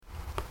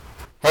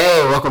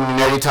welcome to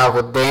Nerdy Talk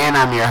with Dan.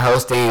 I'm your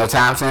host, Daniel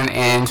Thompson,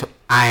 and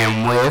I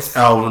am with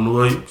Alvin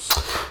Williams.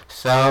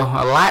 So,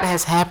 a lot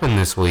has happened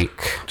this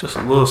week. Just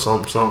a little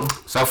something.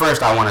 So,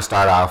 first, I want to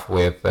start off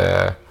with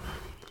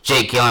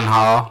Jake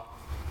Gyllenhaal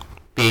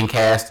being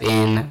cast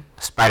in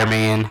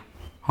Spider-Man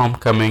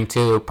Homecoming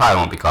 2. It probably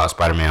won't be called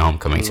Spider-Man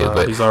Homecoming 2,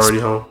 but he's already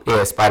home.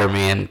 Yeah,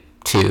 Spider-Man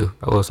 2.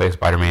 I will say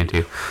Spider-Man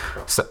 2.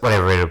 So,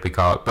 whatever it'll be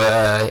called.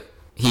 But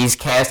he's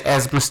cast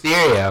as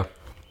Mysterio.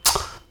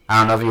 I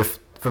don't know if you're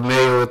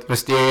familiar with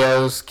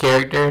Mysterio's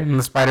character in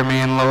the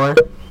Spider-Man lore.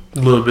 A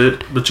little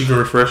bit, but you can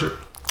refresh it.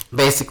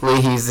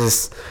 Basically, he's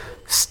this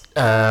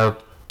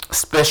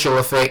special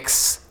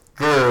effects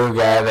guru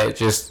guy that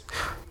just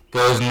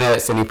goes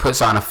nuts, and he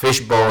puts on a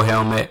fishbowl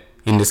helmet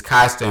in this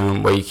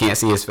costume where you can't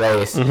see his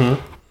face,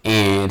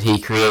 and he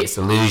creates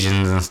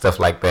illusions and stuff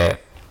like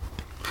that.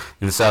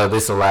 And so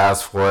this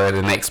allows for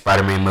the next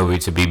Spider-Man movie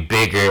to be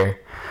bigger,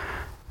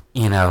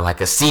 you know,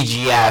 like a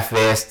CGI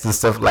fest and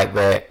stuff like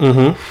that.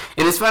 And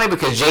it's funny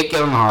because Jake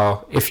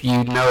Gyllenhaal, if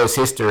you know his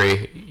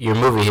history, your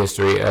movie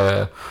history,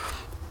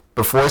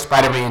 before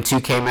Spider-Man 2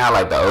 came out,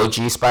 like the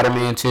OG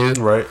Spider-Man 2,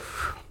 right?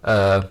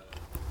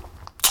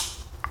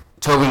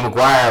 Tobey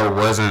Maguire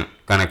wasn't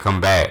gonna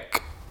come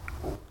back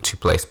to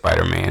play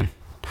Spider-Man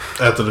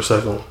After the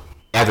second one.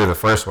 After the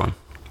first one.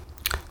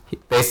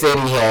 They said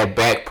he had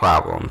back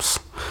problems.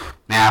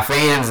 Now,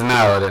 fans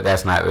know that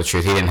that's not the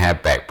truth. He didn't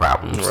have back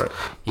problems. Right.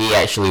 He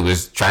actually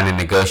was trying to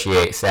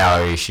negotiate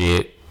salary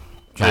shit.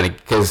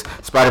 Because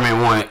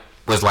Spider-Man 1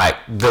 was like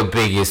the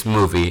biggest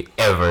movie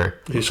ever.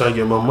 He's trying to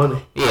get more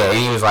money. Yeah, and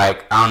he was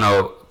like, I don't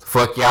know,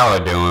 fuck y'all are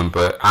doing,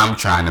 but I'm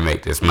trying to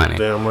make this money.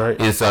 Damn right.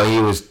 And so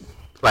he was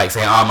like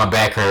saying, oh, my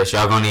back hurts.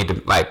 Y'all gonna need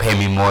to like pay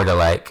me more to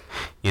like,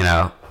 you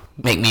know,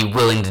 make me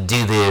willing to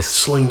do this.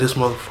 Sling this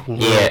motherfucker.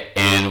 Yeah,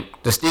 and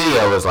the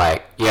studio was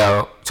like,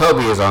 yo,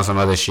 Toby is on some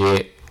other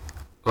shit.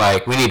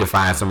 Like, we need to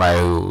find somebody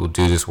who will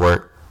do this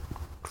work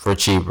for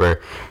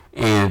cheaper.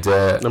 And,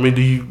 I mean,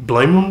 do you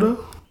blame him,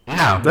 though?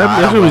 No.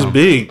 That shit was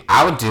big.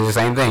 I would do the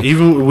same thing.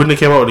 Even when they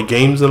came out with the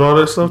games and all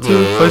that stuff,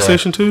 too? Yeah.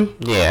 PlayStation 2?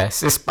 Yeah, it's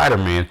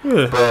Spider-Man.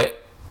 Yeah.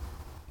 But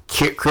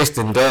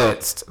Kristen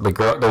Dunst,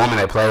 the woman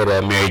that played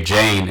Mary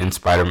Jane in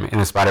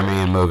the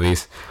Spider-Man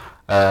movies,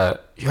 her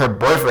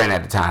boyfriend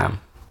at the time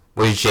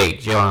was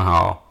Jake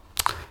Gyllenhaal.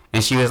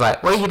 And she was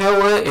like, well, you know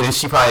what? And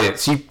she probably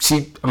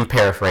did. I'm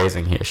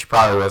paraphrasing here. She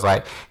probably was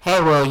like,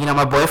 hey, well, you know,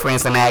 my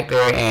boyfriend's an actor,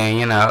 and,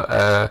 you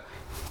know,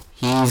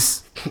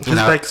 his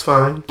back's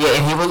fine. Yeah,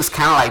 and he looks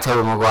kind of like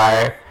Tobey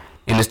Maguire.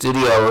 In the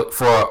studio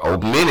for a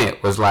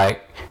minute was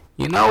like,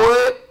 you know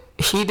what?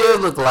 He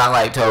does look a lot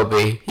like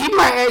Tobey. He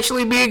might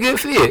actually be a good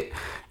fit.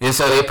 And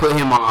so they put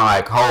him on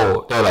like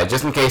hold. They're like,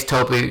 just in case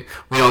Tobey,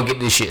 we don't get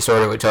this shit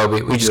sorted with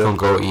Tobey, we just gonna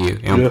go with you.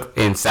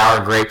 And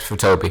sour grapes for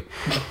Tobey.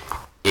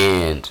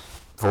 And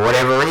for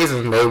whatever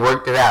reason, they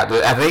worked it out.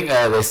 I think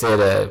they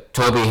said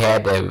Tobey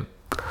had to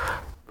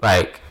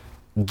like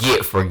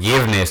get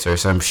forgiveness or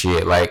some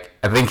shit. Like,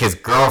 I think his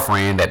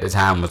girlfriend at the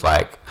time was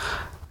like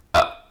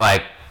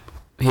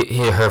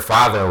her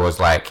father was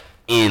like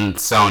in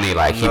Sony,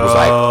 like he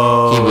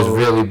was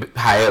really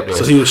high up there.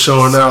 So he was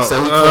showing out.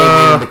 So he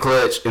came in the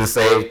clutch and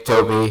saved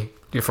Tobey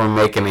from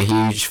making a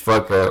huge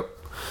fuck up,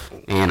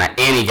 and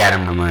he got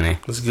him the money.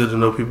 It's good to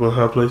know people in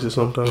high places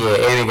sometimes.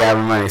 Yeah, and he got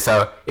him money,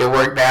 so it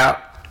worked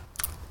out.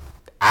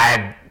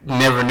 I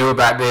never knew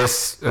about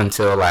this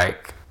until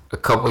like a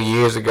couple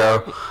years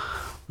ago,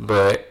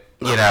 but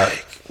you know,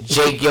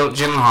 Jake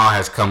Gyllenhaal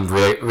has come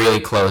really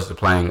close to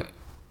playing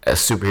a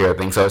superhero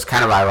thing, so it's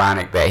kind of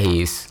ironic that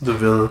he's the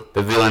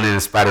villain in a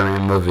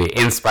Spider-Man movie,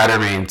 in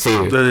Spider-Man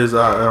 2. That is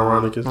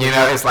ironic. You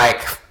know, it's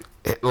like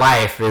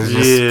life is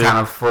just kind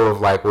of full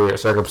of like weird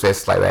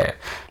circumstances like that.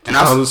 And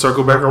also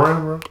circle back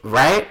around, bro.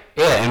 Right?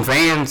 Yeah, and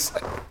fans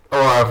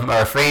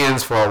or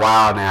fans for a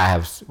while now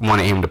have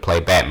wanted him to play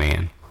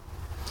Batman.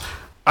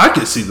 I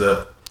can see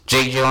that.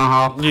 Jake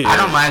Gyllenhaal? Yeah. I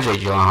don't mind Jake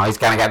Gyllenhaal. He's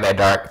kind of got that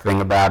dark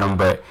thing about him,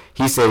 but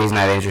he said he's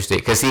not interested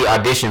because he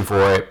auditioned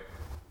for it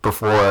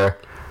before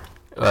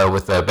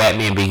with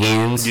Batman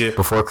Begins,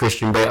 before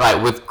Christian Bale.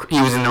 Like,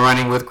 he was in the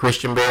running with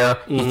Christian Bale.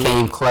 He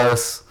came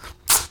close.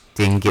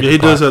 Didn't get he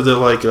does have that,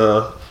 like,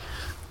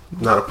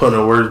 not a pun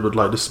on words, but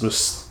like this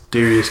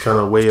mysterious kind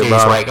of way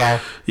about white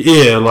guy?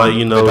 Yeah, like,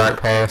 you know. The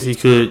dark past. He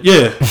could,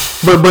 yeah.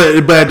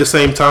 but at the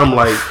same time,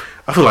 like,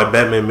 I feel like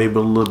Batman may be a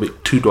little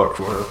bit too dark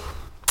for him.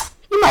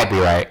 You might be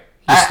right.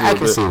 I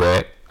can see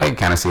that. I can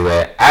kind of see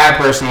that. I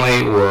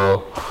personally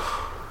will.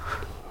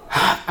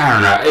 I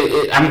don't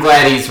know. I'm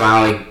glad he's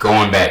finally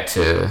going back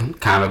to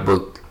comic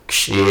book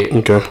shit.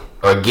 Okay.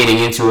 Or getting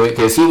into it,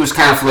 because he was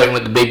kind of flirting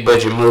with the big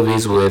budget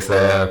movies with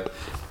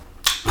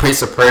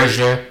Prince of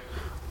Persia,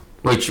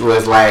 which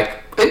was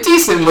like a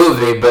decent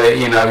movie, but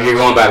you know, if you're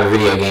going by the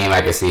video game,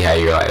 I can see how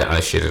you're like, oh,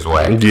 this shit is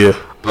whack. Yeah.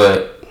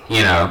 But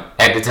you know,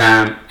 at the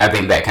time, I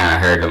think that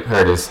kind of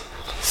hurt his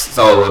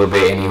soul a little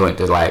bit, and he went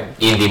to like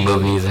indie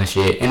movies and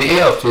shit, and it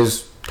helped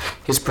his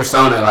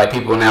persona. Like,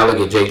 people now look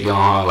at Jake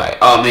Gyllenhaal like,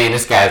 oh man,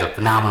 this guy's a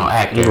phenomenal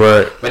actor.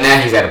 Right. But now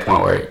he's at a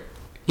point where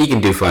he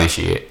can do fun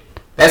shit.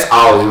 That's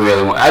all we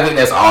really want. I think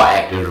that's all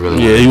actors really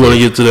want. Yeah, you want to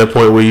get to that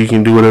point where you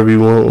can do whatever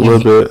you want a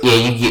little bit. Yeah,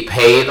 you get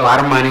paid a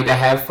lot of money to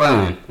have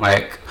fun.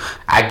 Like,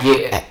 I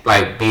get,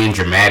 like, being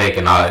dramatic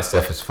and all that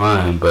stuff is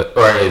fun, but,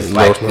 or is,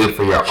 like, good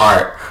for your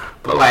art.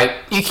 But, like,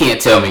 you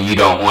can't tell me you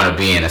don't want to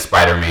be in a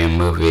Spider-Man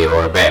movie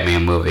or a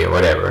Batman movie or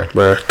whatever.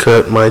 Bruh,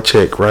 cut my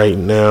check right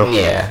now.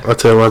 Yeah. I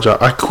tell my job,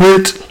 I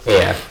quit.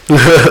 Yeah.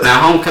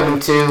 Now,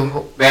 Homecoming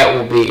 2, that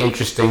will be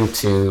interesting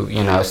to,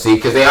 you know, see.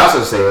 Because they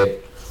also said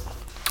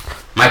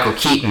Michael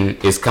Keaton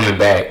is coming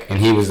back, and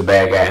he was the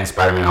bad guy in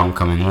Spider-Man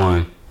Homecoming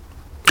 1.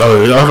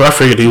 Oh, I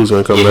figured he was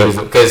going to come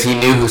back. Because he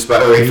knew who he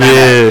found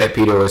out that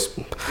Peter was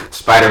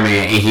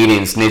Spider-Man, and he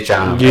didn't snitch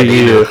on him at the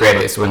end of the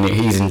credits when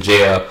he's in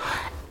jail.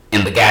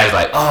 And the guy's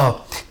like,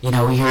 oh, you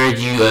know, we heard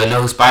you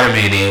know who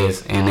Spider-Man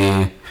is. And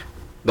then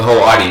the whole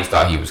audience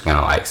thought he was going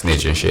to, like,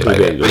 snitch and shit like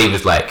that. But he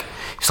was like,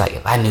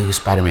 if I knew who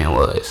Spider-Man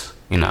was,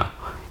 you know,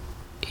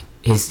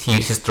 his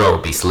throat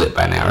would be slit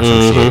by now or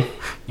some shit.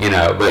 You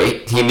know,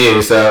 but he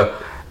knew.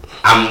 So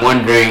I'm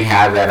wondering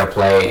how that'll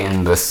play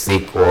in the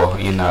sequel.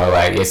 You know,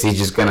 like, is he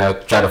just going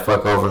to try to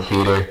fuck over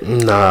Peter?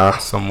 Nah.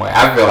 Some way.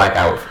 I feel like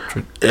I would.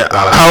 Yeah,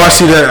 how I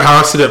see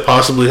that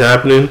possibly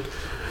happening.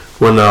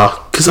 When,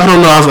 cause I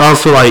don't know, I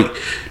feel like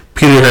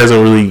Peter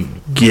hasn't really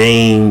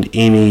gained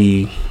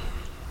any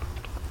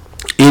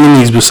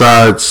enemies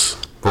besides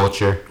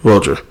Vulture.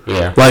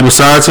 Yeah. Like,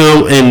 besides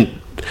him, and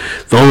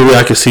the only way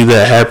I can see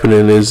that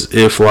happening is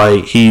if,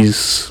 like,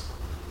 he's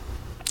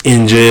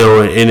in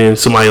jail and then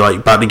somebody, like,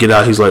 about to get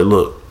out, he's like,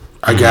 look,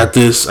 I got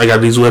this. I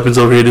got these weapons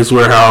over here in this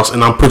warehouse,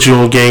 and I'll put you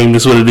on game.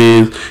 This is what it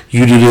is.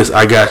 You do this,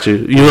 I got you.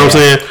 You know what I'm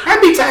saying?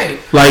 That'd be tight.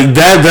 Like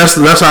that.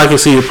 That's how I can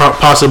see it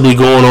possibly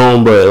going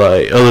on. But,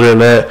 like, other than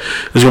that,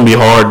 it's gonna be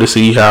hard to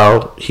see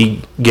how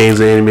he gains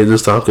the enemy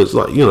this time. Because,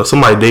 like, you know,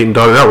 somebody dating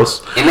daughter, that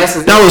was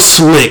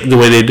slick the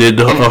way they did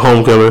the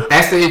Homecoming.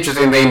 That's the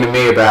interesting thing to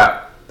me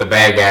about the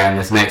bad guy in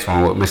this next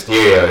one with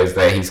Mysterio is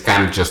that he's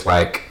kind of just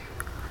like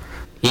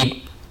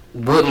he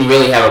wouldn't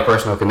really have a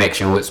personal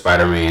connection with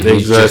Spider-Man.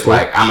 He's just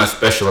like, I'm a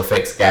special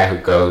effects guy who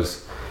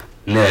goes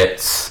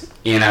nuts,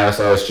 you know,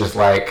 so it's just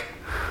like,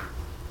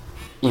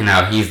 you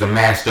know, he's the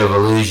master of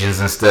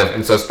illusions and stuff,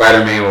 and so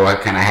Spider-Man will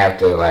kind of have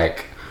to,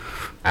 like,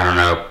 I don't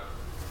know,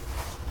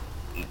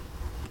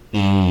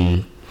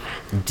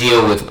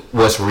 deal with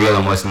what's real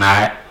and what's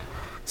not.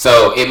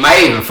 So it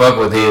might even fuck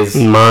with his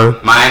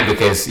mind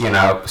because, you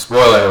know,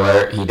 spoiler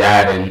alert, he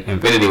died in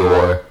Infinity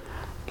War.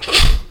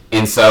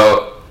 And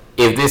so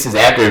if this is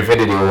after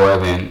Infinity War,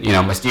 then, you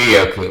know,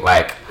 Mysterio could,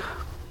 like,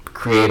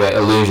 create an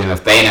illusion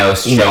of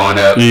Thanos showing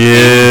up.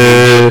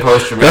 Yeah.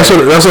 That's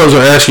what I was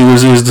going to ask you.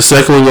 Is the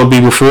second one going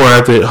to be before or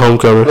after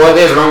Homecoming? Well,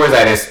 there's rumors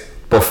that it's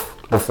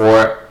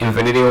before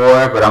Infinity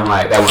War, but I'm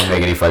like, that wouldn't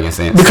make any fucking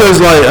sense. Because,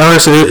 like,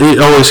 honestly, it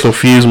always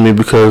confused me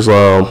because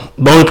the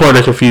only part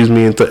that confused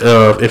me in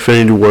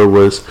Infinity War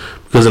was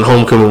because in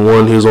Homecoming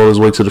 1, he was on his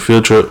way to the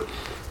field trip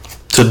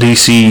to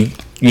DC,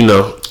 you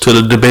know, to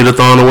the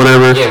debate-a-thon or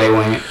whatever. Yeah, they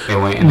went.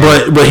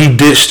 But he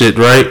ditched it,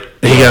 right?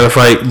 He got to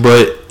fight.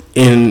 But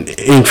in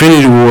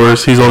Infinity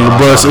Wars, he's on the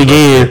bus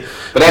again.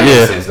 But that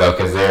makes sense, though,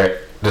 because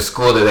the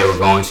school that they were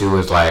going to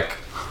was, like,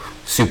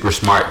 super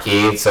smart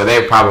kids, so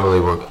they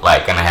probably were,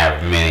 like, going to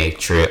have many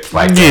trips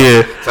like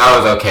that. So I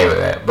was okay with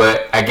that.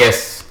 But I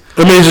guess...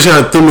 I mean, it just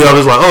kind of threw me off.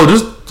 It's like, oh,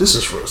 this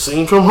is for a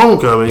scene from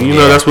Homecoming. You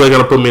know, that's what they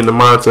got to put me in the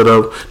mindset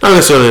of. Not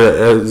necessarily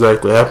that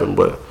exactly happened,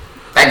 but...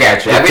 I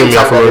got you. I think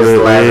talking about this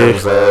the last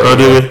episode. Oh,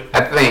 did we?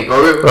 I think.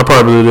 I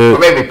probably did. Or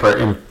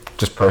maybe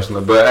just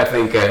personally, but I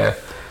think,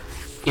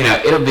 you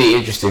know, it'll be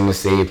interesting to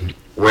see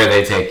where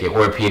they take it,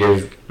 where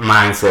Peter's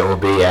mindset will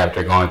be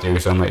after going through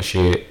so much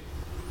shit.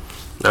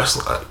 That's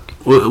like...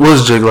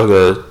 Was Jake like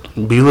a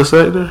B-list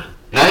actor?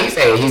 No, he's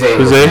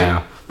A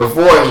now.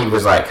 Before, he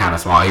was, like, kind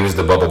of small. He was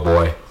the Bubble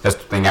Boy. That's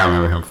the thing I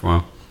remember him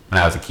from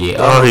when I was a kid.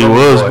 Oh, he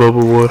was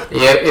Bubble Boy.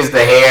 Yeah, it's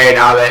the hair and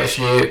all that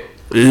shit.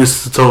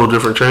 It's a total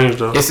different change,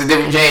 though. It's a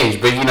different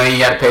change, but, you know, you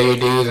got to pay your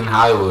dues in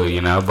Hollywood,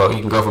 you know. But you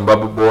can go from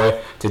Bubble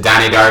Boy to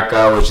Donnie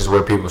Darko, which is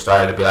where people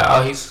started to be like,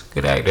 oh, he's a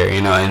good actor,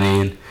 you know. And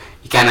then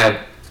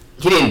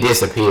he didn't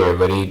disappear,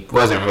 but he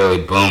wasn't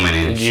really booming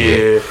and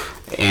shit.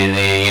 And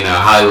then, you know,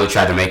 Hollywood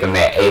tried to make him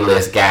that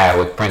A-list guy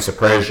with Prince of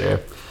Persia,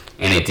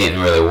 and it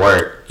didn't really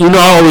work. You know,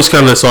 I always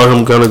kind of saw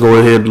him kind of go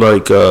ahead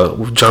like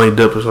with Johnny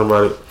Depp or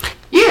somebody.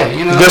 Yeah,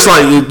 you know. Just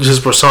like his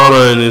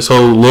persona and his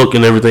whole look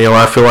and everything.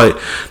 I feel like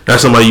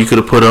that's somebody you could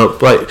have put up,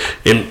 like,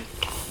 and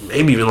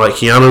maybe even like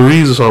Keanu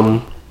Reeves or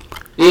something.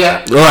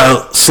 Yeah.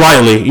 Like,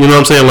 slightly. You know what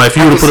I'm saying? Like, if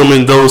you would have put him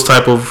in those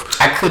type of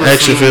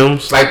action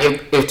films. Like,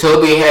 if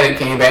Tobey hadn't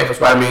came back for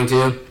Spider-Man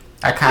 2,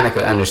 I kind of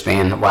could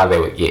understand why they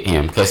would get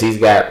him. Because he's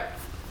got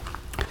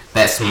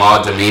that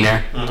small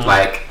demeanor. Mm-hmm.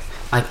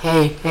 Like,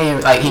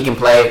 hey, like, he can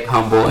play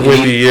humble.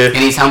 And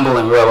he's humble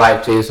in real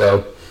life, too,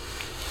 so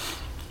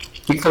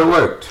he could have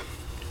worked.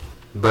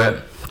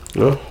 But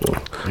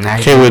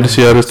can't wait to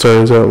see how this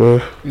turns out,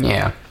 man.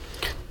 Yeah.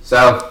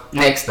 So,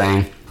 next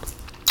thing.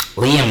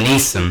 Liam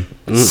Neeson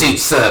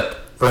suits up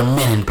for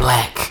Men in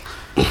Black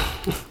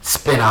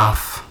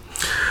spinoff.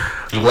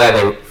 I'm glad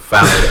they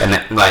finally and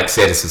like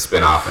said it's a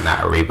spinoff and not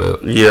a reboot.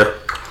 Yeah.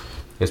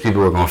 Because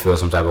people were gonna feel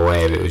some type of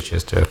way if it was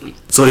just a.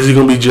 So is he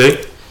gonna be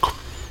Jay?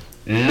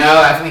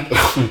 No, I think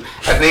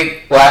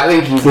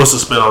he's. What's the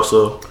spinoff?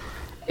 So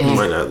he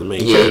might not have the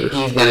main character.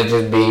 He's gonna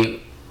just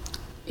be.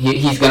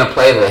 He's gonna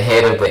play the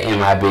head of the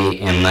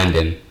MIB in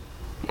London.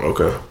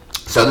 Okay.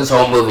 So this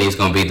whole movie is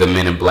gonna be the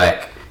Men in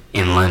Black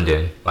in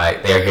London,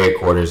 like their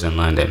headquarters in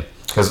London.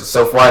 Because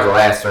so far the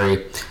last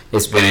three,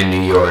 it's been in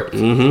New York.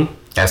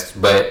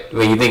 Mm-hmm. But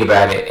when you think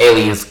about it,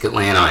 aliens could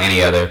land on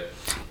any other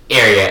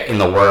area in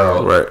the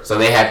world. Right. So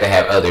they have to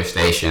have other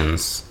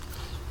stations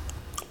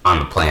on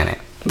the planet.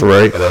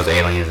 Right. For those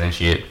aliens and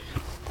shit.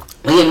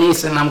 Liam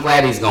Neeson, I'm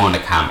glad he's going to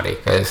comedy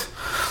because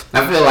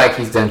I feel like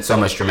he's done so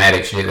much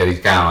dramatic shit that he's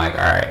kind of like,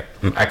 all right,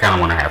 I kind of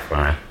want to have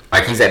fun.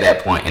 Like he's at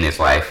that point in his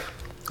life.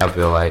 I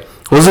feel like.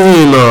 Wasn't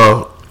he in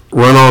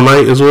Run All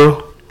Night as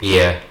well?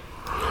 Yeah.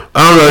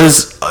 I don't know.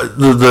 His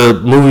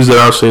the movies that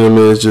I've seen him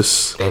in is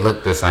just they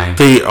look the same.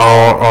 They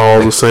are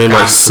all the same.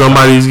 Like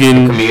somebody's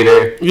getting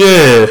commuter.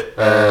 Yeah.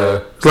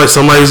 It's like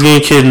somebody's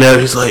getting kidnapped.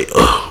 He's like,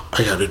 oh,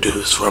 I gotta do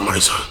this for my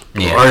son.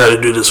 Yeah. Or I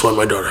gotta do this for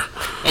my daughter.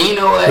 And you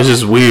know what? It's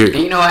just weird.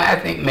 And you know what? I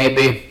think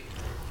maybe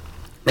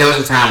there was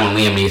a time when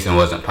Liam Neeson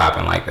wasn't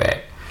popping like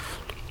that.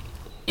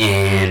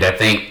 And I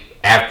think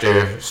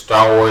after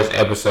Star Wars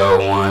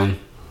Episode 1.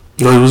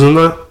 No, he was in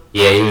that?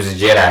 Yeah, he was a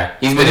Jedi.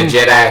 He's been a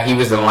Jedi. He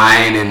was the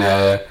lion in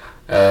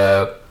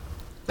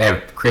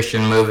that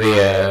Christian movie.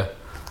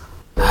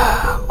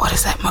 What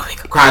is that movie?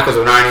 Chronicles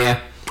of Narnia.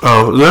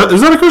 Oh,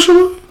 is that a Christian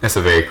movie? That's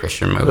a very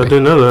Christian movie. I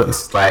didn't know that.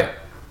 It's like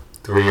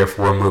 3 or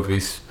 4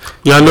 movies.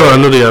 Yeah, I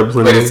know they have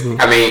plenty.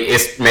 But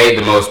it's made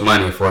the most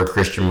money for a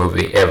Christian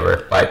movie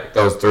ever. Like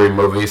those 3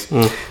 movies.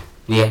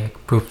 Yeah,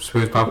 proves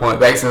my point.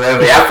 Back to that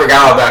movie. I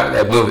forgot all about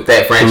that movie,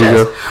 that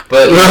franchise.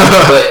 But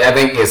I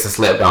think it's a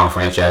slept-on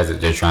franchise that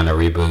they're trying to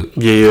reboot.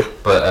 Yeah.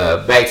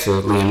 But back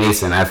to Liam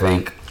Neeson, I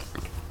think,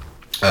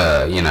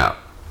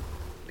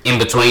 in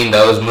between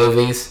those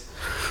movies,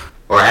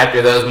 or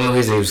after those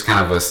movies, he was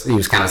kind of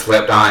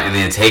slept on, and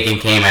then Taken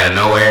came out of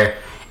nowhere,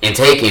 and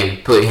Taken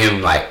put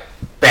him like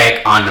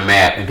back on the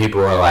map, and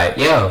people were like,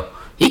 "Yo,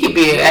 he could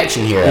be an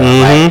action hero,"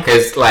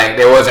 because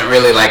there wasn't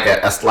really like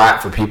a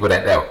slot for people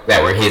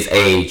that were his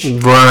age,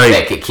 right?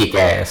 That could kick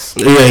ass,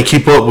 yeah, and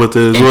keep up with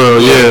it as well,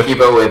 yeah, keep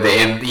up with it,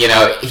 and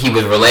he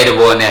was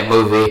relatable in that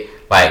movie.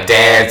 Like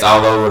dads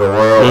all over the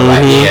world,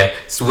 like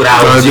it's what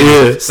I would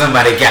do.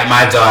 Somebody got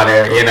my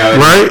daughter,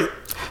 right?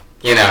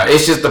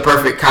 It's just the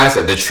perfect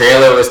concept. The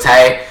trailer was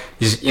tight.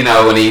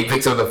 When he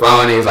picks up the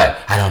phone, he was like,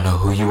 "I don't know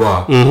who you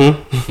are."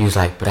 Mm-hmm. He was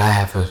like, "But I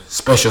have a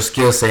special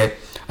skill set,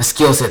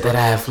 that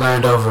I have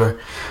learned over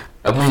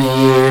many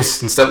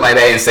years and stuff like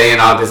that," and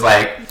saying all this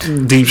like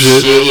deep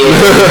shit.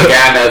 The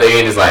guy on the other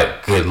end is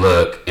like, "Good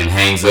luck," and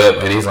hangs up,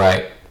 and he's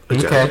like,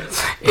 "Okay."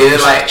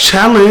 It's like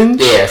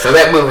challenge. Yeah, so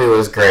that movie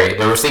was great.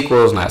 The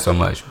sequels, not so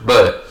much,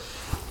 but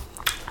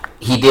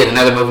he did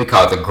another movie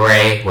called The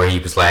Gray, where he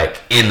was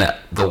like in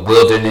the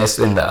wilderness,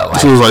 in the like.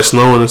 So it was like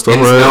snowing and stuff,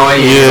 right?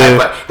 Snowing, yeah.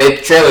 Like, the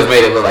trailers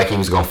made it look like he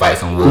was gonna fight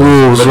some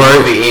wolves. But right?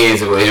 The movie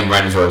ends with him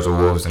running towards the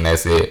wolves, and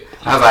that's it.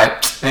 I was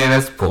like, man,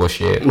 that's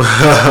bullshit. But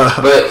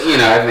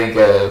I think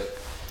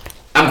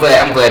I'm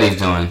glad he's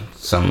doing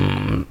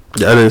some.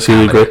 Yeah, I didn't see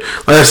The Gray.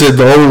 Like I said,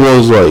 the only one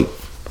was like,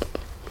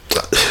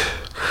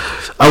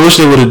 I wish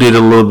they would have did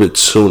it a little bit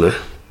sooner.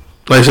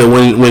 Like I said,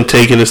 when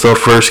Taken and stuff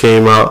first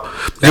came out,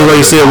 like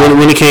I said,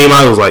 when it came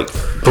out, it was like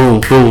boom,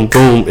 boom,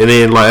 boom, and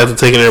then like after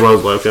Taken, everybody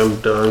was like, "I'm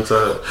done,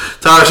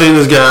 tired of seeing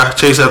this guy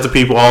chase after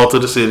people all to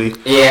the city."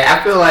 Yeah,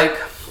 I feel like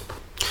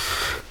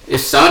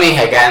if Sony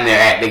had gotten their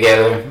act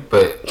together,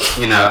 but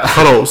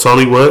hold on,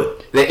 Sony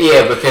what?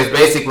 Because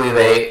basically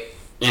they,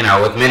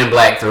 with Men in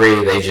Black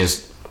 3, they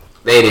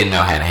didn't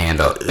know how to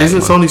handle it.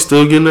 Isn't Sony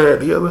still getting their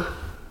act together?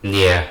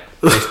 Yeah.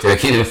 They still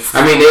getting it.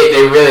 I mean,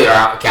 they really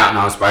are counting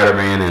on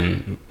Spider-Man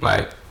and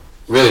like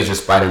really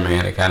just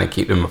Spider-Man to kind of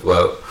keep them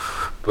afloat.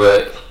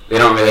 But they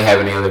don't really have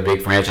any other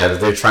big franchises.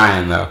 They're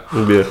trying though.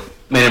 Yeah.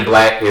 Men in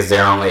Black is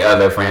their only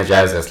other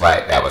franchise that's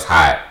like that was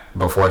hot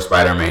before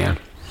Spider-Man,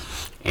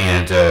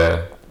 and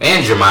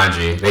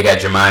Jumanji. They got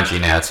Jumanji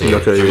now too.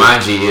 Okay,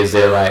 Jumanji is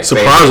their like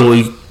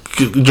surprisingly. Baby.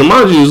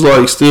 Jumanji is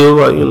like still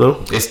like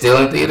it's still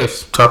in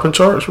theaters, topping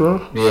charts,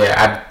 bro. Yeah,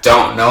 I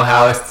don't know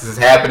how this is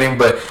happening,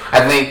 but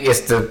I think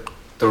it's the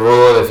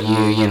rule if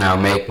you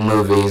make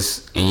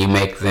movies and you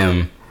make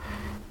them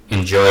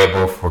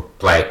enjoyable for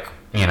like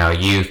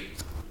youth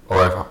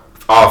or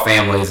all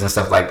families and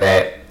stuff like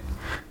that,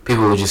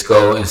 people will just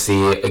go and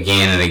see it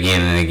again and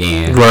again and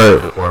again,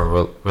 right?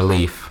 For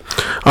relief.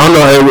 I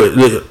don't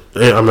know.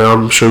 I mean,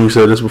 I'm sure we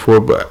said this before,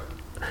 but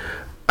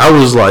I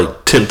was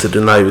like tempted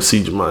to not even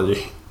see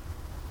Jumanji.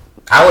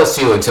 I was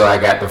too until I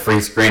got the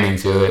free screening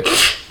to it.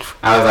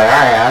 I was like, all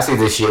right, I'll see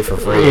this shit for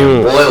free.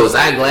 And boy, was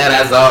I glad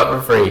I saw it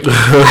for free.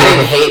 I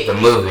didn't hate the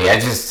movie. I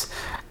just,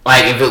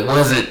 like, if it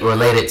wasn't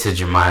related to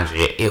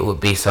Jumanji, it would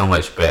be so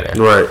much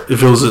better. Right.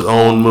 If it was its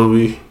own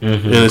movie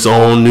in its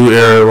own new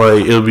era,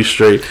 like, it would be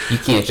straight. You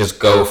can't just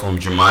go from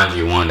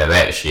Jumanji 1 to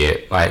that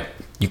shit. Like,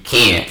 you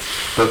can't.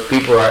 But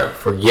people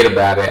forget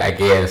about it, I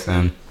guess,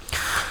 and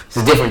it's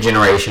a different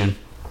generation.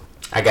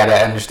 I gotta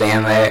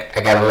understand that.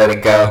 I gotta let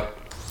it go.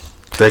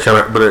 That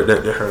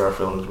hurt our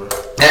feelings, bro.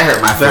 That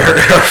hurt my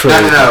feelings.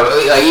 No.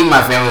 Like, even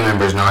my family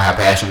members know how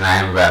passionate I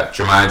am about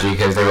Jumanji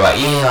because they were like,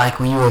 yeah, like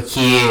when you were a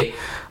kid,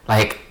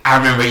 like I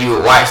remember you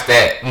would watch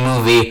that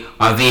movie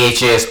on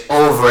VHS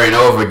over and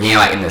over again,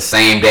 like in the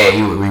same day.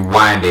 You would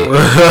rewind it and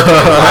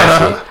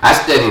watch it. I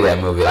study that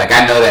movie. Like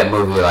I know that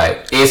movie.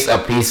 Like it's a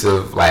piece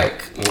of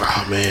like,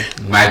 oh man,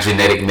 my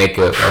genetic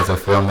makeup as a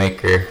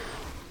filmmaker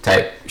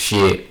type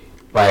shit.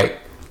 Like.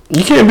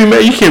 You can't be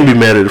mad. You can't be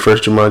mad at the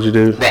first Jumanji,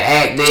 dude. The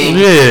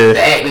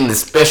acting, the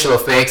special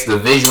effects, the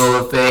visual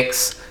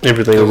effects,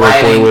 everything was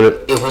on point with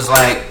it. It was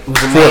amazing.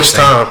 First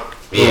time,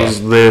 it was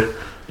there.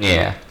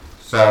 Yeah.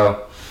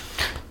 So,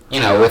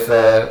 with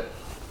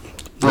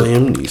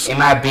Liam Neeson,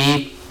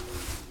 MIB,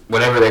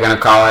 whatever they're gonna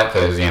call it,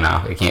 because they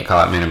can't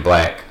call it Men in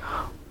Black.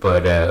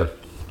 But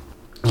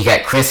you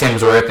got Chris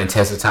Hemsworth and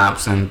Tessa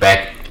Thompson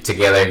back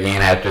together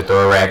again after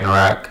Thor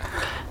Ragnarok,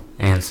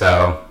 and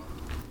so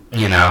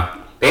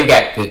they've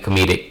got good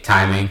comedic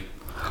timing.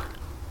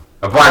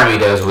 A part of me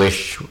does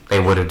wish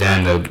they would have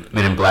done the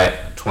Men in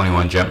Black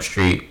 21 Jump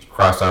Street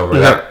crossover.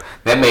 Yeah.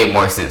 That made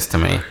more sense to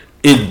me.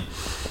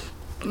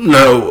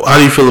 How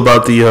do you feel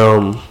about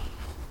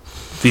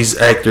these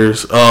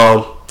actors?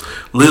 Of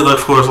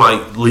course,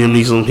 like Liam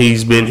Neeson,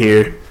 he's been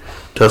here.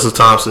 Tessa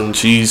Thompson,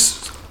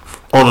 she's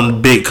on a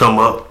big come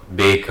up.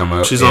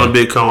 She's on a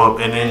big come up.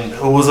 And then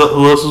who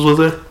else was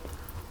there?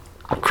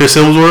 Chris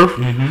Hemsworth.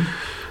 Mm-hmm.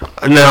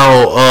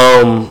 Now,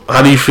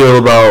 how do you feel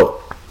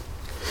about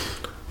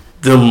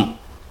them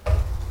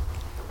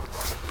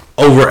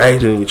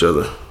overacting each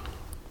other?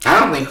 I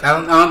don't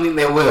think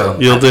they will.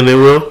 You don't think they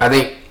will? I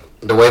think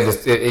the way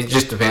it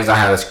just depends on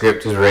how the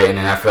script is written,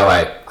 and I feel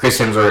like Chris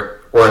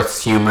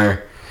Hemsworth's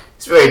humor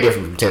is very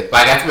different from Tessa.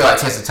 Like I feel like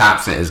Tessa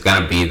Thompson is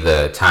gonna be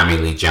the Tommy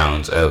Lee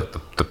Jones of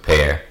the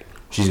pair.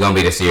 She's gonna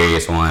be the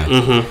serious one,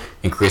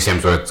 and Chris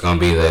Hemsworth's gonna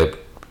be the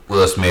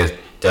Will Smith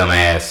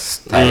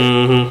dumbass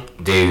type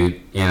dude.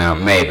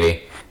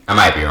 Maybe I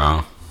might be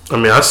wrong. I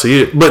mean, I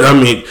see it, but I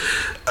mean,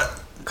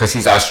 because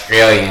he's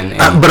Australian.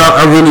 But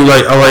I really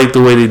like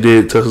the way they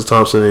did Tessa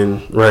Thompson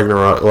in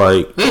Ragnarok.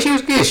 Like, yeah, she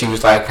was good. She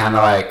was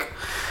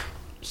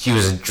she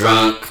was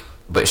drunk,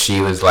 but she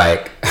was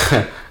like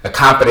a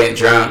competent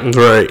drunk,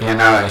 right?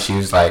 And she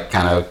was like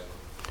kind of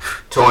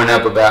torn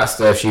up about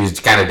stuff. She was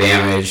kind of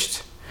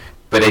damaged,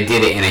 but they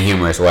did it in a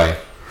humorous way.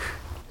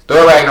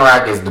 Thor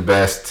Ragnarok is the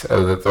best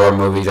of the Thor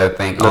movies, I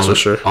think. That's for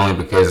sure. Only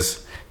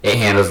because it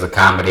handles the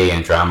comedy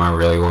and drama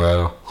really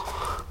well.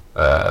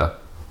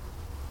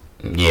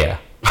 Yeah.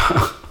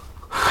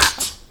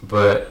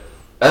 But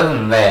other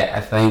than that,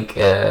 I think,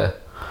 will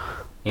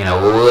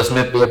Will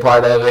Smith be a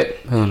part of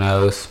it? Who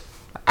knows?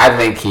 I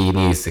think he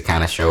needs to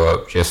kind of show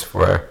up just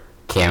for a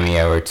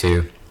cameo or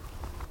two.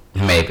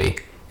 Maybe.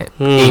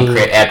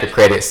 After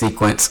credit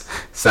sequence,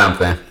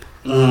 something.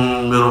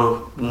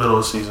 Middle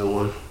of season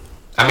 1.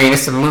 I mean,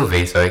 it's a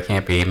movie, so it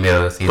can't be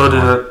middle of season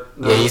 1.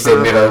 Yeah, you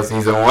said middle of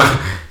season 1. Now,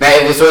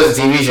 if this was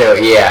a TV show,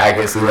 yeah, I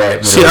can see that. Middle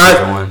of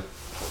season 1.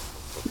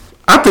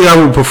 I think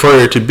I would prefer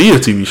it to be a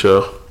TV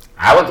show.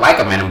 I would like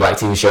a Men in Black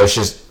TV show. It's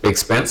just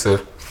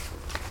expensive.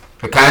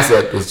 The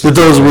concept is with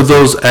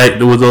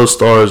those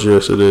stars.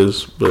 Yes, it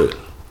is. But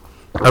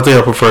I think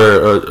I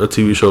prefer a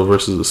TV show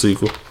versus a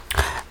sequel.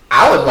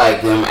 I would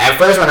like them. At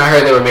first, when I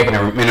heard they were making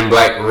a Men in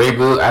Black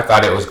reboot, I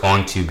thought it was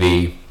going to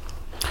be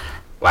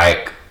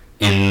like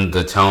in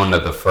the tone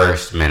of the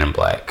first Men in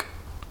Black.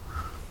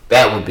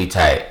 That would be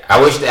tight. I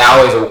always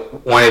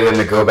wanted them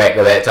to go back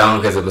to that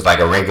tone because it was like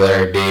a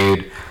regular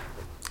dude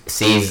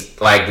sees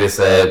like this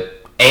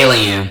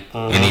alien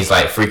and he's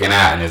like freaking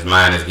out and his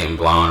mind is getting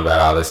blown about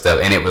all this stuff,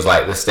 and it was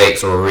like the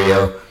stakes were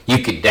real. You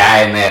could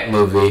die in that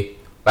movie.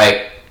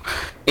 Like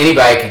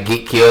anybody could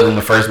get killed in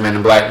the first Men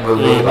in Black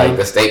movie. Like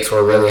the stakes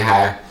were really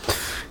high,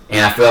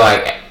 and I feel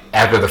like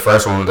after the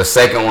first one, the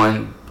second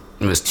one,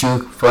 it was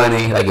too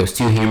funny. Like it was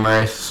too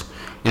humorous,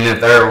 and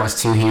the third one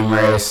was too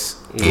humorous.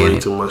 Way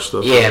too much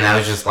stuff. Yeah, and I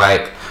was just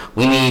like,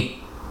 we need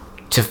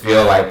to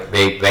feel like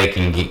they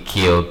can get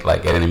killed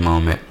like at any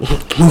moment.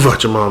 Move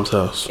out your mom's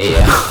house.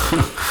 Yeah.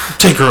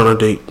 Take her on a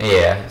date.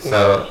 Yeah.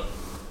 So,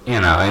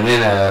 and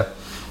then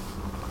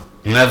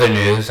another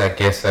news, I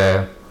guess,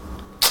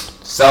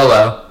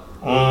 Solo.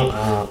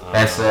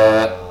 That's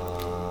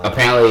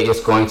apparently it's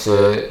going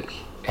to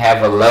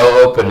have a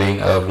low opening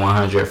of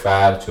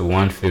 105 to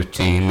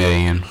 115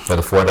 million for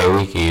the 4-day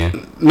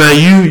weekend. Now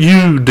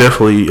you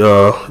definitely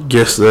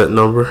guessed that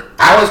number.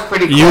 I was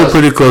pretty close. You were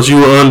pretty close. You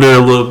were under a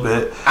little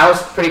bit. I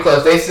was pretty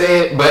close. They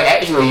said, but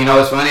actually,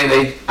 it's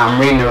funny.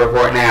 I'm reading the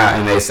report now,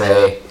 and they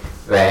say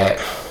that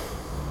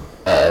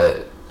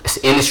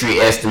industry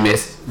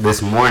estimates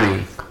this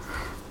morning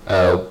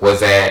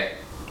was at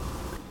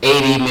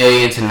 80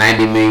 million to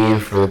 90 million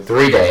for the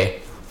 3-day.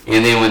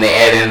 And then when they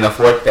added in the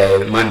 4th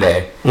day,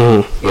 Monday,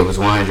 it was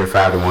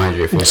 105 to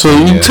 150. So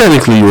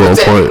technically you were on point.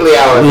 Technically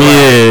I was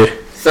right.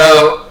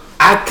 So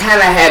I kind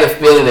of had a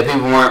feeling that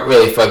people weren't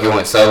really fucking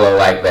with Solo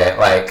like that.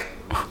 Like,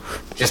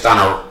 just on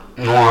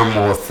a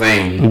normal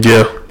thing.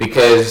 Yeah.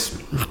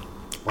 Because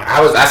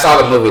I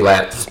saw the movie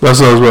last. That's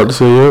what I was about to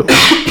say.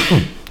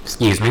 Yeah.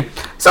 Excuse me.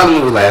 Saw the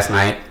movie last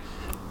night.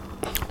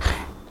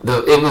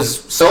 It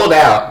was sold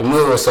out. The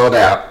movie was sold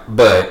out,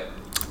 but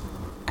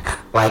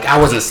like I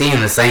wasn't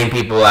seeing the same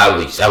people I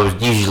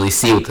would usually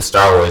see with the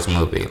Star Wars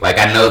movie. Like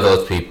I know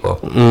those people.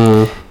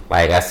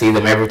 Like I see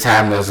them every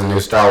time there's a new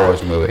Star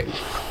Wars movie.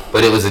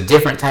 But it was a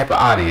different type of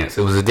audience.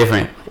 It was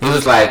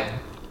like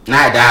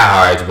not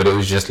diehards, but it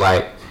was just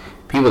like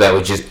people that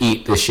would just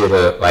eat this shit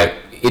up. Like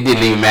it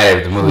didn't even matter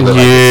if the movie looked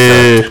like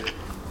it.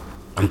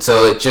 And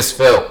so it just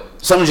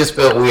something just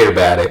felt weird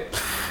about it.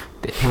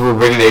 People were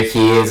bringing their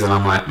kids, and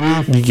I'm like,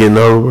 You getting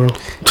old, bro?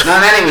 No,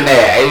 not even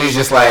that. It was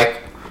just like,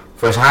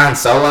 for Han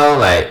Solo,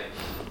 like,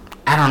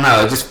 I don't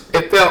know.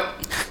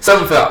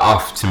 Something felt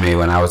off to me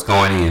when I was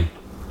going in.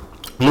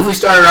 The movie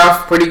started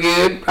off pretty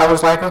good. I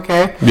was like,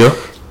 okay. Yeah.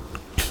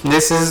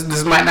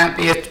 This might not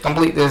be a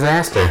complete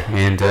disaster.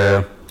 And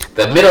the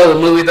middle of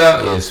the movie,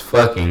 though, is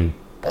fucking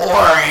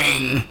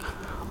boring.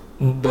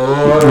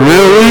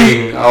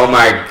 Really? Oh,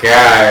 my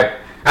God.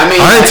 I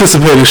mean, I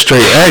anticipated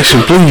straight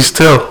action. Please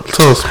tell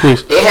us,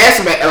 please. It has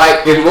to be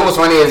like. What was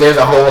funny is there's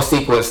a whole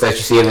sequence that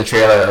you see in the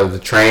trailer of the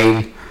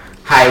train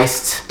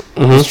heist.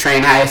 This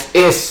train heist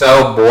is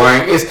so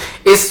boring.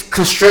 It's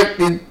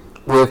constructed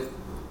with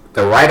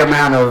the right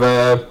amount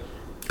of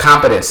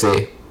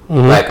competency.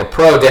 Like a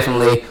pro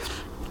definitely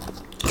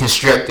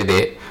constructed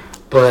it,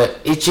 but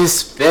it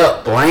just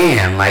felt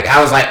bland. Like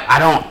I was like, I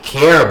don't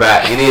care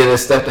about any of the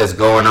stuff that's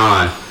going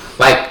on.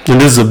 Like, and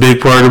this is a big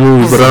part of the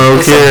movie, but I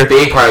don't care. It's a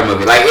big part of the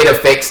movie. Like, it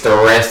affects the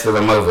rest of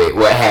the movie,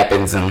 what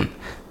happens in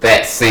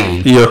that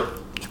scene. Yeah.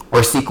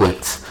 Or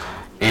sequence.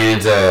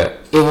 And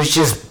it was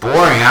just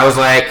boring. I was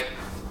like,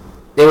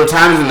 there were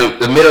times in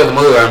the middle of the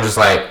movie where I'm just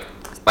like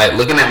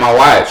looking at my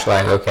watch,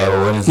 like, okay,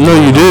 well, when is it? No,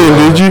 you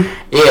did you?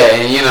 Yeah,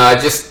 and you know,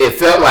 it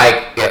felt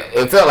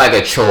like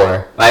a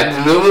chore. Like, the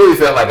movie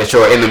felt like a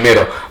chore in the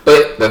middle.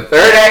 But the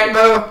third act,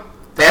 though,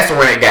 that's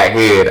when it got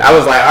good. I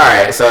was like,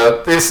 all right,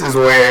 so this is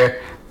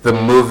where the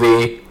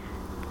movie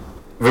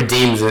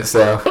redeems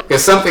itself,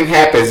 because something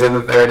happens in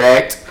the third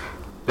act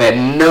that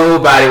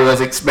nobody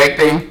was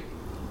expecting,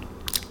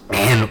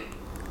 and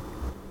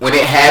when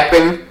it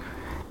happened,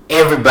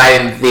 everybody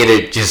in the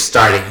theater just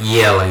started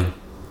yelling,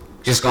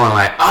 just going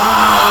like,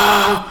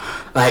 oh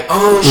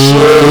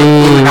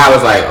shit. And I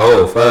was like,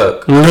 oh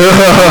fuck. I'm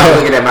like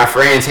looking at my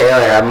friend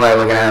Taylor, I'm like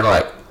looking at her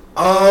like,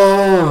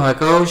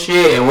 oh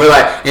shit. And we're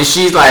like, and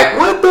she's like,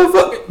 what the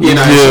fuck? You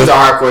know, she's a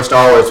hardcore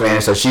Star Wars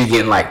fan, so she's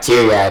getting like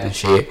teary-eyed and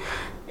shit.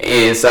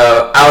 And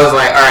so I was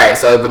like, alright,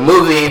 so the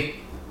movie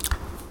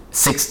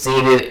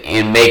succeeded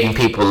in making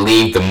people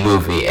leave the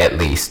movie at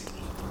least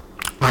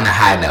on a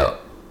high note.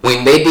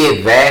 When they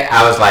did that,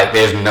 I was like,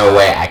 there's no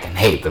way I can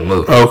hate the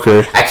movie.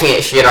 Okay. I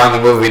can't shit on the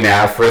movie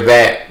now for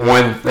that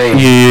one thing.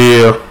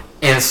 Yeah.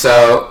 And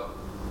so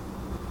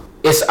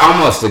it's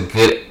almost a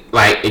good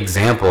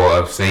example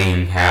of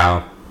seeing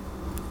how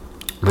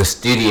the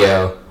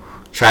studio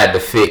tried to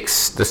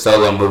fix the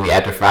Solo movie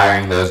after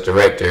firing those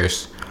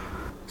directors.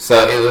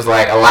 So it was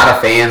like a lot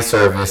of fan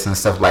service and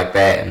stuff like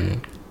that,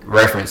 and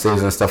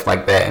references and stuff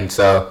like that. And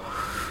so,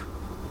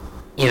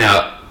 you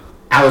know,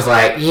 I was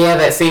like, yeah,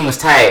 that scene was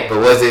tight, but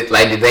was it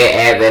like, did they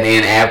add that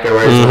in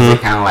afterwards? Or was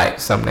it kind of like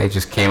something they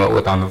just came up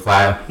with on the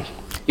fly?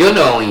 You'll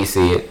know when you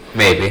see it,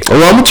 maybe.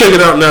 Well, I'm gonna check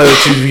it out now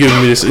that you've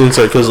given me this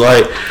insight, because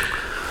like,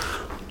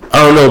 I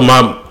don't know,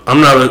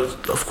 I'm not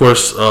of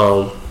course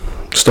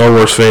Star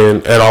Wars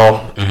fan at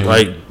all.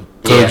 Like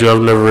told you,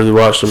 I've never really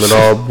watched them at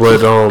all,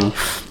 but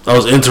I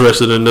was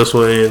interested in this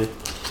one, and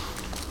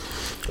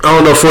I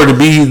don't know, for it to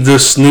be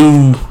this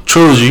new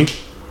trilogy,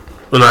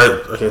 and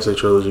I can't say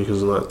trilogy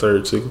because it's not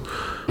third sequel,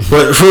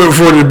 but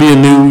for it to be a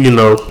new, you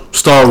know,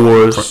 Star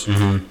Wars,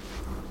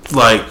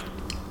 like,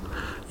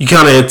 you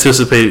kind of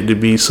anticipate it to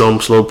be some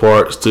slow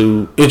parts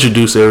to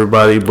introduce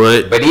everybody,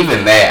 but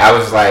even that, I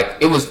was like,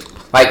 it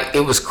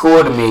was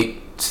cool to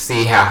me to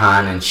see how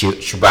Han and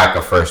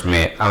Chewbacca first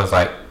met. I was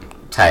like,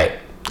 tight.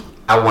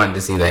 I wanted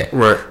to see that.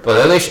 Right. But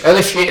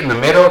other shit in the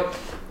middle,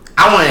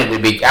 I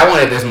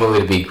wanted this movie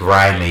to be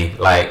grimy.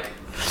 Like,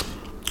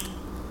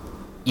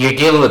 you're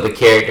dealing with a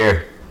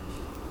character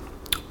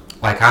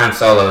like Han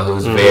Solo,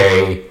 who's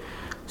very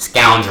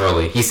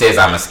scoundrelly. He says,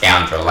 I'm a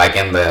scoundrel. Like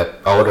in the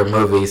older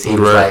movies, he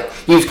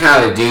was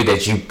kind of the dude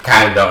that you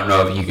kind of don't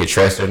know if you could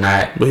trust or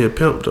not. But he's a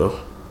pimp, though.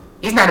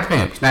 He's not a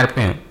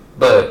pimp.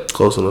 But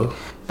close enough.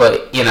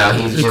 But you know,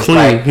 he's just clean.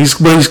 like he's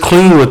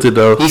clean with it,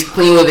 though. He's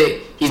clean with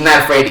it. He's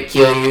not afraid to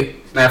kill you.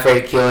 He's not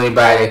afraid to kill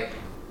anybody.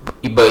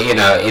 But you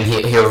know, and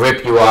he'll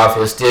rip you off.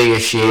 He'll steal your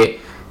shit.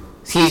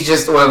 He's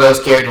just one of those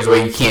characters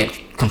where you can't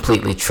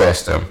completely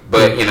trust him.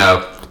 But you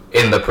know,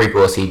 in the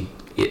prequels,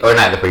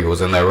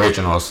 in the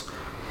originals,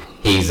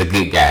 he's a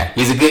good guy.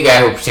 He's a good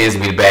guy who pretends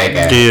to be the bad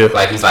guy. Yeah.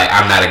 Like, he's like,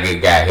 I'm not a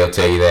good guy. He'll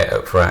tell you that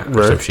up front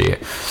or some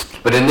shit.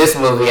 But in this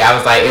movie, I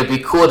was like, it'd be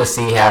cool to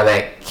see how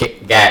that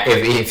guy,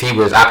 if he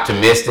was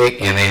optimistic,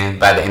 and then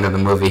by the end of the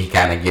movie, he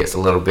kind of gets a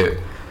little bit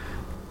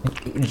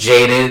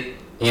jaded,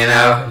 you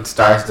know, and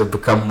starts to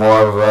become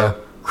more of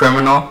a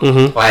criminal.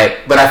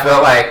 Like, but I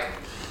felt like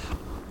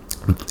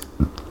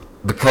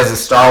because of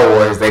Star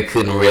Wars, they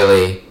couldn't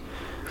really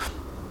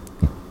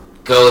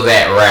go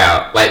that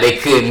route. Like, they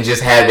couldn't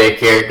just have their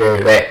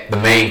character, that the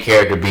main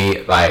character,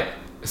 be like,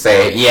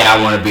 say, yeah,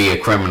 I want to be a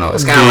criminal.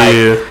 It's kind of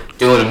like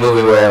doing a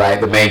movie where like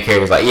the main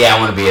character's like, yeah, I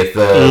want to be a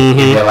thug, and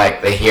they're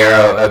like the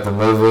hero of the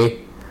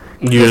movie.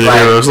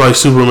 Yeah, it's like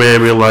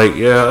Superman being like,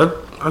 yeah,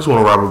 I just want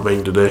to rob a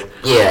bank today.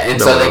 Yeah,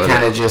 and so they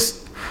kind of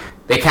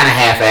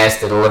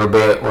half-assed it a little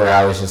bit, where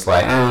I was just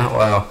like,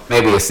 well,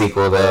 maybe a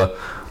sequel though.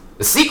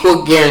 The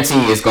sequel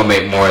guarantee is gonna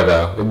make more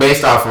though,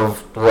 based off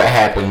of what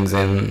happens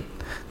in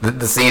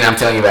the scene I'm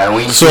telling you about.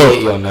 When you see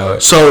it, you'll know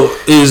it. So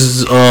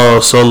is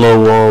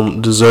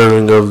Solo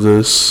deserving of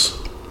this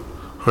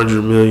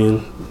 $100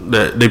 million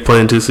that they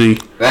plan to see?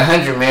 That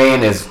 $100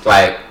 million is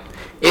like,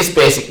 it's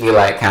basically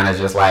like kind of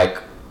just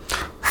like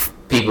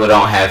people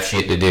don't have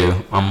shit to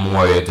do on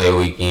Memorial Day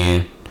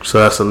weekend. So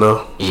that's a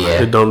no. Yeah,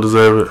 they don't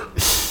deserve it.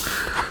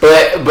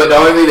 But the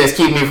only thing that's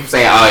keeping me from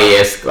saying, oh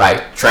yes,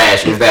 like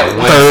trash, is that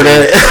one third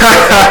act.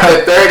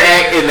 The third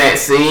act in that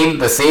scene,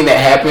 the scene that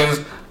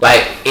happens,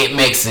 like it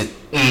makes it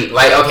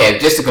like, okay,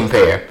 just to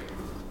compare,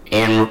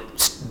 in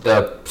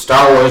the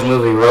Star Wars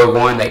movie Rogue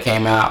One that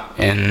came out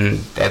at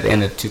the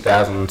end of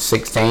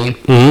 2016,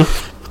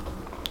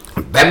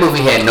 that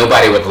movie had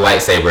nobody with a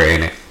lightsaber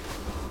in it.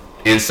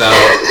 And so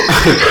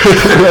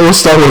what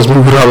Star Wars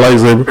movie without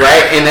lightsaber?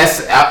 Right, and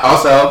that's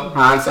also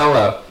Han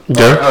Solo.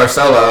 Or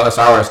Solo, a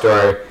Star Wars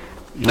story.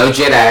 No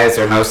Jedis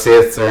or no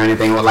Siths or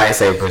anything with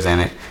lightsabers in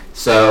it.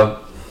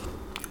 So,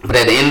 but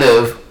at the end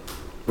of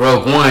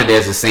Rogue One,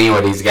 there's a scene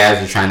where these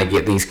guys are trying to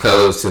get these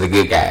codes to the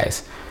good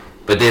guys,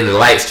 but then the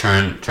lights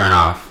turn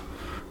off,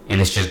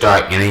 and it's just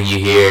dark, and then you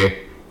hear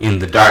in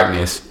the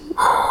darkness,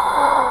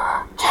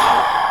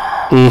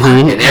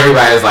 and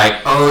everybody's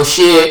like, "Oh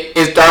shit,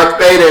 it's Darth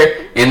Vader!"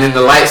 And then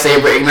the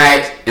lightsaber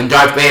ignites, and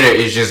Darth Vader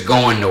is just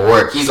going to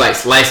work. He's like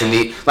slicing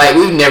the, like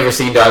we've never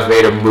seen Darth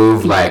Vader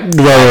move like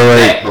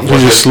that before.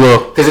 He's just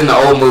slow. Because in the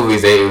old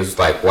movies, it was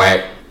like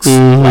whack.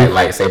 Like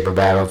lightsaber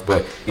battles,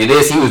 but in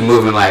this he was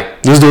moving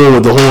like. He's doing it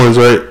with the horns,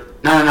 right?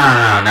 No.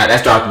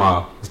 That's Darth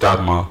Maul. It's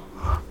Darth Maul,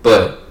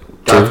 but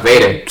Darth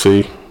Vader.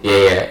 See.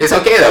 Yeah. It's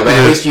okay though, but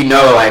at least you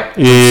know, like.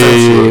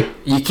 Yeah.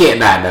 You can't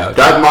not know.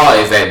 Darth Maul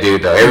is that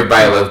dude though.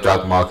 Everybody loves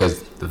Darth Maul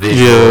because the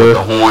visual,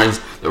 the horns,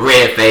 the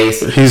red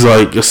face. He's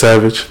like a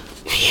savage.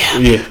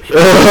 Yeah.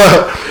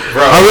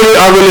 Bro.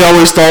 I really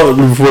always thought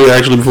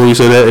before you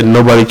said that, and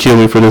nobody killed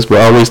me for this, but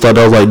I always thought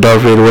that was like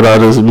Darth Vader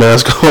without his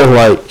mask on.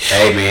 Like,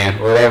 hey man,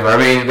 whatever. I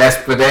mean,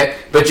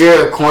 but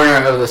you're a corner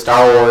of the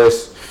Star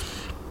Wars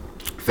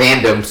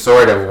fandom,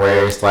 sort of,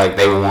 where it's like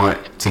they want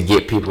to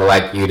get people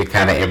like you to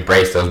kind of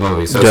embrace those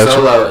movies. So gotcha.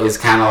 Solo is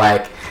kind of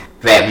like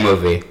that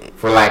movie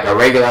for like a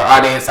regular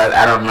audience.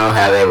 I don't know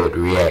how they would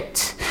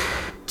react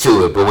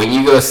to it, but when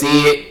you go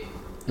see it.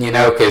 You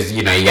know, because,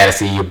 you know, you got to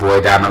see your boy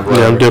Donald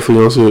Glover. Yeah, I'm definitely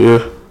going to see it,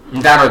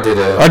 yeah. Donald did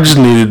a... I just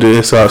needed the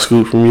inside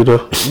scoop from you, though.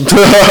 Like,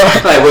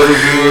 was it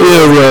good?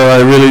 Yeah, bro,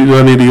 I really do.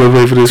 I need to go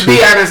pay for this shit. To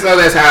be honest, though,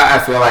 that's how I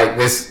feel like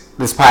this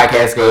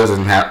podcast goes,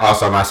 and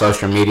also my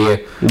social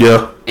media.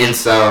 Yeah. And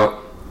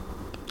so,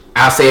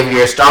 I'll say if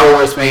you're a Star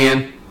Wars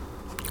fan,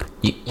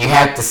 you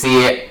have to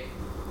see it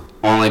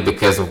only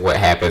because of what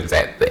happens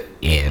at the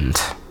end.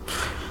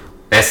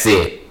 That's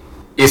it.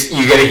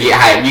 You're gonna get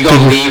hyped. You're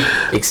gonna leave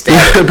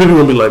ecstatic. People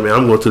gonna be like, man,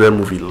 I'm going to that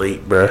movie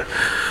late, bro.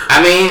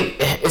 I mean,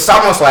 it's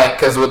almost like,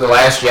 because with The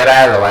Last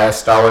Jedi, the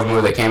last Star Wars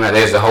movie that came out,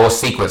 there's a whole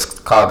sequence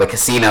called the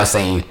casino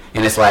scene,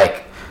 and it's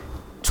like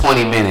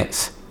 20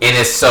 minutes, and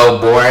it's so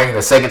boring.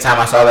 The second time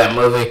I saw that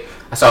movie,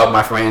 I saw it with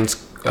my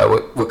friends,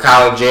 with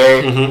Kyle and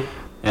Jerry,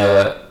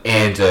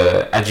 and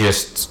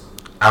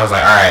I was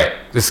like, alright,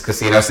 this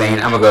casino scene,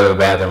 I'm gonna go to the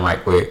bathroom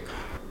right quick.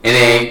 And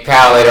then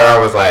Kyle later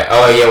on was like,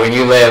 oh yeah, when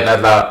you left,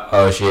 I thought,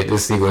 oh shit,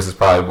 this sequence is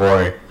probably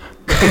boring.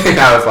 And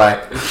I was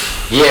like,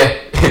 yeah.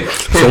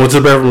 So what's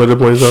the bathroom at that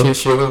point, though?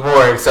 Shit was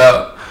boring,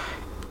 so,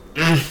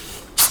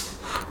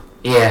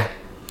 yeah.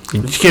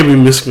 You can't be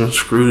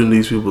misconstrued in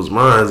these people's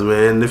minds,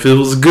 man. If it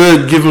was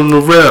good, give them the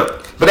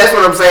rep. But that's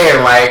what I'm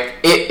saying, like,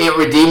 it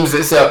redeems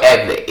itself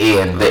at the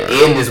end. The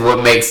end is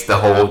what makes the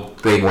whole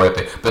thing worth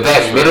it. But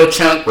that middle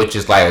chunk, which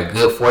is like a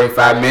good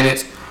 45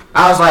 minutes,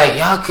 I was like,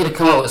 y'all could have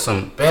come up with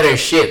some better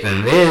shit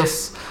than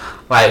this.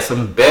 Like,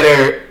 some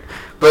better...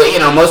 But, you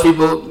know, most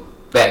people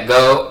that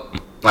go,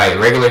 like,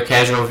 regular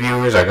casual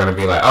viewers are going to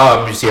be like, oh,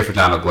 I'm just here for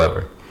Donald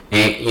Glover.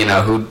 And, you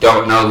know, who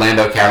don't know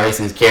Lando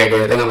Calrissian's character,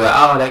 they're going to be like,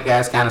 oh, that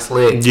guy's kind of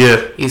slick.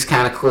 Yeah. He's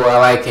kind of cool. I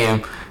like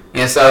him.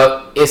 And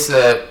so,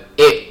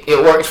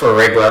 it works for a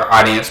regular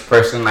audience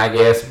person, I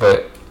guess.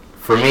 But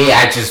for me,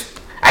 I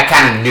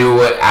kind of knew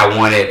what I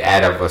wanted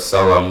out of a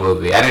Solo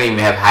movie. I didn't even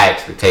have high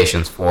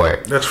expectations for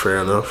it. That's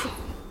fair enough.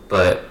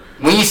 But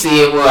when you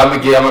see it, well, I'm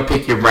gonna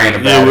pick your brain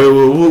about it. Yeah,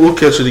 we'll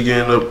catch it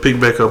again. Pick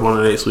back up on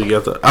it next week.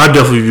 I'll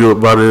definitely view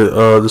about it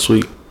this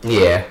week.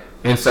 Yeah,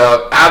 and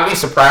so I'll be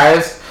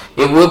surprised.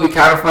 It would be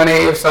kind of funny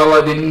if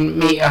Solo didn't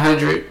meet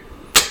 100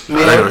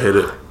 million. They don't hit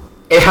it.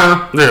 They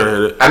don't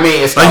hit it. I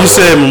mean, it's like you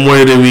said,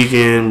 Memorial Day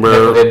weekend, bro.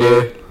 That's what they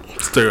do.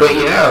 But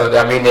you know,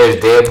 I mean, there's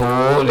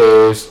Deadpool,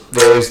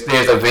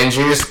 there's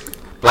Avengers,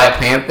 Black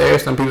Panther.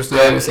 Some people still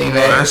haven't seen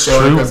that. That's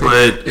true,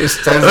 but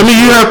I mean,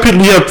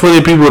 you have plenty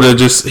of people that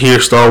just hear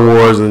Star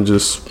Wars and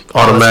just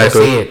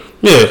automatically,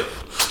 yeah.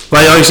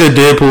 Like you said,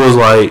 Deadpool is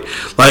like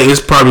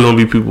it's probably gonna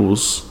be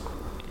people's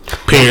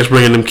parents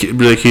bringing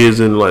their kids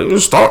in. Like,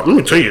 let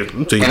me tell you.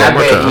 And I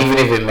bet even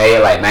if it made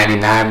like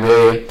 99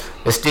 million,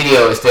 the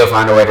studio would still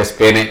find a way to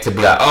spin it to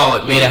be like, oh,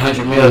 it made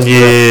 100 million.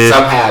 Yeah.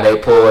 Somehow they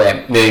pull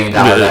that $1 million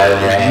out of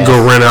their ass.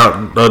 Go rent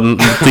out a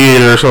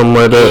theater or something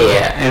like that.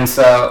 Yeah, and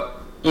so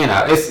you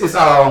know, it's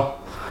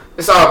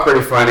all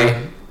pretty funny.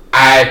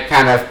 I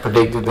kind of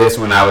predicted this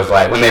when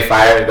they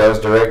fired those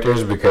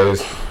directors,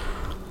 because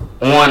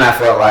one, I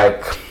felt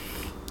like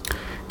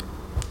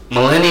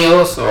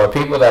millennials or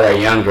people that are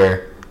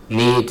younger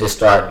need to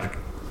start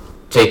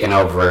taking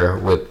over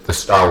with the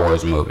Star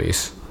Wars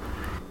movies,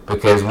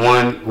 because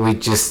one, we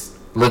just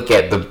look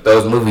at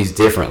those movies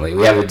differently.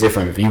 We have a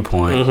different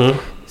viewpoint.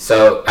 Mm-hmm.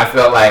 So I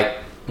felt like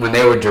when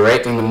they were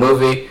directing the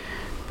movie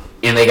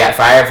and they got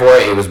fired for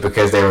it, it was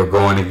because they were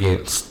going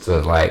against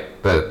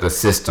the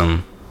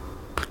system.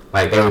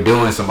 Like, they were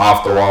doing some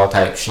off the wall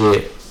type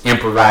shit,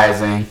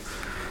 improvising,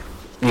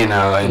 you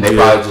know, and they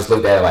probably just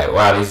looked at it like,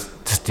 wow, these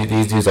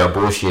dudes are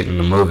bullshit in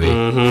the movie.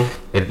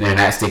 Mm-hmm. They're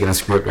not sticking a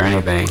script or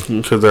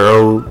anything. Because they're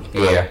old.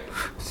 Yeah.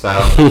 So,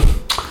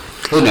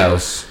 who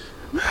knows?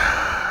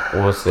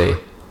 We'll see.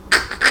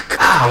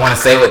 I want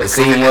to say what the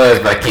scene was,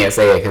 but I can't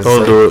say it because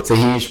it's a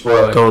huge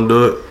spoiler. Don't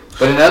do it.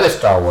 But in other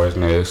Star Wars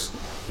news,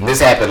 and this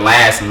happened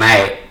last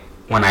night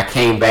when I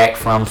came back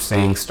from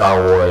seeing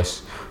Star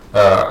Wars,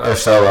 or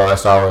Solo, a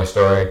Star Wars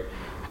story.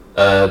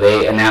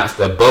 They announced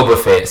the Boba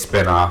Fett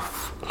spinoff.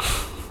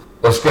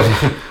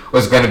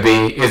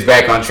 Is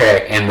back on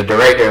track, and the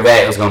director of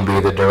that is going to be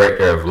the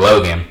director of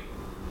Logan.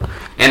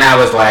 And I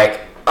was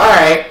like,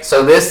 alright,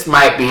 so this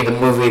might be the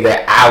movie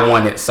that I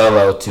wanted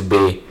Solo to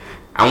be.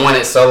 I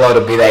wanted Solo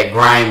to be that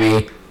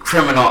grimy,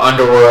 criminal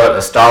underworld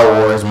of Star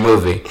Wars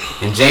movie.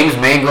 And James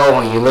Mangold,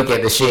 when you look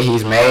at the shit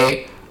he's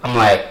made, I'm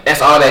like,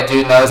 that's all that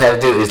dude knows how to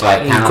do is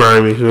like kind of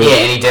grimy. Yeah,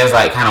 and he does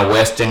like kind of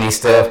westerny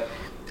stuff.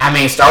 I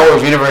mean, Star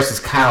Wars universe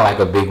is kind of like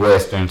a big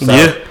western. So.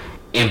 Yeah.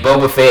 And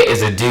Boba Fett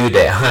is a dude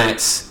that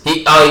hunts.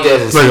 All he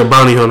does is like a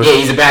bounty hunter. Yeah,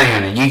 he's a bounty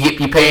hunter.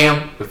 You pay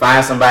him to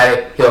find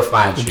somebody, he'll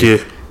find you.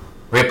 Yeah.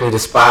 Ripley the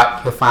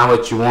Spot, he'll find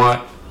what you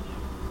want.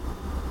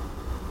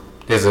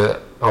 There's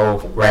a whole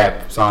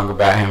rap song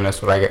about him.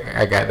 That's what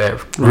I got that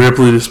from.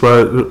 Ripley the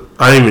Spot.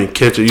 I didn't even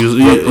catch it.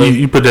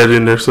 You put that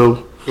in there,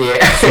 so yeah.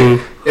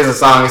 There's a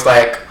song. It's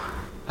like,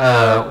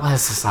 what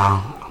is the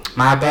song?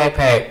 My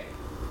backpack.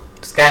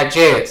 It's got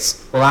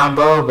jets. Well, I'm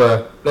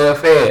Boba. Lil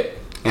Fett.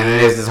 And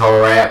it is this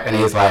whole rap, and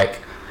he's like,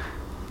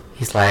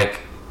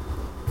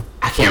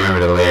 I can't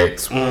remember the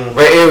lyrics,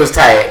 but it was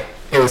tight.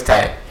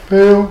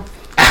 Hell.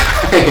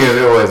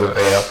 It was a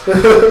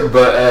hell.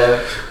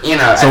 But you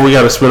know. So we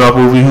got a spin-off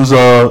movie.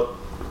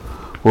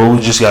 Well,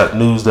 we just got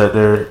news that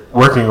they're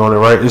working on it,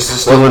 right? Is it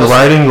still in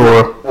writing,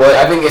 or?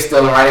 Well, I think it's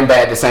still in writing, but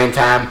at the same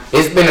time,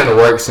 it's been in the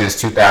works since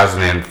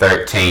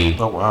 2013.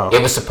 Oh wow! It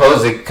was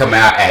supposed to come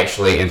out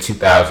actually in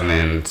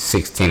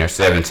 2016 or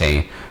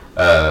 17.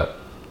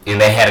 And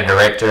they had a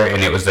director,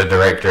 and it was the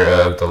director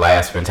of the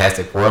last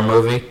Fantastic Four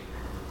movie.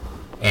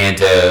 And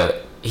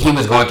he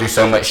was going through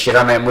so much shit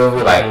on that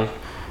movie, like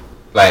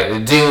the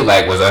dude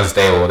was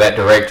unstable. That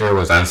director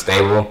was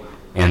unstable,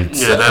 and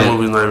that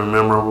movie's not even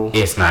memorable.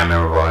 It's not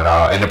memorable at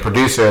all. And the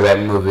producer of that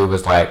movie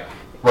was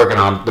working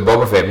on the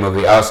Boba Fett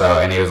movie also,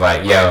 and he was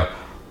like, "Yo,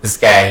 this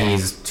guy,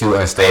 he's too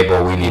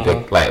unstable. We need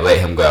to let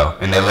him go."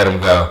 And they let him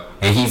go.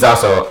 And he's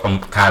also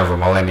kind of a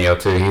millennial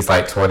too. He's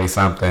like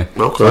 20-something,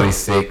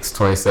 26,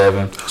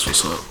 27. That's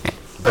what's up.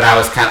 But I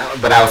was kind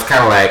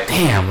of like,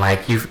 damn,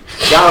 like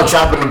y'all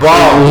dropping the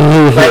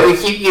ball. Like, we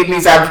keep getting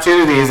these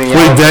opportunities. And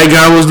wait, that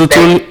guy was the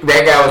 20?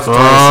 That guy was the 20.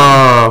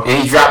 Oh.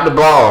 And he dropped the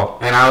ball.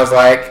 And I was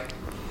like,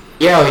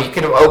 yo, he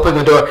could have opened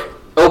the door.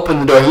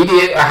 He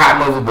did a hot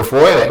movie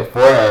before that,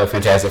 before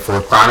Fantastic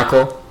Four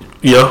Chronicle.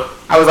 Yeah.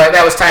 I was like,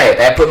 that was tight.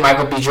 That put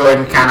Michael B.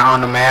 Jordan kind of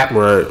on the map.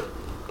 Right.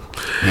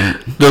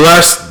 The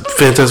last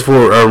Fantastic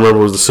Four I remember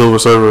was the Silver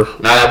Surfer.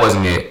 No, that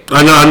wasn't it.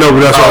 I know, but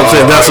that's what I'm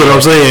saying. That's what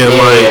I'm saying.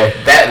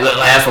 Yeah. That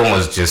last one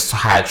was just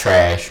hot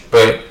trash.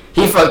 But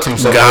he fucked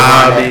himself over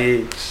on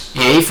that.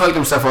 Yeah, he fucked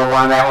himself over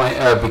on that one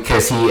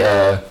because he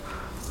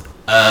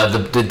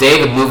the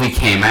day the movie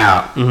came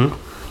out,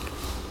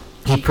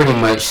 he pretty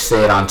much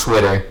said on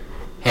Twitter,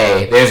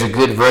 "Hey, there's a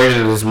good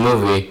version of this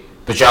movie,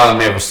 but y'all will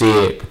never see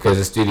it because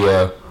the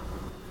studio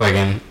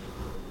fucking."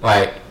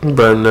 But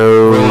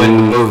no.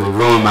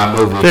 Ruin my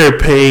movie. They're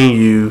paying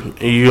you,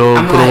 and you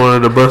don't put them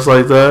under the bus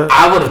like that?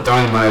 I would have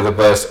thrown him under the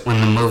bus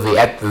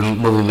after the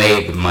movie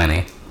made the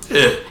money.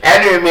 Yeah.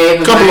 After it made the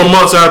money. A couple of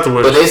months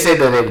afterwards. But they said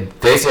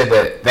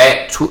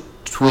that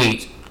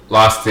tweet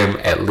lost them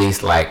at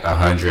least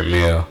 $100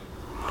 million.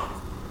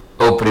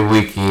 Opening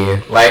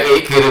weekend.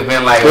 It could have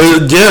been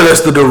yeah,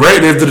 that's the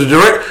director. The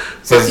director.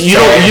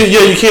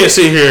 You can't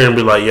sit here and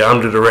be like, yeah,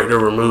 I'm the director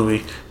of a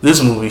movie.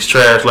 This movie's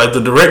trash.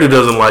 The director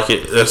doesn't like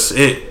it. That's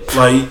it.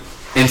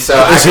 And so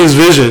it's his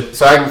vision.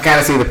 So I can kind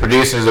of see the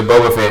producers of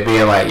Boba Fett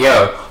being like,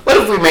 "Yo, what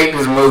if we make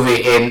this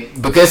movie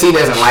and because he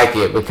doesn't like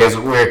it, because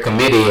we're a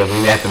committee and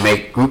we have to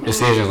make group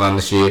decisions on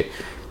the shit."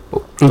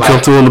 And like, come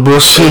through on the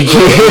bullshit.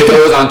 He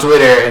goes on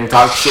Twitter and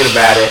talks shit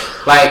about it.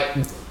 Like,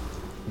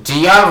 do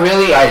y'all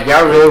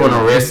really want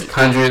to risk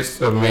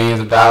hundreds of millions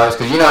of dollars?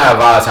 Because you know how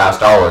volatile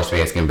Star Wars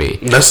fans can be.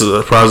 That's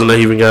surprising they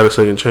even got a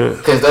second chance.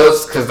 Because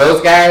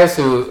those guys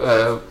who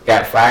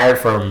got fired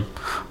from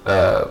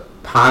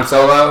Han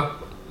Solo,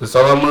 the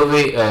Solo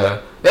movie,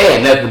 they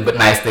had nothing but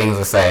nice things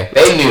to say.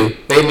 They knew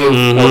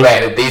for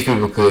that these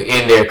people could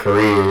end their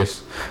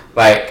careers.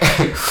 Like,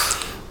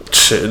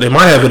 shit, they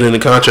might have it in the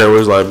contract where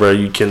it's like, bro,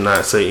 you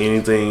cannot say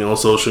anything on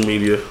social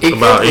media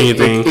about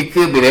anything. It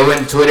could be. They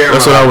went to Twitter.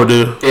 That's what I would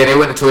do. Yeah, they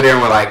went to Twitter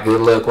and were like,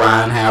 "Good luck,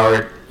 Ron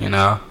Howard. You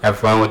know, have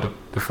fun with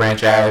the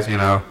franchise. You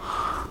know,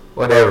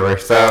 whatever."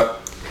 So,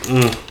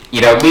 you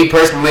know, me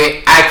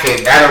personally,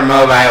 I don't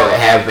know if I would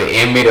have it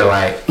in me to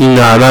like.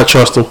 Nah, not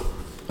trust them.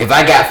 If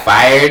I got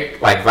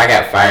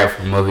fired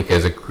from a movie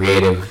because of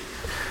creative,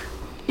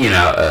 you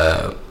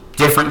know,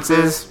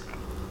 differences,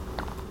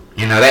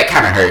 you know, that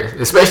kind of hurts.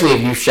 Especially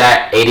if you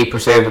shot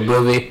 80% of the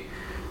movie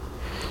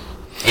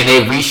and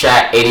they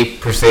reshot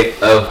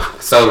 80%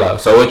 of Solo.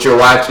 So what you're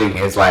watching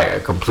is like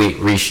a complete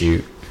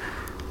reshoot.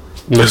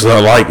 It's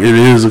not like it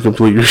is a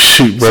complete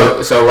reshoot,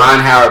 bro. So Ron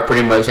Howard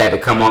pretty much had to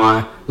come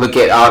on, look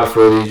at all the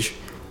footage,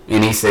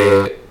 and he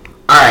said,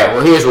 "All right,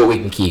 well, here's what we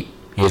can keep.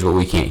 Here's what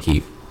we can't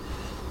keep."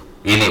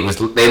 And they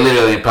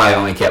literally probably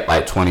only kept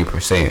like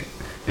 20%.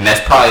 And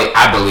that's probably,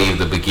 I believe,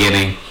 the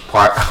beginning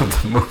part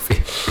of the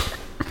movie.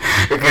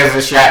 Because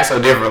it's shot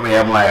so differently,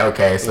 I'm like,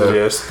 okay, so.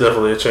 Yeah, it's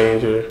definitely a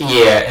change here.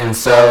 Yeah, and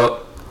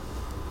so,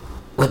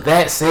 with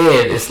that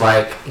said, it's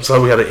like.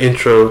 So we got an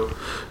intro,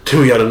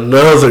 then we got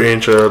another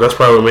intro. That's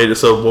probably what made it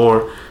so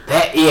boring.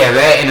 That,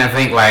 and I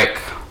think, like,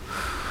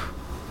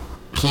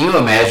 can you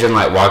imagine,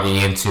 like, walking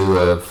into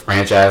a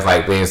franchise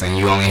like this and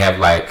you only have,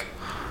 like,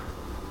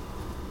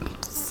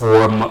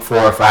 4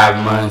 or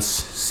 5 months,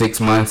 6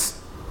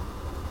 months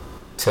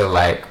to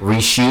like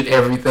reshoot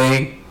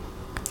everything?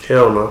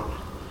 Hell no.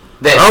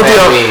 But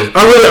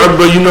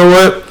you know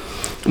what?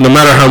 No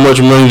matter how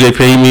much money they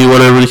pay me,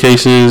 whatever the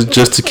case is,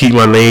 just to keep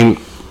my name.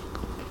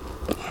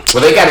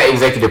 Well, they got an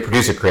executive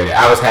producer credit.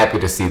 I was happy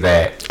to see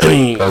that. I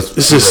mean,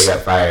 it's just they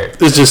got fired.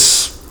 It's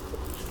just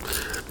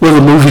with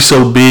a movie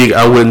so big,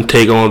 I wouldn't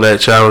take on that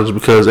challenge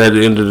because at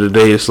the end of the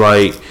day, it's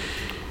like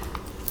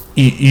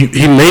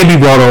he may be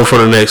brought on for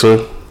the next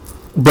one.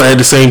 But at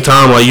the same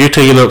time, like you're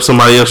taking up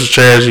somebody else's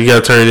trash, you gotta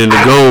turn it into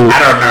gold. I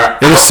don't know.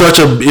 And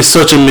it's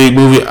such a big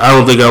movie. I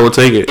don't think I would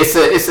take it. It's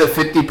a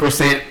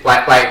 50%.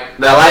 Like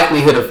the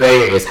likelihood of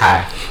failure is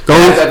high.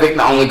 I think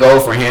the only goal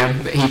for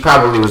him, he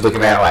probably was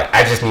looking at it like,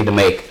 I just need to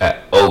make an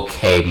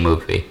okay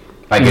movie.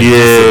 Like a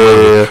decent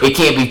movie. It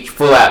can't be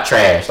full out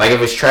trash. Like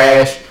if it's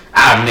trash,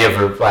 I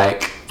never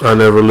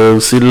live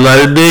to see the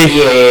light of day.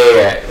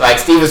 Yeah. Like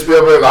Steven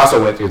Spielberg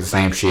also went through the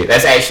same shit.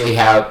 That's actually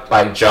how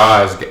like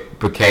Jaws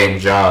became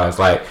Jaws.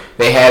 Like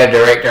they had a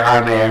director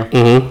on there.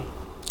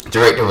 Mm-hmm.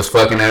 Director was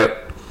fucking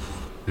up,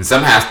 and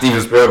somehow Steven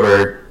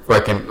Spielberg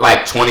fucking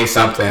like 20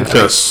 something. I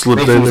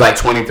think he was like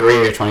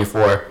 23 or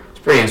 24. It's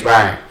pretty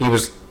inspiring.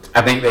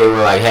 I think they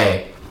were like,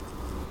 hey,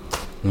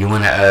 you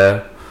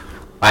wanna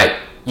like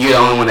you're the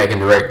only one that can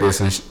direct this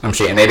and some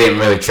shit. And they didn't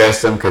really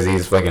trust him because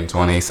he's fucking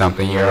 20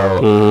 something year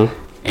old. Mm-hmm.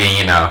 And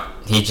you know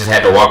he just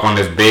had to walk on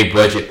this big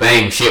budget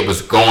thing. Shit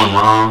was going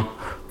wrong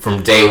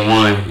from day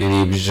one, and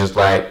he was just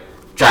like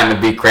trying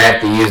to be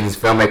crafty using his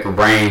filmmaker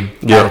brain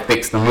to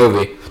fix the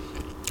movie.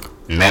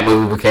 And that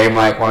movie became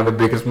like one of the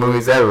biggest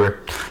movies ever.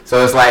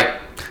 So it's like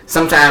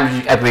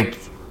sometimes I think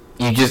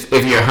you just,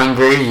 if you're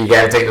hungry, you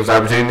gotta take those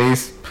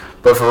opportunities.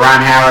 But for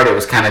Ron Howard, it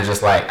was kind of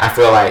just like, I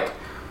feel like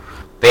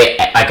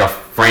a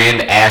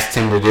friend asked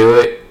him to do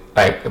it.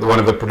 Like one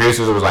of the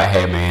producers was like,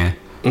 hey man,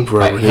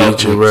 like,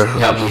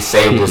 help me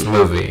save this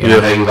movie. And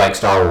I know you like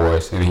Star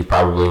Wars. And he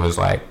probably was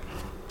like,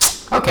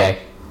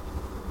 okay,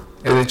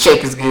 if the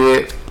check is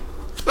good,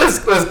 let's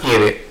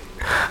get it.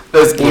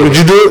 Would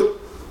you do it?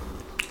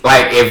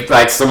 Like if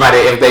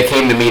they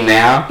came to me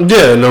now.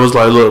 Yeah, and it was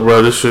like, look,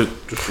 bro, this shit.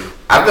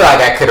 I feel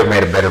like I could have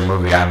made a better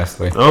movie,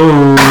 honestly.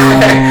 Oh.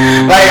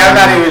 Like I'm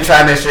not even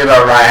trying to shit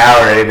on Ron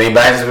Howard or anything,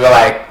 but I just feel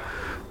like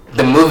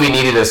the movie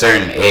needed a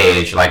certain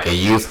edge, like a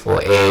youthful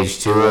edge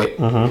to it.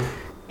 Mm-hmm.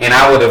 And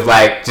I would have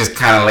like just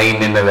kind of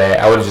leaned into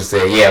that. I would have just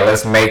said, yeah,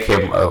 let's make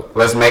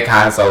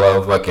Han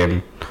Solo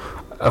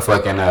a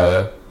fucking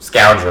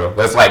scoundrel.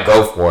 Let's like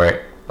go for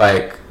it.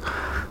 Like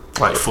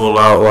full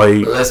out,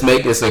 like let's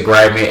make this a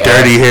grimy,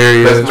 dirty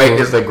Harry. Let's make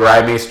this a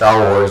grimy Star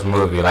Wars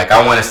movie. Like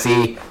I want to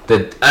see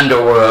the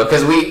underworld,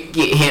 because we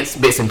get hints,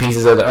 bits and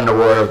pieces of the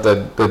underworld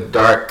of the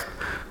dark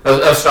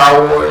of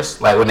Star Wars.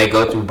 Like when they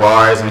go through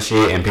bars and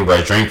shit and people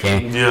are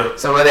drinking. Yeah.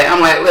 Some of that.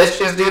 I'm like, let's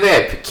just do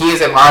that.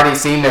 Kids have already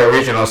seen the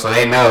original, so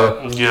they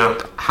know.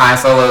 Yeah. Han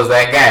Solo's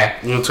that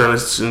guy. You turn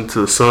this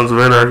into Sons of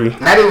Anarchy.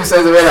 Not even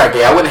Sons of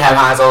Anarchy. I wouldn't have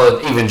Han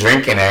Solo even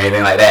drinking or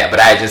anything like that, but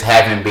I just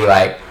have him be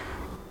like,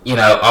 you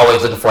know,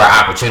 always looking for an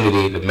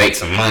opportunity to make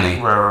some money.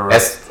 Right.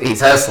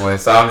 He's hustling.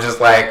 So I'm just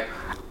like,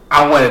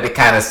 I wanted to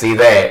kind of see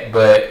that,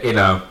 but you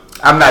know,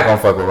 I'm not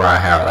gonna fuck with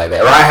Ron Howard like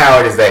that. Ron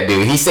Howard is that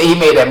dude. He said he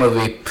made that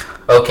movie.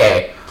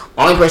 Okay,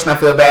 only person I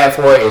feel bad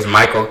for is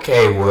Michael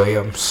K.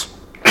 Williams.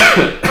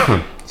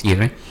 Excuse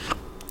me.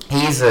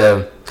 He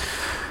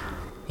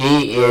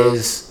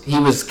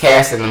was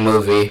cast in the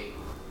movie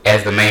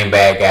as the main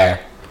bad guy,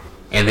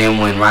 and then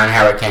when Ron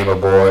Howard came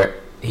aboard,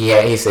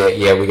 he said,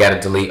 yeah, we got to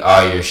delete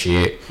all your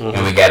shit,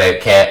 and we got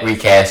to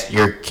recast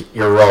your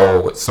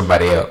role with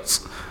somebody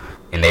else.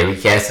 And they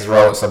recast his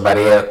role with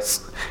somebody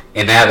else,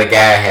 and now the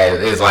guy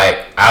is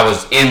like, I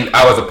was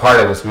a part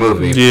of this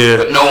movie, yeah,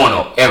 but no one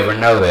will ever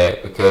know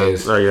that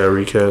because I got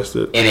recast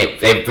it,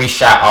 and they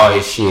reshot all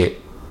his shit.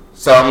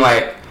 So I'm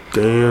like,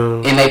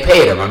 damn. And they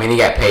paid him. I mean, he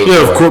got paid.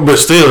 Yeah, for of course, but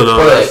still though.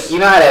 But you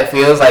know how that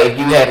feels? Like if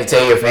you had to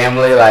tell your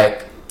family,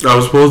 like, I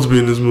was supposed to be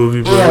in this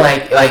movie. Bro. Yeah,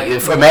 like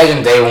if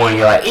imagine day one,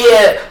 you're like,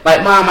 yeah,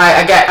 like Mom,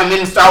 I'm in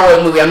the Star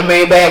Wars movie. I'm the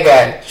main bad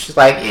guy. She's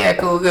like, yeah,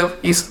 cool, good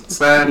for you,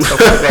 son. Stuff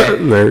like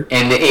that.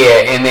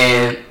 And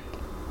then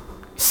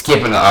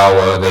skipping they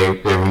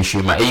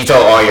reshoot my. You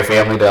told all your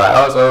family, they're like,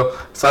 oh,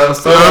 so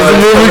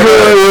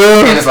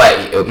and it's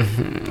like,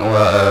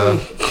 well,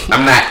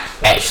 I'm not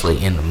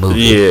actually in the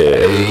movie.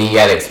 Yeah, you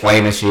gotta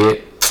explain the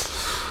shit.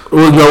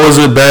 No, was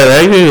it bad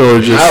acting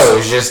or just? No, it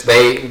was just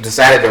they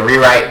decided to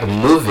rewrite the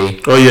movie.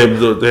 Oh yeah,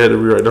 they had to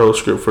rewrite the whole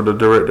script for the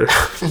director.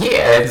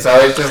 Yeah, and so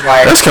it's just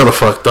like that's kind of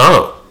fucked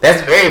up.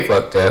 That's very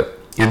fucked up,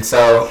 and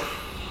so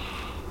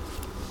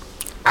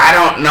I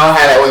don't know how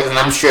that works, and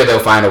I'm sure they'll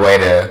find a way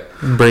to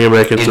bring it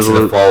back into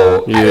the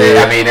fold.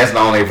 Yeah, I mean that's the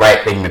only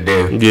right thing to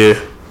do. Yeah,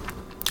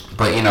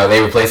 but you know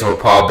they replaced him with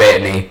Paul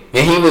Bettany,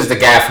 and he was the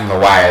guy from The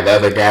Wire. The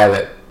other guy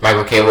that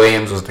Michael K.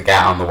 Williams was the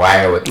guy on The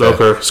Wire with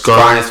the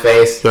scar on his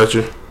face.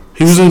 Gotcha.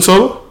 He was in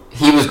Solo?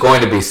 He was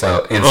going to be in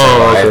Solo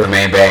as the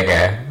main bad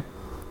guy. And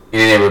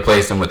then they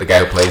replaced him with the guy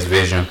who plays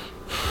Vision.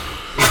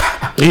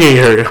 He ain't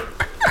hurt.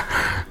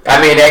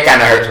 I mean, that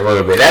kind of hurts a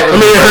little bit. That was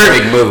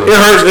a big movie.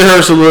 It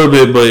hurts a little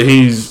bit, but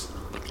he's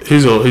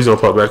gonna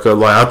pop back up.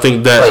 Like I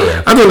think that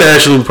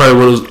actually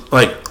probably was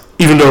like,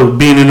 even though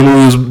being in the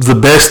movie was the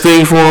best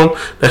thing for him,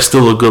 that's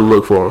still a good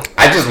look for him.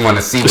 I just want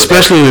to see,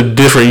 especially in a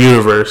different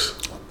universe.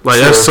 Like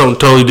that's something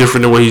totally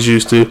different than what he's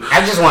used to.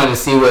 I just wanted to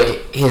see what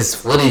his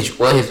footage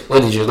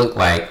would look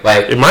like.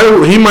 Like he might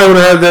have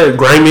had that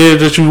grimy edge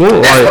that you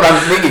want. That's what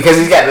I'm thinking because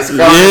he's got the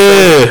scar.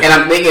 Yeah. And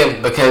I'm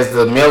thinking because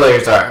the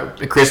Millers are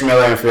Chris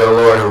Miller and Phil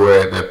Lord, who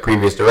were the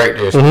previous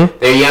directors. Mm-hmm.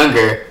 They're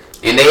younger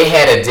and they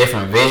had a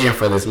different vision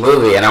for this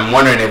movie. And I'm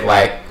wondering if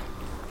like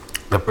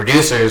the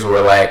producers were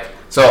like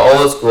so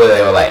old school.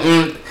 They were like,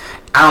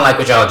 I don't like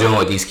what y'all doing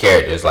with these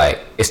characters.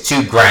 Like it's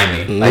too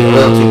grimy, like a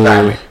little too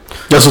grimy.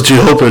 That's what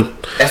you're hoping.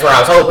 That's what I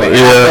was hoping. Yeah.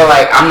 I feel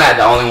like I'm not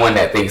the only one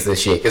that thinks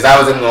this shit. Because I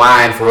was in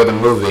line for the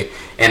movie,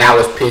 and I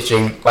was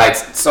pitching, like,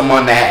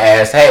 someone that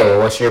asked, hey, well,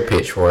 what's your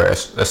pitch for a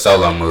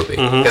solo movie?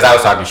 Because I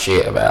was talking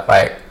shit about,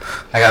 like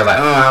I was like,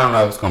 oh, I don't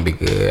know if it's going to be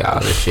good,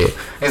 all this shit.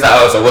 He's like,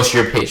 oh, so what's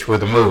your pitch for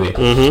the movie?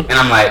 And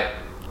I'm like,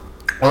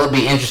 well, it'd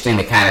be interesting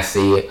to kind of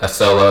see a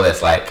solo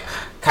that's, like,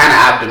 kind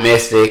of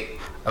optimistic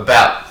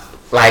about,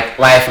 like,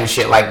 life and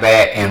shit like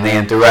that. And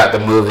then throughout the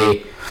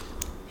movie,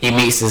 he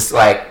meets this,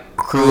 like,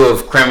 crew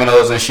of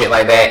criminals and shit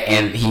like that,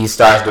 and he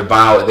starts to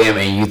bond with them,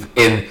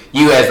 and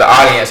you as the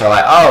audience are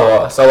like,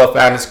 oh, Solo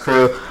found this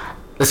crew,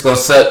 it's gonna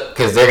suck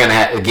because they're gonna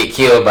have to get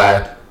killed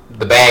by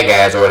the bad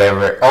guys or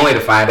whatever, only to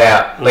find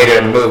out later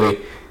in the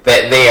movie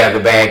that they are the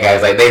bad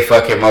guys, like they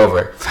fuck him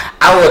over.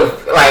 I would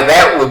like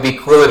that would be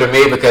cooler to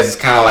me because it's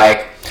kind of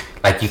like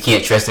you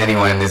can't trust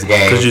anyone in this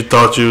game because you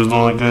thought you was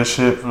doing good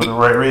shit for the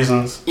right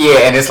reasons. Yeah,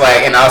 and it's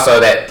like, and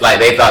also that like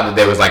they thought that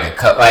there was like a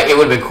code. Like it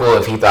would have been cool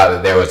if he thought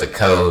that there was a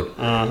code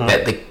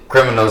that the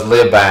criminals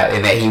live by,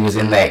 and that he was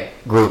in that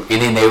group, and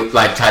then they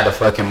like tried to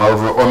fuck him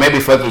over, or maybe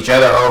fuck each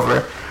other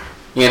over.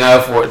 You know,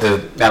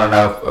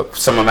 for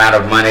some amount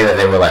of money that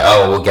they were like,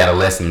 oh, we gotta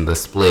lessen the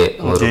split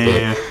a little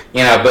bit.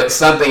 You know, but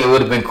something it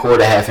would have been cool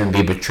to have him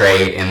be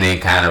betrayed and then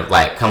kind of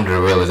like come to the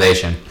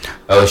realization,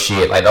 oh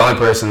shit, like the only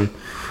person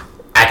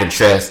I can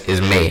trust is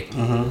me.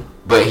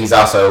 But he's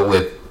also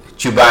with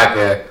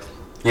Chewbacca,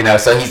 you know,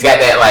 so he's got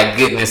that like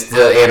goodness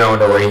still in on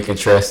where he can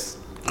trust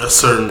a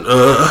certain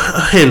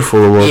a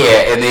handful of them.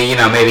 Yeah, and then you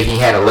know maybe he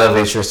had a love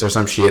interest or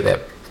some shit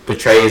that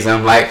betrays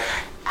him. Like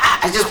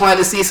I just wanted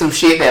to see some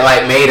shit that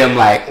like made him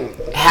like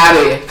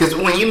because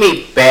when you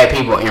meet bad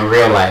people in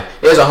real life,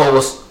 there's a whole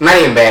not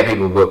even bad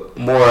people but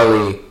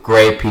morally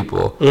gray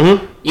people.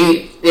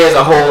 There's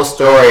a whole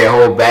story, a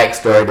whole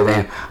backstory to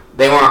them.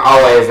 They weren't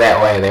always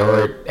that way. They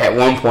were at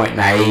one point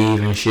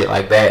naive and shit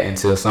like that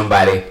until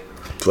somebody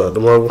fucked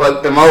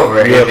them over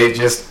and it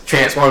just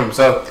transformed them.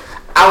 So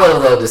I would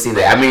have loved to see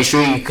that. I mean,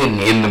 sure you couldn't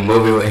end the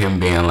movie with him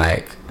being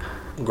like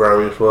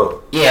grimy as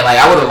fuck. Yeah, like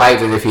I would have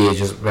liked it if he had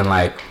just been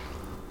like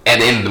at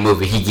the end of the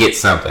movie he gets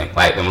something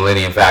like the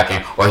Millennium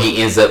Falcon, or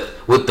he ends up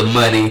with the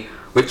money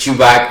with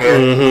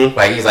Chewbacca.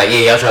 Like he's like,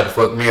 yeah, y'all tried to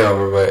fuck me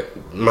over, but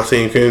my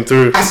team came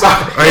through. I saw.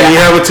 I didn't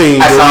have a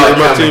team. I saw it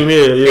my team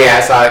here. Yeah,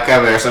 I saw it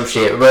coming or some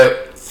shit.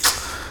 But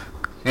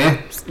Yeah,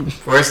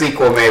 for a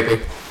sequel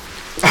maybe.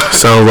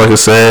 Sounds like a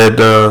sad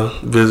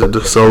visit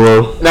to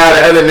Solo. Now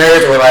the other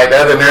nerds were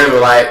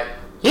like,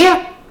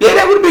 yeah,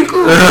 that would be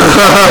cool.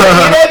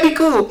 Yeah, that'd be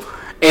cool.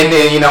 And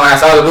then when I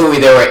saw the movie,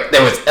 there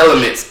was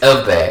elements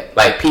of that,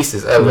 like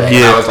pieces of that. Yeah.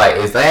 And I was like,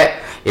 is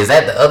that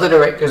the other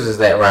directors? Is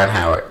that Ron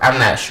Howard? I'm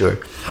not sure,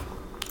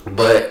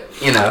 but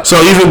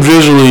So even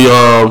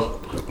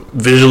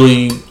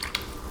visually,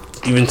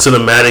 even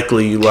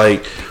cinematically,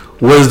 like,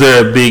 was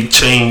there a big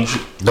change?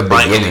 The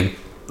beginning.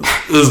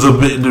 Is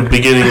the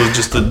beginning was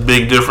just a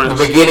big difference?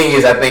 The beginning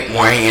is, I think,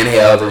 more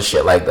handheld and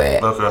shit like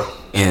that. Okay.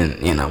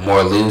 And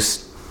more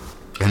loose.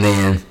 And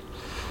then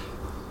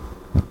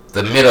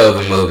the middle of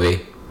the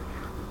movie,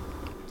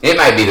 it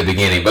might be the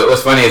beginning, but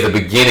what's funny is the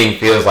beginning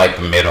feels like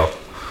the middle.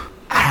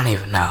 I don't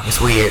even know. It's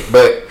weird,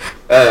 but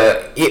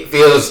it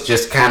feels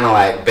just kind of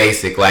like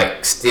basic,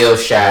 like still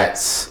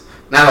shots.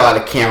 Not a lot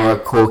of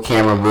cool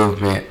camera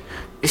movement.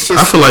 It's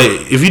just, I feel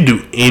like if you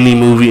do any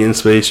movie in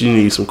space, you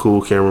need some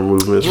cool camera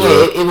movements.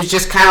 Yeah, it was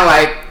just kind of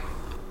like,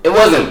 it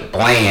wasn't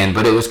bland,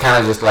 but it was kind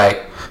of just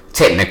like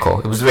technical.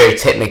 It was very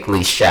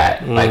technically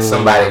shot. Like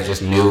somebody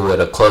just knew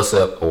what a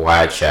close-up, a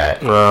wide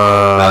shot,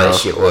 all that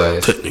shit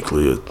was.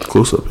 Technically, a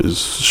close-up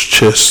is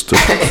chest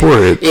and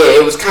forehead. Yeah,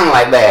 it was kind of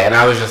like that, and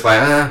I was just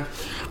like,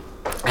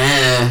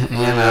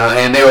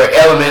 and there were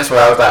elements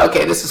where I was like,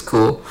 okay, this is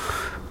cool,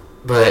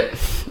 but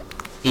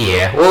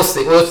yeah, we'll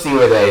see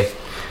where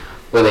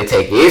they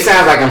take it. It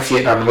sounds like I'm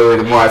shitting on the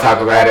movie the more I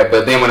talk about it,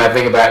 but then when I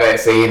think about that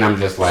scene, I'm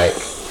just like,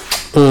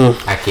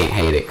 I can't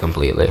hate it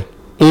completely.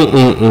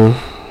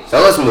 So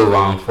let's move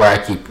on before I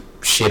keep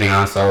shitting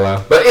on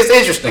Solo. But it's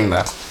interesting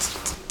though.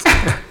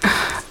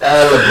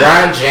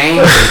 LeBron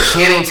James and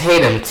Channing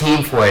Tatum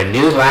team for a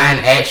new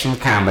live action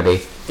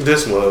comedy.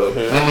 This one.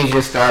 Yeah. Let me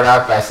just start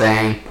off by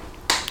saying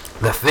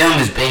the film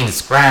is being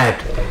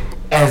described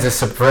as a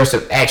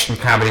subversive action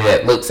comedy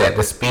that looks at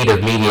the speed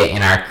of media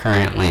in our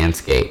current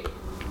landscape.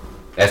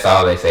 That's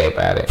all they say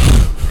about it.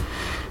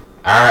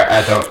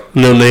 I don't.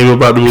 No name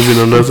about the movie,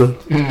 no nothing.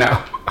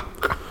 No.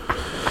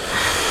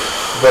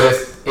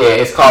 But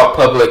it's called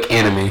Public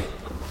Enemy.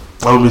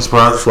 I would be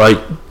surprised if,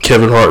 like,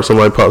 Kevin Hart,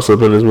 somebody pops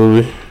up in this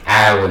movie.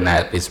 I would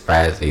not be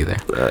surprised either.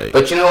 Right.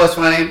 But you know what's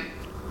funny?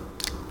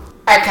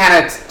 I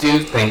kind of do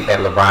think that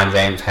LeBron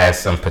James has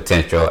some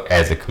potential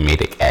as a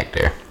comedic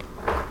actor.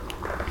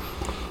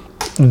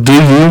 Do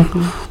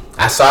you?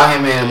 I saw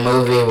him in a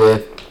movie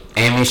with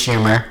Amy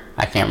Schumer.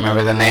 I can't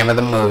remember the name of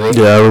the movie.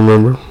 Yeah, I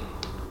remember.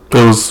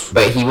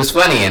 But he was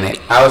funny in it.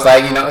 I was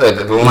like, the line,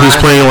 he was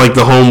playing like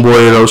the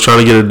homeboy that was trying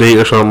to get a date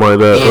or something like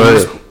that,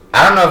 right?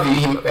 I don't know if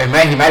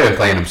he might have been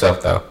playing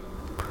himself though.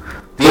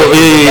 Yeah.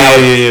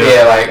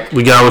 Like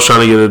the guy was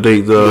trying to get a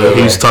date though. Yeah.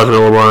 He was talking to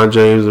LeBron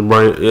James and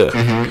Brian. Yeah.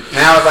 Mm-hmm. And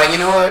I was like, you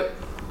know what?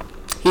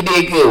 He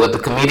did good with the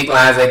comedic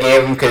lines they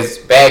gave him, because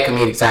bad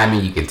comedic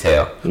timing you can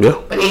tell.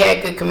 Yeah. But he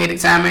had good comedic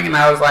timing, and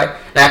I was like,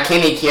 now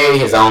can he carry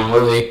his own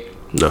movie?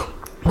 No.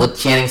 With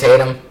Channing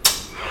Tatum?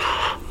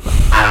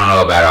 I don't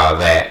know about all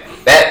that.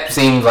 That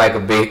seems like a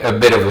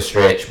bit of a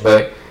stretch,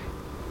 but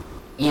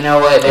you know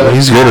what?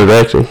 He's good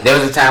at acting. There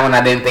was a time when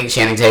I didn't think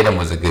Channing Tatum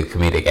was a good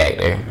comedic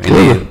actor. And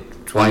then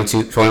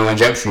 21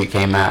 Jump Street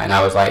came out, and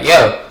I was like,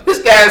 yo,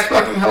 this guy's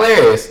fucking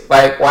hilarious.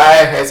 Like,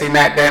 why has he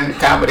not done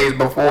comedies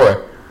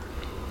before?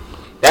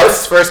 That was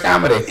his first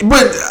comedy.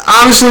 But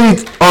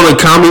honestly, on the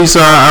comedy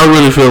side, I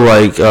really feel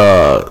like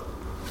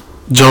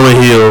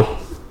Jonah Hill.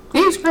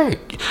 He's great.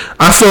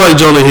 I feel like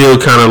Jonah Hill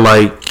kind of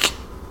like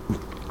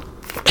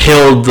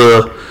held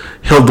the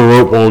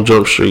rope on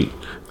Jump Street.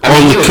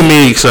 On the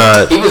comedic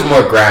side, he was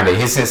more grounded.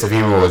 His sense of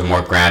humor was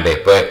more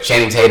grounded. But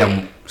Channing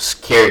Tatum's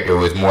character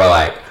was more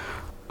like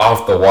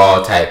off the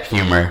wall type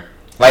humor.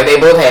 Like, they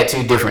both had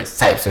two different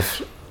types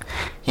of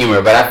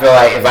humor. But I feel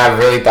like if I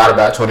really thought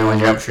about 21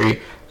 Jump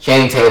Street,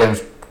 Channing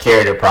Tatum's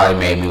character probably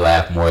made me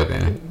laugh more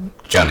than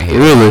Jonah Hill.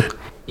 Really?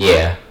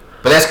 Yeah.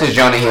 But that's because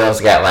Jonah Hill's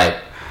got like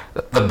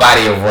the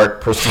body of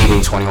work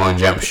preceding 21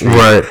 Jump Street.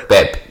 Right.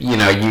 That,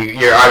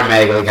 you're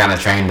automatically kind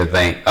of trained to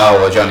think, oh,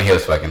 well, Jonah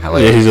Hill's fucking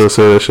hilarious. Yeah, he's going to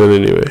say that shit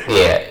anyway.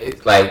 Yeah.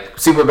 Like,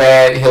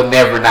 Superbad, he'll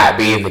never not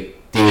be the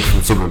dude from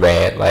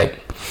Superbad.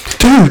 Like,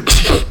 dude.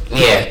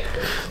 Yeah.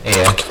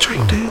 Fucking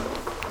drink, dude.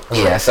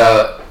 Yeah,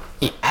 so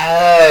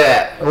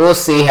we'll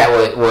see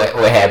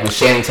what happens.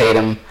 Channing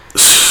Tatum,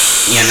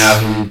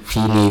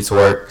 he needs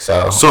work,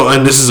 so. So,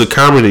 and this is a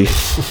comedy.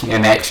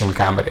 An action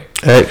comedy.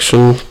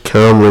 Action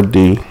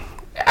comedy.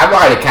 I've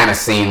already kind of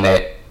seen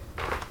that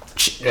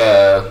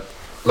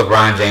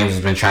LeBron James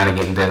has been trying to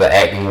get into the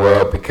acting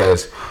world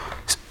because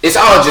it's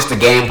all just a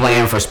game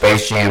plan for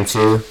Space Jam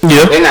 2.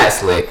 Yeah. They're not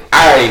slick.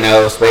 I already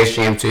know Space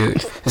Jam 2.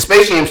 The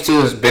Space Jam 2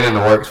 has been in the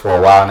works for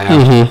a while now.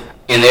 Mm-hmm.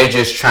 And they're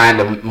just trying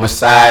to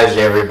massage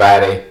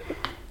everybody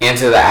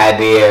into the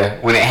idea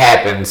when it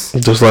happens.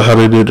 Just like how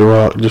they did The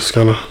Rock. Just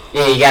kind of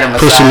you got to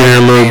massage push him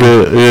in a little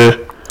bit. Yeah.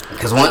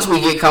 Because once we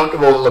get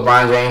comfortable with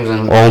LeBron James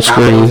and on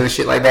screen and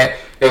shit like that,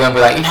 they're going to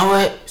be like, you know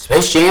what?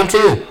 Space Jam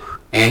 2.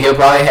 And he'll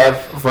probably have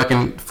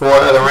fucking 4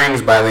 other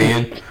rings by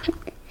then.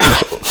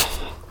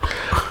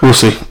 We'll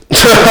see.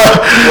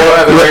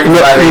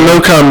 No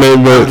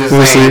comment, but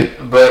we'll see.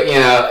 But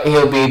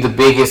he'll be the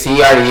biggest.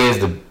 He already is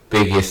the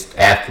biggest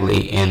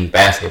athlete in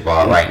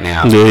basketball right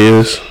now. Yeah, he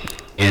is.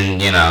 And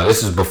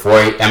this is before.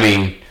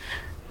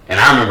 And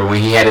I remember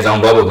when he had his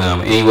own bubble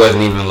gum, and he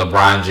wasn't even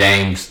LeBron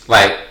James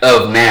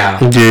of now.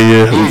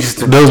 Yeah.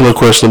 There was no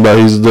question about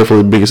it. He's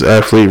definitely the biggest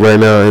athlete right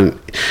now, and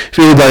if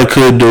anybody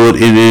could do it,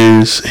 it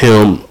is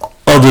him.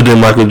 Other than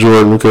Michael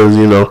Jordan, because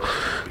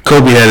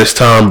Kobe had his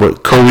time,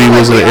 but Kobe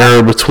was in an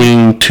era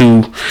between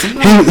two.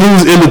 He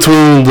was in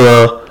between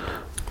the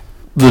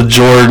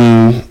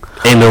Jordan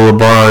and the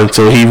LeBron,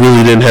 so he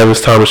really didn't have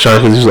his time to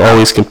shine because he was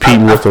always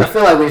competing with him. I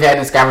feel like we've had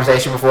this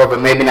conversation before,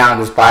 but maybe not on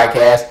this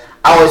podcast.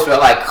 I always felt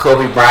like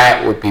Kobe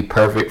Bryant would be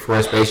perfect for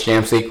a Space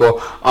Jam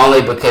sequel,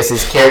 only because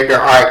his character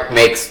arc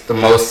makes the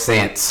most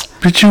sense.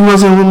 But you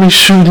wasn't with me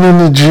shooting in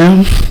the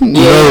gym?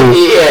 No.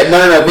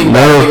 Think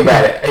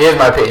about it. Here's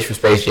my pitch for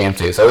Space Jam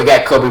 2. So we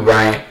got Kobe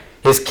Bryant.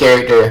 His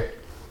character,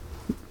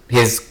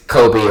 his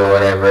Kobe or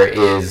whatever,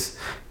 is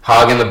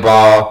hogging the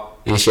ball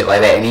and shit like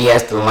that. And he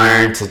has to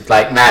learn to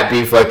not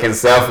be fucking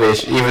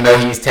selfish, even though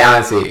he's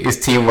talented. It's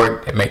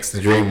teamwork that makes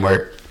the dream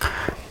work.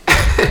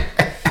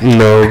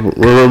 No,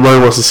 nobody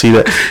wants to see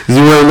that. He's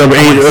wearing number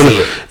 8.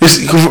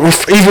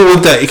 Even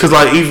with that,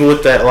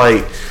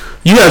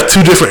 you have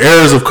two different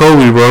eras of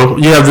Kobe, bro.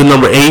 You have the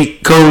number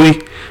 8 Kobe,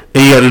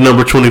 and you have the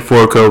number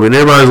 24 Kobe. And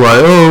everybody's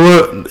like, oh,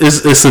 what?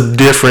 It's a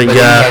different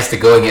guy. He has to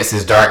go against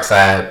his dark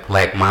side,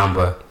 Black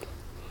Mamba.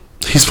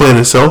 He's playing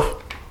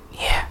himself?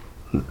 Yeah.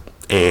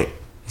 But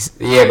it's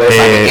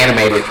an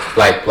animated,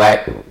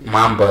 Black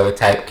Mamba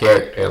type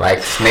character,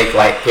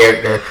 snake-like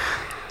character.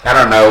 I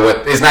don't know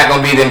it's not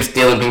gonna be them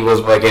stealing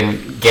people's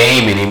fucking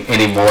game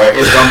anymore.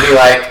 It's gonna be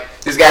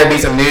there's gotta be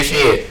some new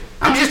shit.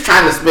 I'm just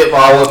trying to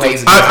spitball what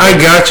makes it. I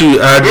got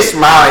you. You're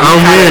smiling. You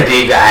kind of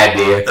dig the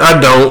idea. I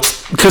don't,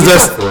 because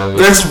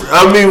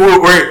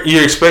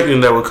you're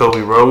expecting that with Kobe,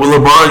 bro. With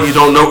LeBron, you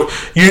don't know.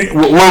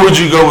 Where would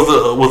you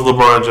go with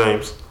LeBron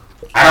James?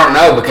 I don't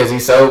know, because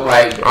he's so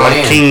bland.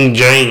 King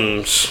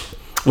James.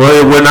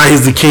 Well, when now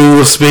he's the king of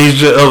the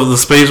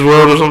space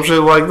world or some shit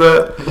like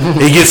that.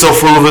 He gets so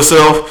full of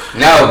himself.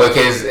 No,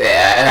 because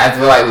I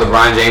feel like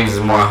LeBron James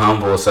is more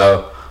humble,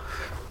 so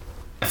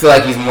I feel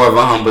like he's more of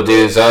a humble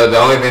dude. So the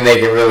only thing they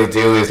can really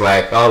do is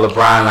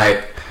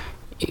LeBron,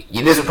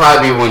 this would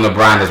probably be when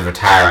LeBron is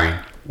retiring,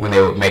 when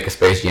they would make a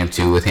Space Jam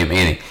 2 with him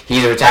in it.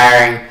 He's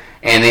retiring,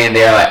 and then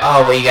they're like,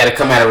 oh, well, you got to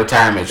come out of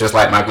retirement, just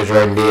like Michael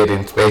Jordan did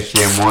in Space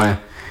Jam 1.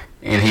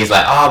 And he's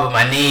like, oh, but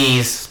my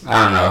knees.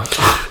 I don't know.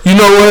 You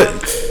know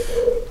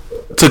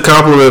what? To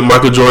compliment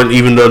Michael Jordan,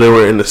 even though they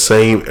were in the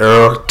same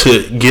era,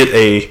 to get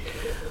a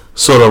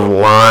sort of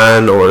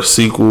line or a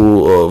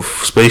sequel of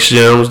Space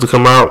Jams to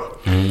come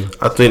out,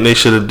 I think they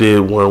should have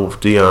did one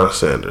with Deion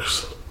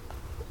Sanders.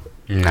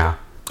 No.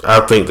 I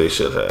think they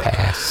should have.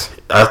 Pass.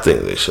 I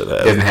think they should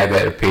have. Doesn't have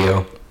that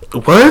appeal.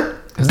 What?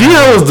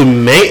 Deion was the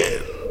man.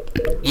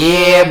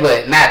 Yeah,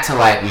 but not to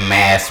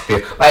mass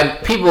appeal.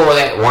 People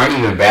that weren't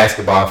even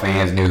basketball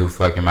fans knew who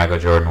fucking Michael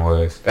Jordan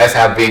was. That's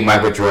how big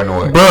Michael Jordan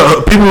was.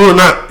 Bro, people who are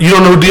not, you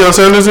don't know who Deion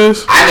Sanders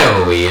is? I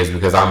know who he is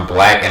because I'm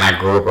black and I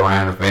grew up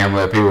around a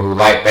family of people who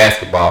like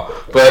basketball.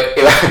 But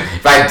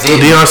if I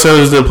didn't, Deion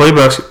Sanders didn't play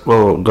basketball.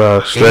 Oh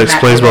gosh, that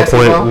explains my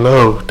point.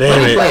 No,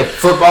 damn it. He played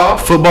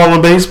football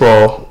and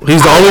baseball.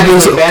 He's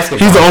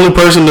the only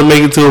person to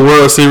make it to a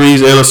World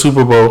Series and a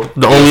Super Bowl.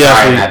 The only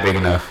athlete. Not big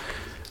enough.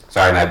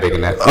 Sorry, not big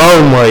enough.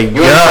 Oh my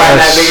god!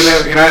 Not big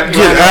enough.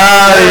 Get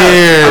out of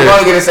here! I'm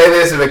only gonna say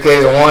this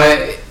because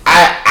one,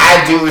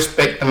 I do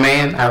respect the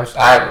man.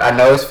 I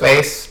know his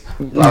face.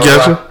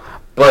 Gotcha.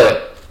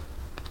 But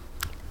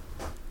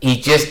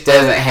he just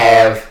doesn't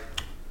have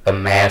the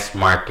mass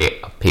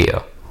market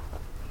appeal.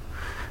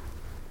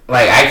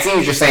 I see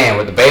what you're saying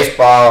with the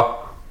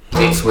baseball,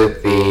 mixed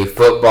with the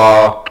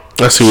football.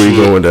 I see where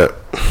you're going with that.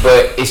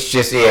 But it's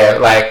just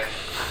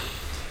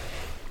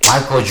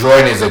Michael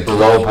Jordan is a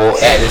global,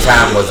 at the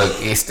time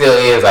he still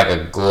is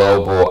a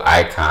global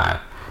icon.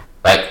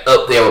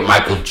 Up there with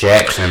Michael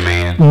Jackson,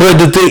 man. But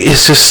the thing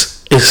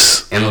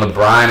is and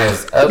LeBron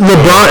is up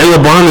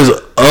LeBron is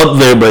up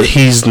there, but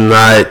he's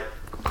not.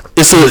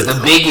 He's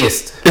the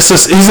biggest. He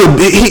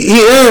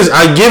is.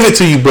 I give it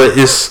to you, but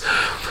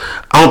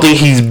I don't think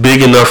he's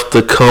big enough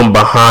to come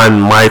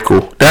behind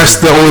Michael. That's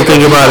the only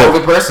thing about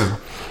it. Person.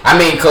 I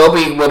mean,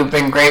 Kobe would have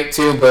been great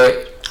too,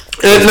 but.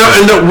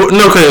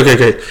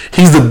 Okay.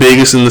 He's the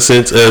biggest in the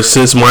sense of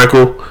since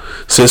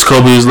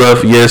Kobe has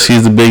left. Yes,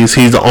 he's the biggest.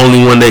 He's the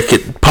only one that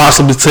could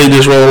possibly take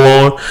this role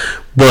on.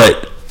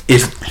 But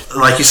if,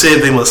 like you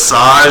said, they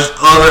massaged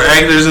other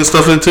actors and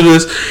stuff into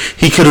this,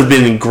 he could have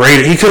been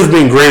greater. He could have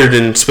been greater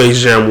than Space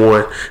Jam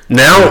 1.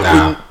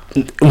 Now,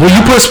 when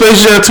you put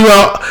Space Jam 2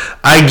 out,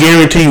 I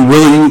guarantee you,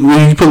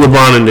 when you put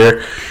LeBron in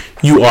there,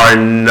 you're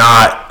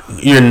not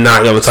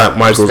gonna top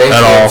Michael Space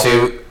at all.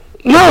 Jam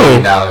 2,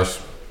 $1 billion.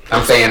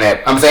 I'm saying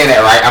that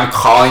right. I'm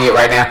calling it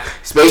right now.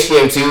 Space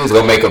Jam 2 is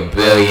gonna make $1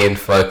 billion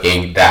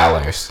fucking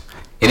dollars,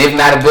 and if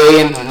not $1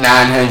 billion,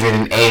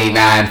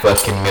 989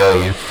 fucking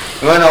million.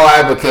 You wanna know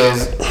why?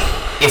 Because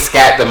it's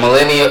got the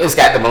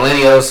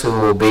millennials who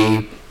will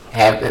be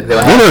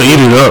they'll eat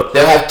it up.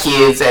 They'll have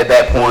kids at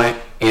that point,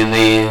 and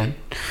then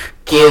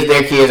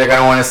their kids are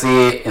gonna want to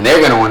see it, and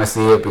they're gonna want to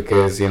see it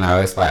because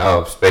it's like,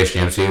 oh, Space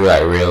Jam 2,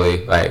 like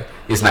really, like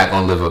it's not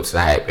gonna live up to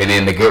the hype, and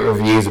then the good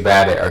reviews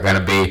about it are gonna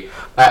be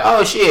like,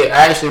 oh shit,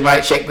 I actually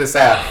might check this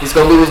out. It's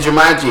gonna be the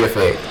Jumanji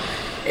effect.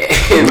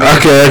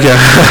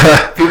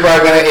 Okay. People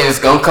are it's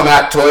gonna come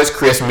out towards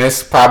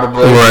Christmas,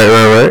 probably.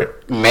 Right.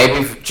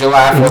 Maybe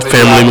July 4th of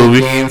Family July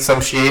movie. weekend,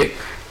 some shit.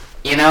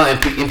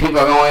 And people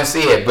are going to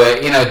see it.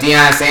 But,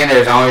 Deion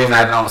Sanders, the only reason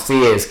I don't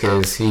see it is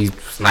because he's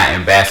not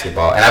in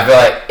basketball. And I feel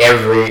like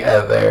every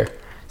other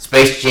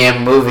Space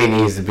Jam movie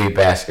needs to be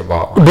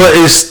basketball.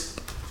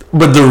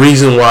 But the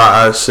reason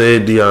why I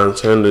said Deion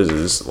Sanders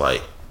is,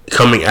 like,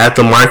 coming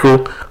after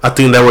Michael, I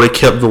think that would have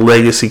kept the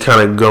legacy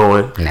kind of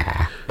going.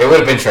 Nah. It would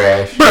have been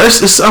trash. But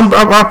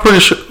I'm pretty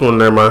sure. Well,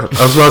 never mind.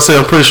 I was about to say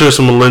I'm pretty sure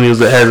some millennials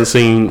that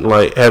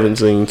haven't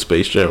seen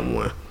Space Jam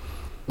 1.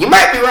 You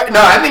might be right.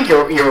 No, I think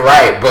you're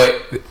right,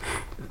 but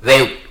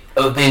they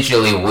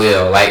eventually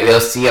will. Like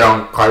they'll see it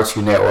on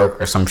Cartoon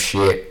Network or some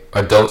shit.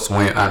 Adult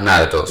Swim,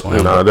 not Adult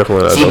Swim. No,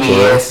 definitely not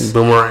CBS.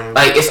 Boomerang.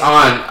 Like it's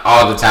on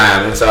all the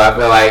time, and so I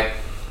feel like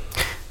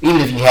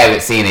even if you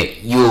haven't seen it,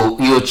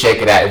 you'll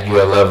check it out if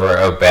you're a lover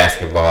of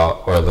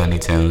basketball or Looney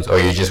Tunes, or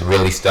you're just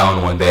really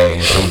stoned one day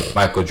and see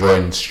Michael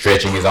Jordan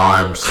stretching his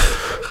arms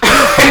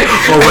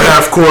over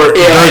half court.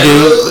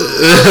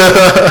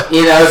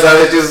 Yeah, so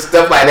it's just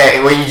stuff like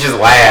that where you just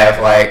laugh,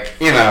 like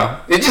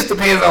it just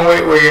depends on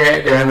where you're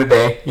at during the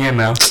day,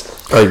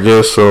 I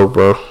guess so,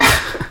 bro.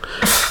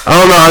 I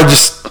don't know.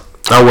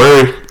 I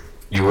worry.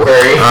 You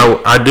worry?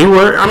 I do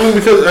worry.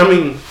 Because I don't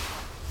know, man.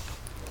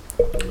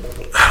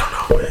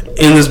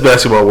 In this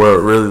basketball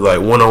world, really, like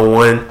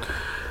 1-on-1,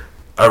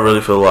 I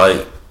really feel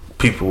like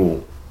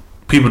people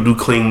do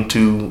cling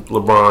to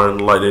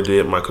LeBron like they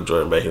did Michael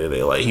Jordan back in the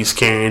day. Like he's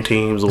carrying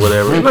teams or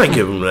whatever. And I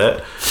give him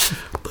that,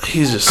 but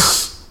he's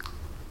just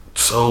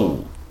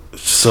so.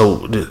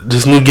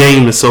 This new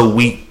game is so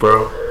weak,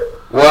 bro.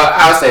 Well,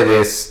 I'll say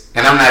this,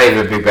 and I'm not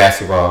even a big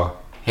basketball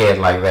head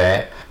like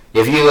that.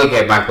 If you look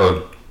at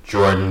Michael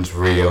Jordan's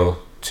reel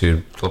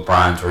to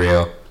LeBron's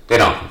reel, they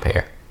don't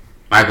compare.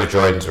 Michael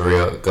Jordan's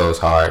reel goes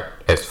hard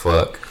as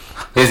fuck.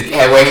 His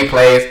way he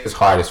plays is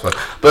hard as fuck.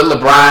 But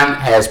LeBron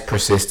has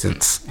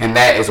persistence, and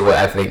that is what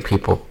I think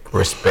people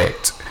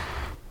respect.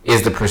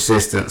 Is the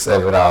persistence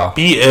of it all.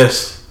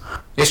 BS.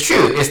 It's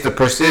true. It's the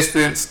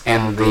persistence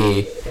and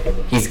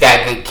he's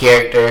got good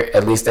character.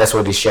 At least that's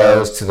what he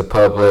shows to the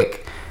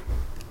public.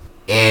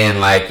 And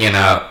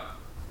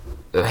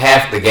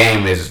half the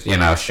game is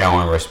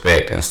showing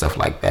respect and stuff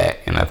like that.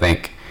 And I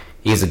think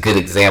he's a good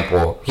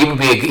example.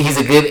 He's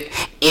a good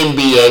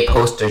NBA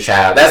poster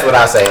child. That's what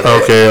I say.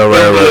 Okay, all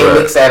right, NBA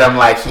looks at him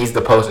like he's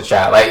the poster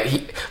child. Like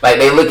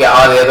they look at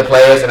all the other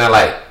players and they're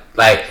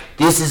like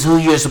this is who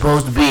you're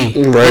supposed to be.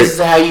 Right. This is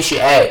how you should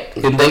act.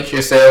 Conduct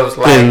yourselves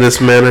in this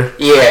manner.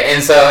 Yeah,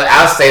 and so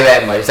I'll say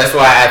that much. That's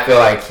why I feel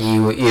like he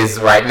is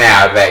right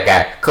now that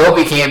guy.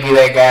 Kobe can't be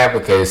that guy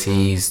because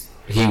he's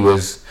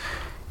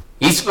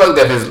fucked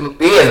up his.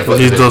 He hasn't fucked up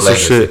his done some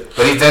legacy, shit,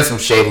 but he's done some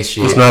shady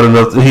shit. It's not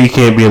enough. He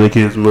can't be in a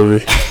kids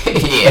movie.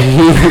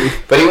 Yeah,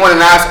 but he won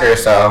an Oscar,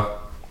 so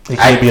he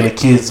can't be in a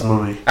kids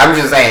movie. I'm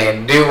just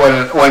saying, dude won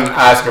an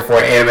Oscar for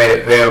an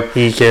animated film.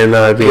 He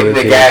cannot be in a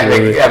kids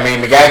movie.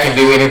 The guy can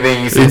do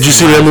anything. Did you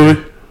see that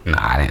movie? No,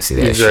 I didn't see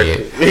that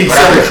shit. But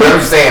I'm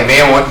just saying,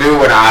 dude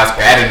won an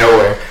Oscar out of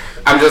nowhere.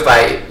 I'm just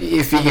like,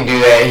 if he can do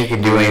that, he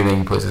can do anything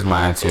he puts his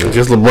mind to. I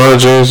guess LeBron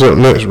James up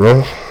next,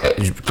 bro.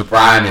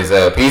 LeBron is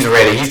up. He's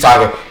ready. He's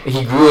talking.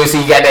 He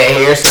got that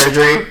hair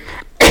surgery.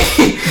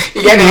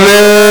 He got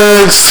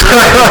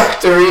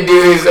to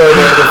redo his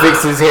to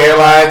fix his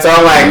hairline. So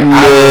I'm like,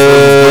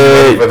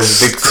 I'm for the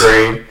big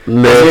screen.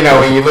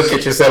 Because, when you look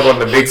at yourself on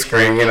the big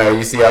screen,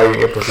 you see all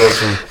your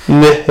imperfections.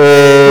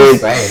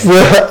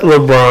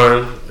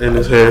 LeBron in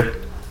his hair.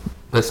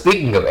 But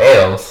speaking of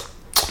L's,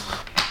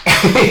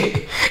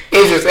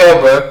 Idris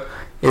Elba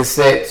is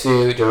set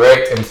to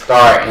direct and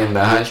star in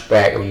The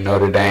Hunchback of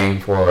Notre Dame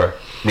for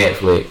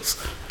Netflix.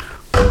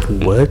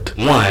 What?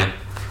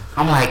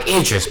 I'm like,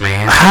 Idris,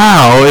 man.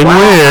 How and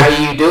where? Why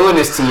are you doing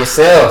this to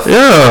yourself?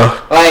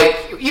 Yeah.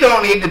 Like, you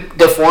don't need to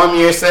deform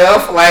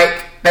yourself.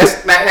 Like,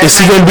 that's is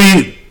he gonna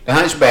be The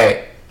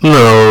Hunchback?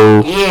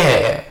 No.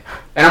 Yeah.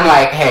 And I'm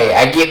like, hey,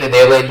 I get that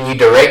they're letting you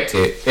direct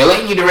it.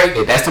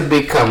 That's a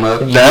big come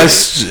up.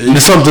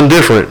 It's something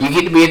different. You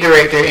get to be a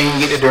director and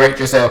you get to direct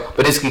yourself.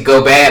 But this could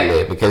go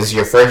badly because it's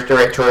your first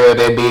directorial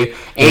debut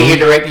and you're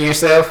directing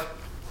yourself.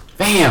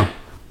 Bam.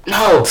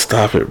 No.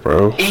 Stop it,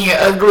 bro. And you're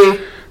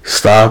ugly.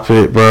 Stop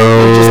it, bro.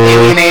 You're just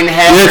alienating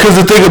half. Yeah, because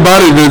the thing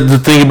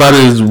about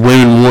it is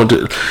women want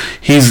to.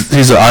 He's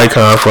an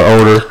icon for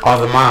older. All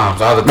the moms,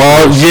 all the.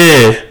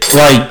 Yeah,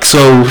 like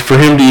so for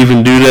him to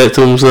even do that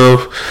to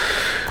himself.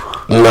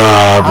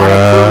 Nah,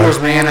 bro.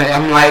 Man,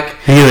 I'm like,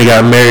 he either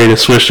got married and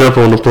switched up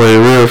on the play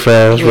real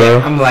fast,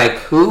 bro. I'm like,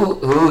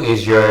 who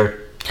is your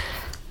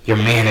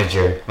your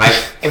manager. Like,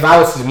 if I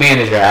was his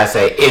manager, I'd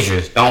say,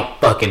 Idris, don't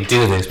fucking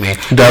do this, man.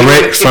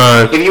 Direct,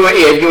 fine. If you want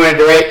to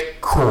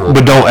direct, cool.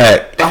 But don't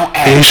act. Don't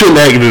act. He shouldn't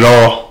act at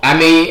all. I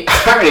mean,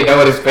 I already know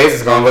what his face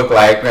is gonna look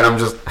like, and I'm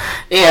just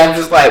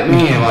like,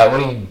 man, like,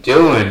 what are you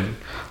doing?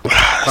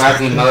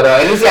 Quasimodo,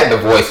 and he's got the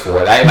voice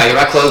for it. Like, if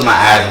I close my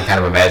eyes and kind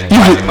of imagine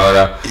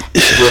Quasimodo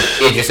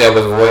with Idris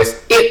Elba's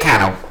voice, it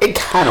kind of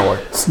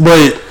works.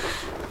 But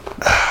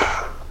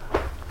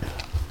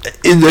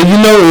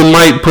it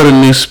might put a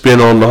new spin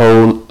on the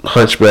whole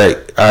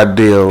Hunchback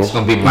ideal. It's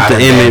gonna be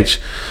the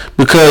image,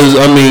 because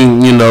I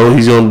mean,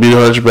 he's gonna be the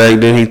Hunchback,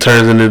 then he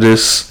turns into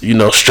this,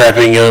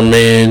 strapping young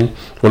man.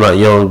 Well, not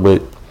young,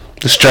 but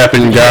the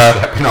strapping guy.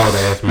 Strapping old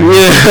ass man.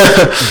 Yeah.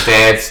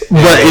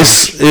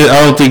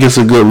 I don't think it's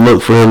a good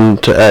look for him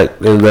to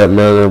act in that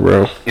manner,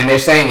 bro. And they're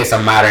saying it's a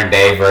modern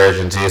day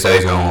version too, so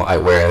he's gonna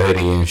like wear a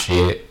hoodie and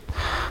shit.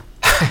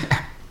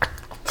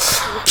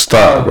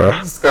 Stop,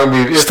 bro. Stop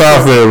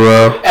it,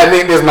 bro. I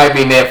think this might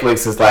be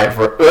Netflix's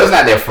it's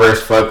not their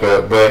first fuck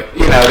up, but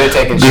they're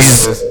taking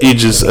chances.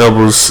 Idris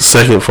Elba's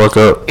second fuck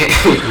up. Yeah.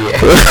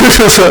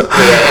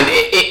 And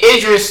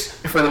Idris,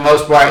 for the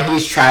most part,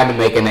 he's trying to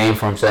make a name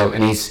for himself,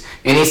 and he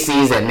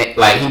sees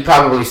that he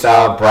probably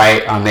saw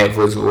Bright on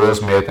Netflix with Will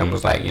Smith and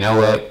was like, you know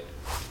what,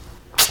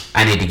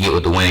 I need to get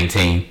with the winning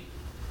team,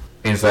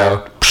 and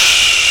so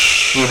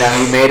he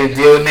made a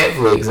deal with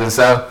Netflix, and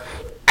so.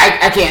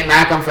 I can't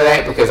knock him for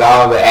that, because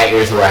all the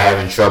actors who are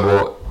having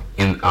trouble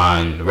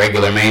on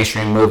regular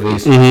mainstream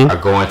movies are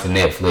going to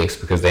Netflix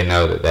because they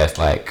know that's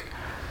like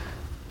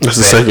that's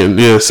the second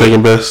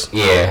best.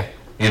 Yeah,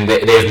 and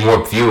there's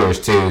more viewers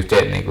too.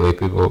 Technically,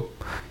 people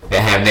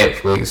that have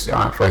Netflix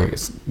aren't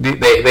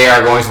they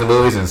are going to the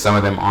movies, and some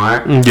of them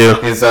aren't. Yeah,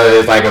 and so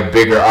it's like a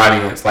bigger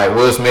audience. Like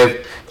Will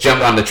Smith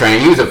jumped on the train.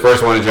 He was the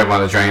first one to jump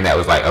on the train. That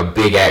was like a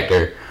big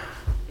actor.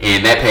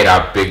 And that paid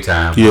off big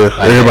time. Yeah,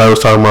 everybody was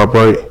talking about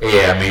Bright.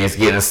 Yeah, I mean, it's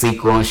getting a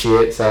sequel and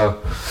shit,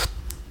 so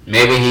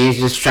maybe he's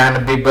just trying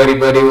to be buddy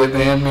with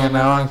them, and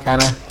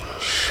kind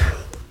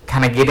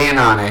of get in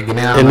on it.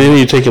 And then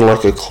you're taking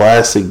like a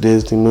classic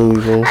Disney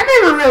movie, bro. I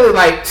never really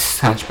liked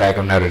Hunchback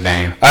of Notre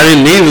Dame. I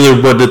didn't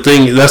either, but the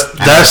thing that's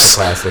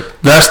classic.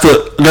 That's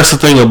the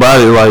thing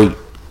about it. Like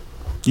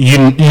you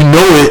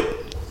know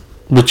it,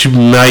 but you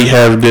might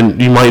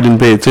didn't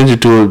pay attention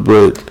to it,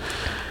 but.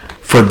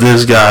 For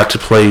this guy to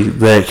play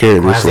that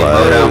character, it's just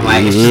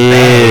bad. You're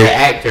an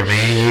actor,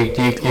 man. You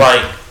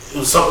like it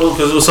was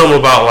something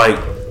about like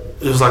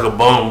it was like a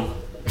bum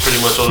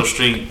pretty much on the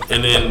street,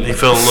 and then he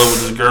fell in love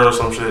with this girl or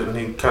some shit, and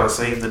he kind of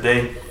saved the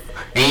day.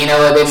 And you know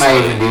what? They might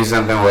even do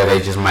something where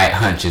they just might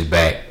hunch his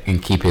back and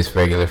keep his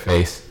regular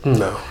face.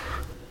 No.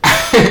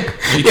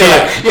 You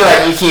can't just you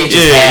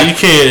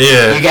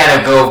can't. You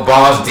gotta go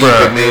balls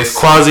deep in this.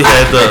 Quasi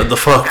had the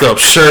fucked up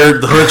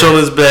shirt, the hunch on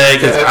his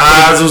back, his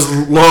eyes was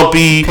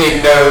lumpy,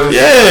 pig nose.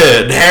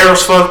 Yeah, the hair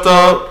was fucked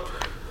up.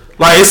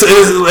 Like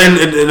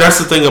and that's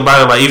the thing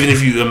about it. Like even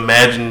if you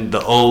imagine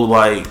the old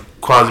like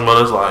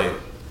Quasimodo's like,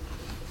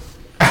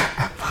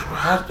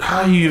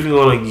 how are you even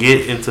gonna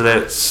get into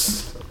that?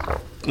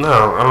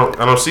 No,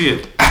 I don't see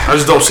it. I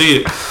just don't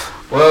see it.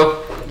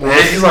 Well,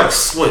 he's like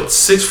what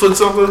 6 foot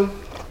something.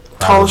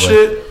 Tall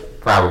shit?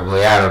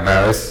 Probably. I don't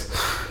know. It's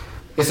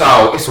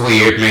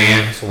weird,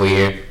 man. It's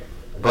weird.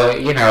 But,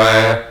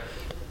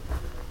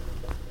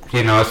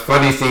 it's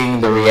funny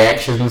seeing the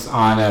reactions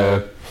on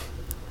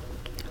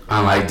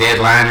like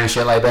Deadline and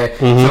shit like that.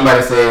 Mm-hmm.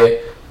 Somebody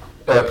said,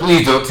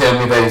 please don't tell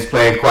me that he's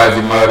playing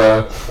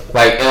Quasimodo.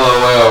 Like,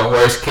 LOL,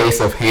 worst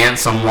case of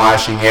handsome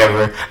washing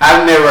ever.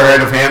 I've never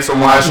heard of handsome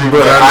washing,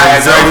 but I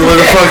exactly what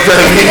the fuck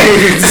that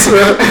means.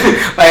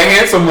 Like,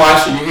 handsome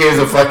washing is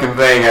a fucking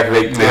thing, I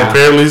think, now.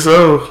 Apparently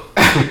so.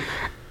 And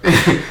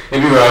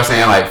people are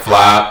saying, like,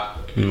 flop.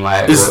 And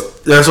like,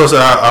 that's what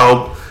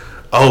I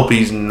hope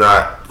he's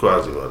not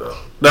Quasimodo.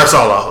 That's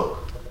all I hope.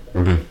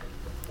 Mm-hmm.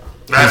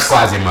 That's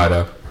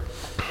Quasimodo.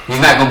 He's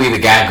not going to be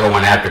the guy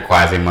going after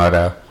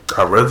Quasimodo.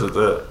 I read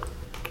that.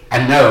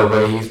 I know,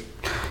 but he's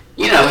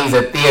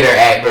a theater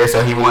actor,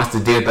 so he wants to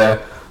do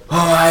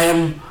I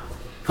am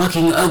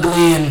fucking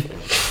ugly, and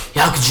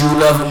how could you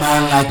love a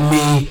man like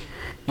me?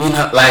 You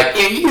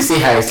can see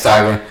how he's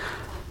talking.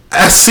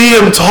 I see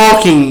him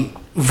talking,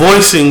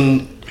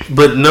 voicing,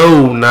 but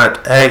no,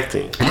 not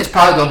acting. And it's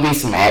probably going to be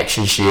some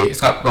action shit.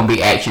 It's not going to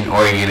be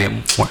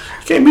action-oriented.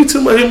 Can't be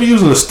too much. He'll be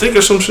using a stick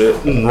or some shit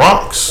and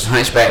rocks.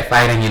 Hunchback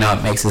fighting,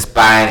 it makes his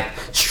spine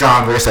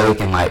stronger so he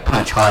can, like,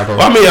 punch harder.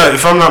 Well, I mean,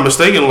 if I'm not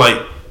mistaken,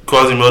 like,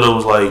 Quasimodo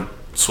was, like,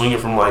 swinging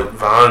from, like,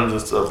 vines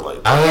and stuff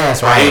like that. Oh, yeah,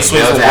 that's right. He was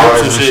swinging from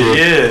ropes and shit.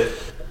 Yeah.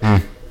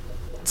 Mm.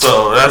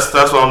 So, that's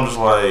why I'm just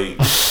like...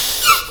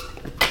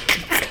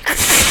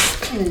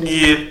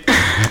 yeah.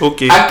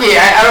 Okay. I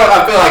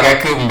feel like I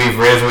couldn't be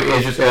friends with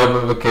Idris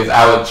Elba because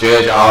I would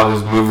judge all of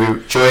his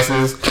movie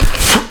choices.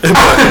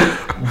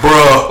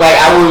 Bro. Like,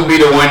 I wouldn't be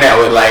the one that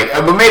would, like...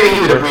 But maybe he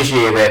would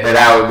appreciate that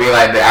I would be,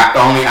 like, the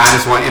only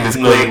honest one in this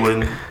clique.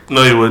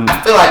 No, you wouldn't.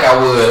 I feel like I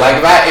would.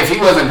 Like, if he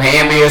wasn't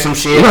paying me or some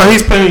shit... No,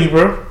 he's paying you,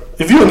 bro.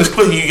 If you in this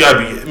clique, you gotta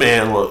be,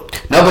 man, look.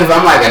 No, but if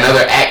I'm like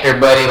another actor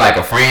buddy, like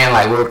a friend,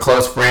 like we're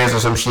close friends or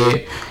some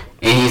shit,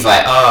 and he's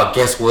like, oh,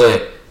 guess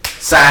what?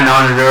 Sign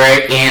on to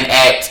direct and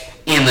act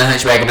in The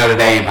Hunchback of Notre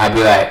Dame. I'd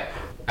be like,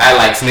 I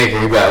like snicker.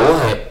 He'd be like,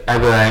 what? I'd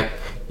be like,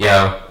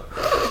 yo,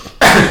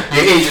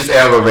 you're Idris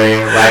Elba,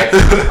 man. Like,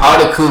 all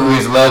the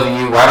cougars love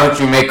you. Why don't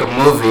you make a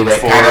movie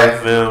that kind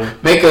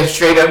of make a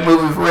straight up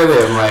movie for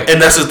them? Like,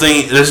 and that's the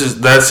thing.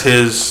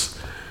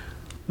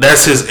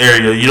 That's his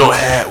area. We don't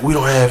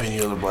have any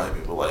other black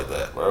people like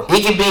that, bro.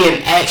 He could be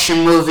in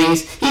action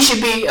movies. He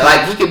should be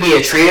like he could be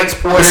a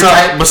transporter.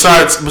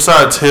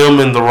 Besides him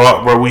and The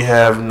Rock, bro, we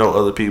have no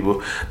other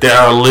people that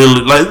are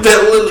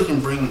literally can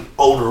bring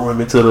older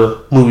women to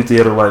the movie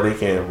theater like they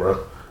can,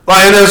 bro.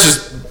 Like that's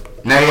just.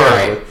 No, you're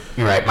right.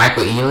 You're right.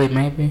 Michael Ealy,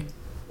 maybe.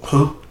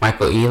 Who?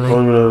 Michael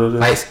Ealy,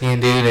 light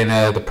skinned dude,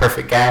 and The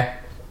Perfect Guy.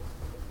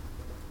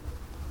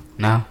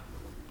 No.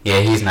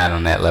 Yeah, he's not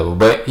on that level,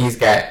 but he's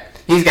got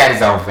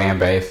his own fan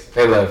base.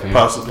 They love him.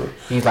 Possibly.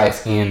 He's light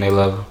skinned. They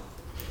love him.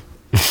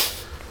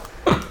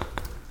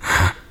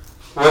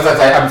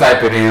 I'm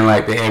typing in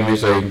like the image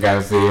so you can kind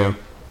of see him.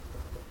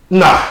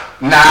 Nah.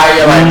 You're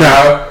like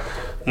no.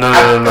 No.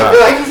 I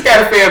feel like he's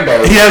got a fan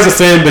base. He has a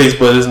fan base,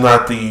 but it's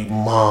not the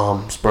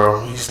moms,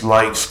 bro. He's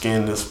light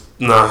skinned.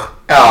 Nah.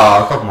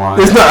 Oh, come on.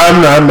 It's not.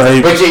 I'm not.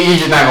 But you're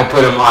just not gonna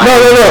put him on.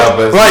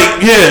 No.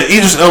 Like, yeah,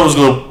 Idris Elba's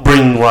gonna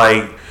bring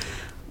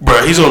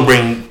bro. He's gonna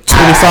bring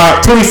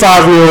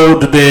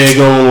 25-year-old to then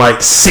going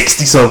like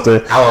 60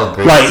 something. I will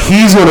agree. Like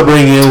he's gonna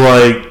bring in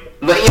like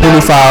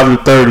 25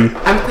 to 30.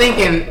 I'm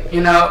thinking,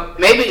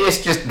 maybe it's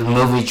just the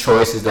movie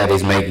choices that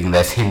he's making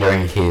that's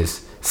hindering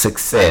his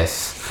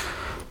success.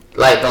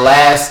 Like the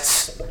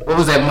last, what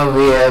was that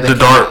movie? The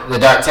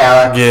Dark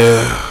Tower.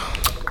 Yeah.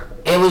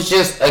 It was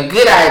just a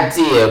good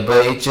idea,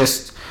 but it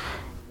just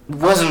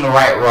wasn't the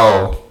right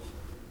role.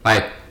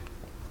 Like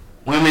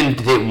women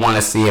didn't want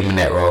to see him in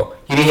that role.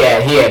 He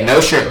had no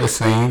shirtless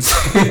scenes.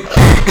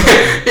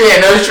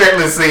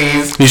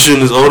 He's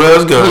shooting his old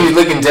ass gun. He was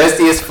looking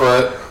dusty as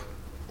fuck.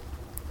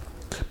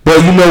 But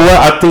you know what?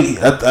 I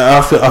think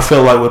I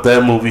felt like with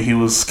that movie, he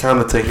was kind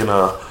of taking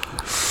a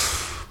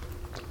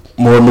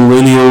more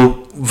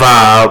millennial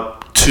vibe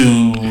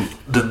to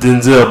the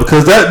Denzel,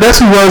 because that's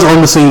who was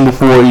on the scene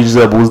before Idris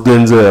Elba was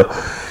Denzel,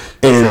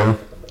 and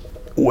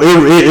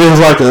it was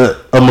like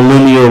a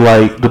millennial,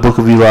 like The Book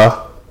of Eli.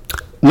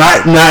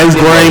 Not as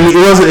grimy. It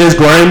wasn't as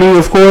grimy,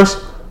 of course.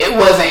 It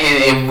wasn't.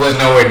 It was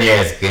nowhere near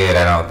as good.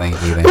 I don't think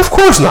either. Of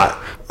course not.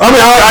 I mean,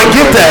 I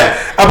get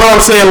that, but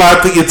I'm saying like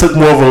I think it took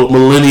more of a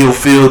millennial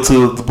feel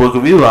to The Book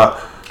of Eli.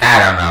 I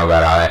don't know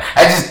about all that.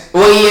 I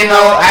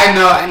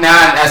know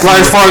now.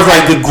 Like as far as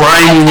like the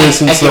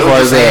griminess and stuff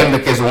like that.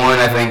 Because one,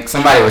 I think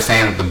somebody was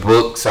saying that the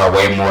books are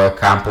way more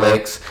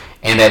complex,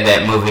 and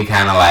that movie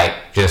kind of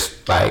like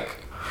just like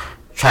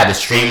tried to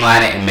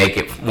streamline it and make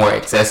it more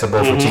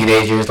accessible for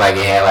teenagers. Like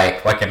it had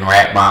like fucking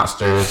rat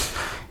monsters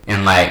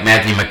and like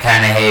Matthew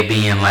McConaughey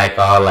being like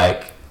all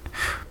like,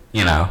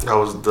 I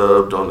was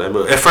dubbed on that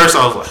movie. At first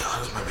I was like, oh,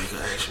 this might be a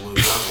good action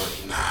movie. I was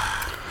like,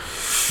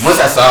 nah. Once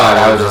I saw it,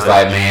 I was just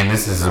like, man,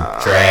 this is a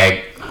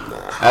drag.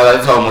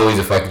 This whole movie's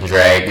a fucking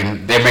drag.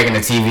 And they're making a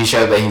TV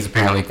show that he's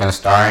apparently going to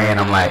star in.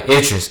 I'm like,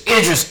 Idris.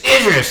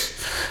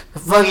 The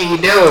fuck are you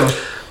doing?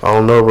 I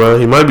don't know, bro.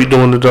 He might be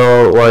doing the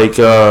dog like,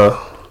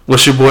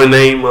 what's your boy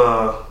name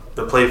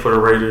that played for the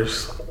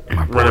Raiders?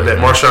 Running back,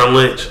 Marshawn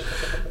Lynch.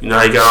 He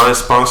got all his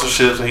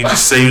sponsorships and he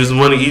just saved his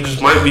money. He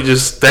just might be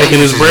just stacking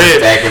his bread.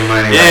 Stacking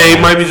money. Yeah,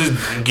 he might be just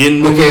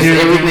getting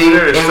everything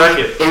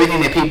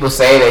that people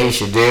say that he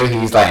should do,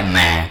 he's like,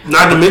 nah.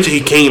 Not to mention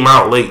he came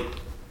out late.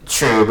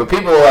 True, but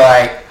people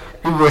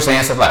were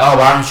saying stuff like, oh,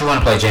 why don't you want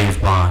to play James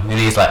Bond? And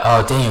he's like,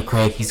 oh, Daniel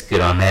Craig, he's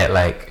good on that.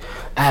 Like,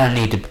 I don't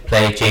need to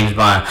play James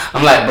Bond.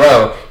 I'm like,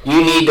 bro,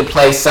 you need to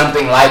play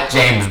something like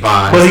James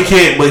Bond. But he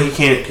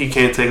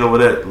can't take over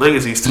that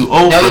legacy. He's too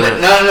old for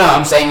that. No.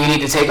 I'm saying you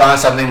need to take on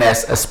something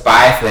that's a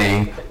spy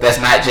thing that's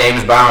not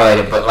James Bond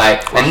related, but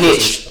like a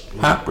niche.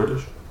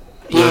 British?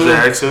 He has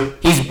that accent?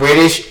 He's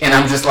British, and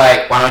I'm just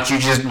like, why don't you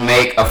just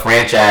make a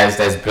franchise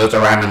that's built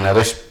around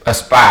a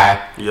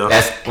spy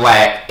that's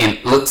black and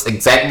looks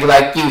exactly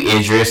like you,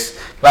 Idris.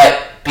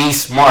 Like, be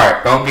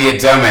smart. Don't be a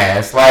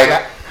dumbass.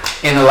 Like,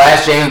 in the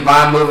last James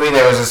Bond movie,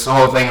 there was this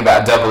whole thing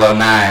about 009.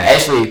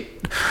 Actually,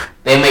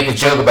 they make a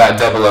joke about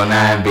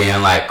 009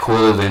 being like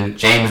cooler than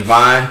James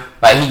Bond.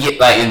 Like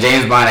and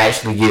James Bond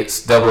actually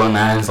gets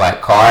 009's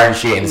like car and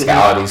shit, and it's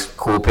got all these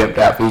cool pimped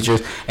out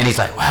features. And he's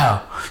like,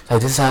 wow,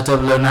 like this is how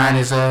 009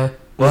 is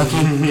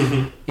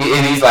working.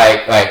 And he's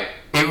like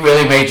it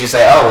really made you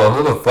say, oh well,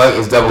 who the fuck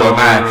is 009?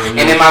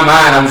 And in my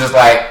mind, I'm just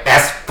like,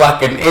 that's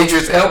fucking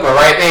Idris Elba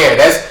right there.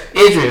 That's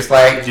Idris.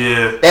 Like,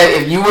 that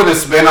if you would have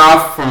spin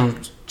off from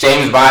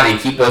James Bond and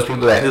keep those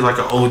people that he's like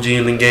an OG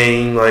in the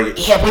game, like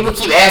people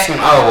keep asking,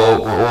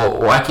 oh well,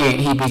 why can't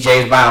he be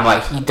James Bond? I'm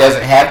like, he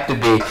doesn't have to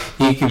be.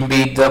 He can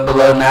be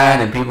 009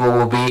 and people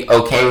will be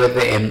okay with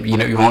it, and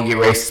you won't get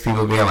racist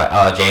people being like,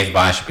 oh, James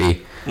Bond should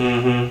be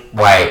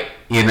white,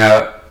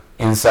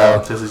 and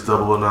so since he's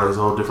 009, he's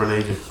a whole different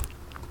agent.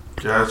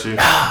 Got you.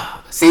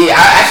 See,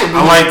 I should be.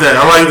 I like that.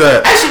 I like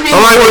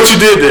what you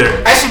did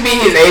there. I should be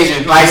his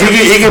agent. Like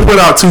he can put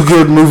out 2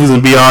 good movies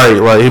and be alright.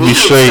 Like he'd be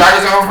straight. Start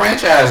his own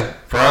franchise,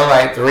 bro.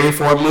 Like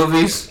 3-4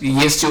 movies. He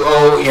gets too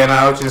old,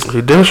 just.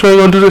 He damn sure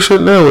gonna do this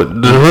shit now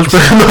with the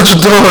Hunchback of Notre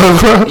Dame,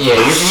 bro. Yeah,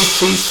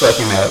 he's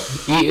fucking up.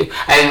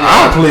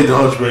 I played the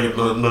Hunchback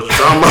of Notre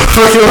Dame.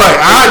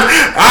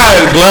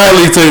 I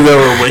gladly take that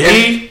one, but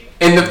he.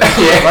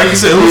 Like you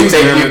said, you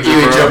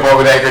would jump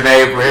over that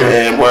grenade for him.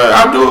 Man, boy,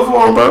 I'll do it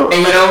for him, bro.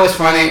 And you know what's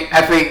funny?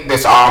 I think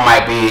this all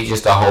might be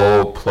just a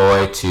whole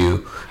ploy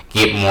to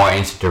get more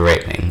into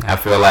directing. I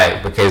feel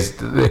like because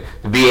to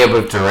be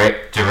able to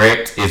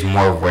direct is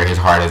more where his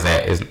heart is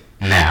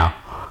now.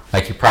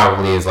 Like he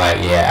probably is like,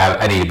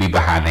 I need to be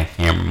behind the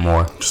camera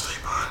more. Stay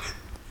behind it.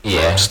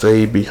 Yeah.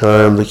 Stay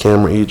behind the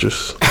camera,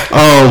 Idris.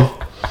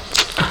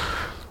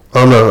 I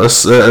don't know.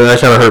 That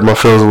kind of hurt my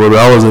feelings a little bit.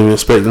 I wasn't even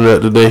expecting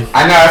that today.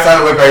 I know. I saw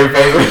the look on your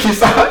face when you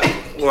saw it.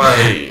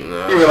 Like,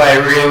 no. You were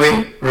like, really?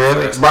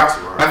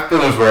 My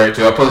feelings were hurt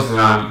too. I posted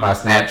on my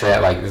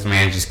Snapchat like this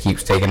man just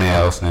keeps taking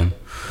L's, and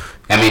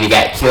I mean he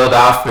got killed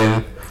off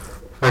in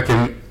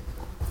fucking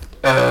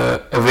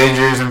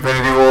Avengers: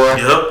 Infinity War.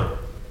 Yep.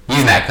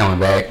 He's not coming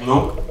back.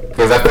 Nope.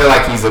 Because I feel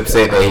like he's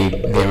upset that he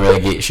didn't really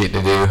get shit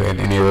to do in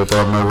any of the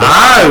Thor movies.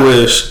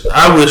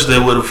 I wish they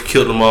would have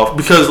killed him off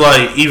because,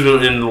 like,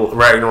 even in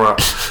Ragnarok,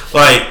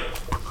 like,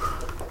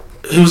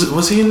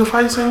 was he in the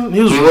fight scene? He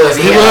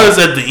was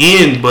at the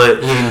end,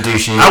 but he didn't do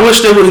shit. I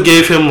wish they would have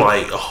gave him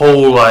like a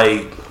whole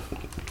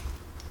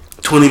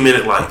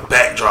 20-minute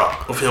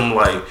backdrop of him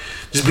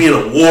just being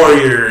a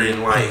warrior and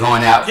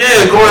going out.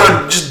 Yeah, going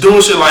out just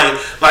doing shit like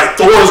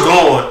Thor's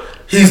gone.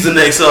 He's the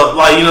next up.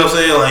 You know what I'm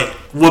saying?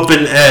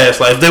 Whooping ass.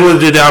 If they would have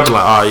did that, I'd be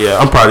like, oh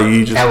yeah, I'm proud of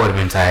you. That would have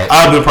been tight.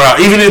 I'd been proud.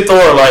 Even in Thor,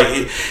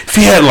 if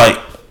he had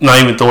not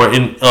even Thor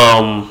in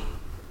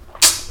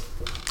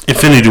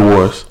Infinity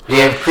Wars.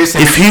 Yeah,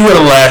 if he would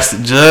have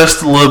lasted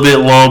just a little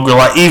bit longer,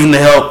 even to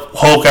help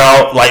Hulk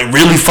out,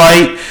 really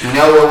fight. You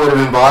know what would have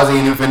been ballsy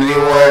in Infinity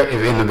War if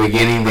in the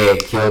beginning they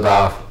had killed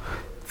off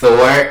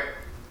Thor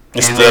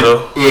instead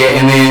of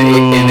and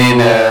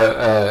then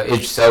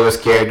Idris Elba's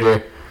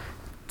character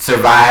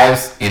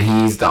survives, and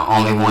he's the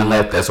only one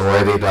left that's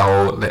worthy.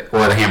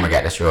 The hammer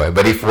got destroyed,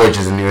 but he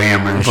forges a new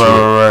hammer and shit.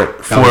 Right.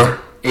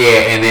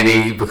 And then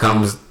he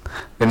becomes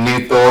the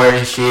new Thor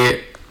and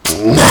shit.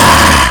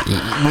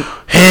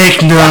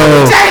 Heck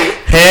no.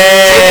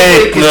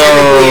 Heck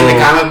no. In the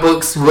comic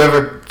books,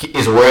 whoever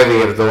is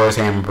worthy of Thor's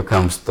hammer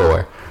becomes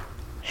Thor.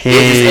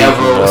 Idris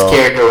Elba's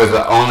character was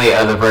the only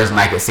other person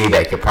I could see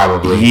that could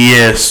probably.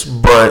 Yes,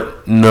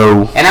 but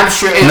no. And I'm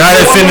sure not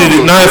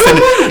Infinity. No.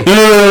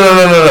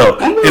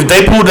 If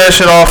they pulled that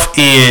shit off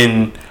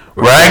in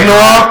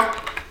Ragnarok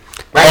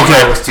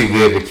was too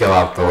good to kill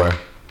off Thor.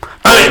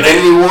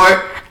 Infinity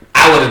War,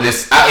 I would have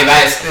just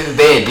if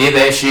they did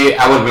that shit,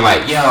 I would have been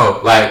like,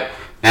 yo,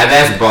 now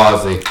that's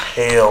ballsy.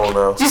 Hell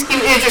no. Just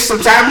give Idris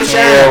some time to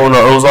shine. Hell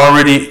no. It was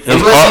already.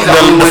 The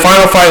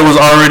final fight was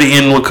already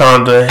in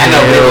Wakanda. I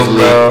know it was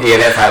lit. Yeah,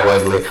 that fight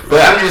was lit.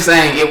 But I'm just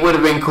saying it would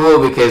have been cool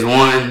because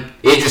one,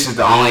 Idris is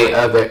the only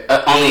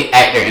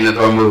actor in the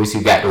Thor movies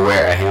who got to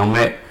wear a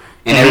helmet,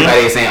 and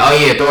everybody is saying, oh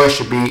yeah, Thor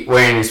should be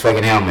wearing his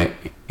fucking helmet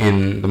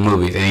in the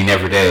movies, and he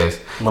never does.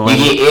 You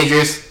get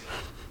Idris.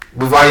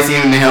 We've already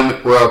seen him in the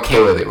helmet. We're okay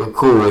with it. We're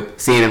cool with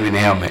seeing him in the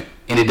helmet,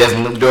 and it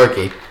doesn't look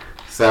dorky.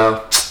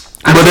 So.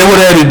 But they would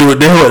have had to do it.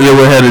 They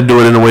would have had to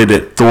do it in a way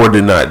that Thor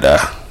did not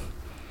die.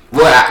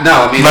 Well,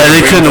 no, I mean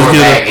they couldn't have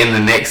back in the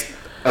next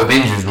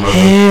Avengers movie.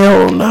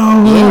 Hell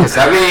no. Yes,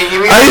 I mean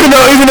even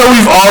though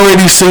we've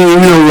already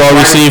seen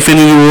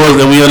Infinity Wars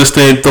and we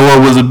understand Thor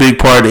was a big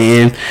part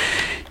in.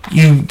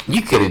 You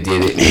could have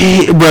did it,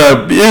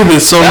 bro. It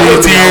was so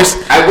many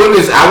tears. I would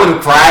have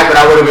cried, but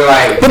I would have been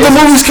like. But the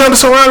movie's kind of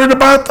surrounded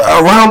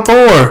around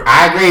Thor.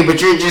 I agree,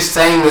 but you're just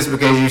saying this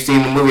because you've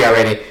seen the movie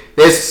already.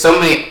 There's so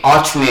many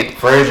alternate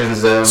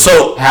versions of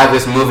how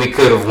this movie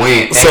could have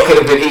went. It could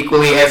have been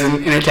equally as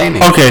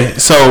entertaining. Okay,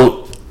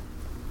 so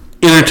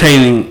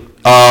entertaining.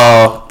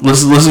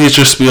 Let's get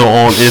your spiel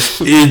on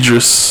if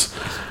Idris.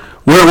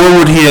 What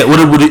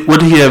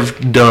would he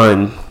have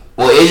done?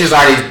 Well, Idris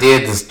already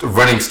did this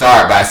running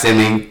start by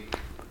sending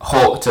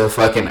Hulk to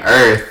fucking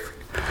Earth.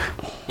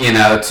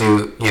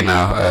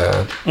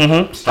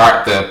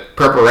 Start the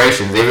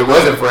preparations. If it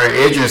wasn't for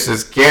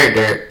Idris's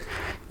character,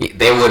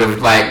 they would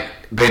have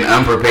been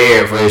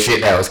unprepared for the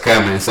shit that was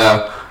coming.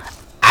 So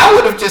I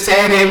would have just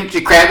had him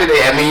crafted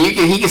it. I mean,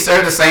 he can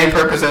serve the same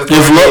purpose as.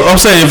 I'm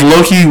saying if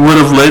Loki would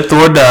have let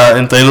Thor die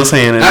in Thanos'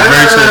 hand, no.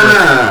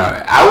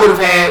 I would have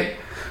had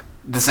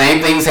the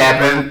same things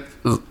happen.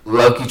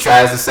 Loki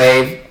tries to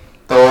save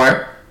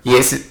Thor,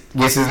 gets his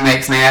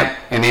neck snapped,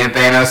 and then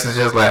Thanos is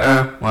just like,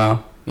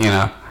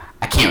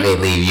 I can't really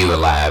leave you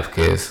alive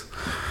because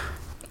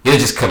you'll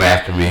just come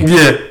after me.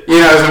 Yeah,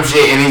 some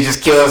shit, and he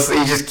just kills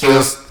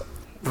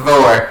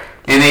Thor.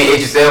 And then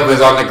Idris Elba is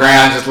on the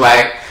ground just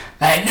like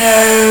no.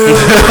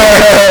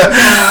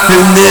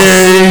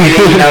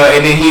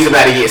 And then he's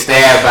about to get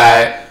stabbed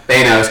by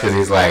Thanos because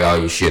he's like, oh,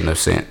 you shouldn't have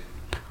sent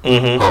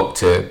Hulk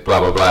to blah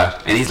blah blah,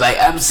 and he's like,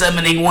 "I'm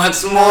summoning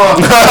once more."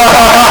 Dark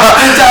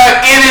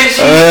energy.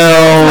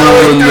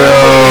 Oh no!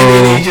 And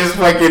then he just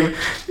fucking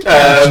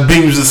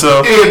beams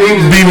himself. Yeah,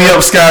 beam me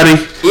up, Scotty.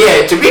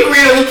 Yeah, to be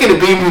real, he could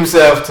have beamed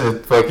himself to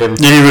fucking.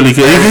 Yeah, he really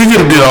could. He could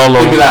have did all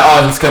of He'd be them like,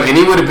 "Oh, he's coming." And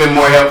he would have been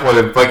more helpful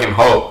than fucking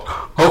Hulk.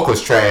 Hulk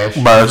was trash.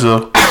 by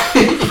himself.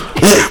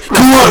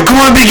 Come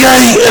on, big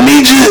guy, I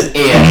need you.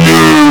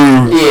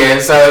 Yeah. Yeah,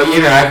 so,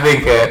 I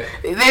think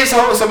there's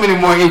so many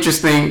more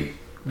interesting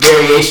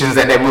variations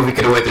that movie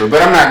could have went through.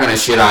 But I'm not going to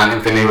shit on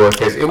Infinity War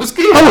because it was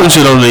good. I wouldn't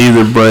shit on it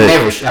either, but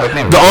I would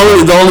never.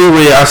 The only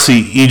way I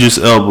see Idris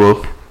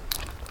Elba,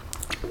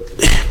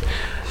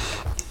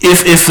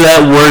 if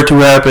that were to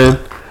happen,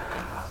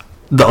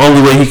 the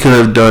only way he could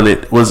have done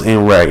it was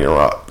in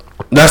Ragnarok.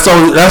 That's the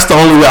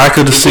only way I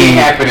could have seen.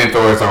 It can't happen in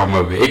Thor's own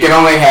movie. It can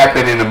only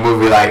happen in a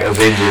movie like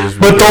Avengers.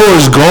 But Thor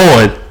is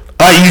gone.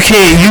 You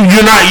can't.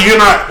 You're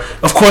not.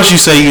 Of course, you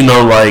say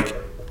like,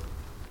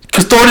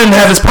 because Thor didn't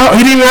have his power.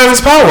 He didn't even have his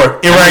power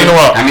in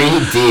Ragnarok. I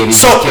mean, he did. He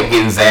just kept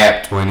getting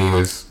zapped when he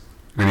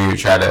would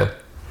try to,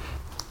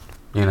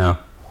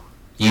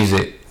 use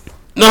it.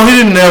 No, he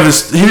didn't have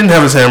his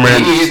hammer.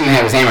 He just didn't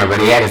have his hammer,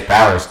 but he had his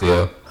power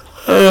still.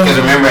 Because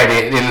remember at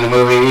the end of the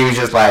movie, he was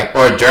just like,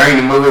 or during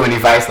the movie when he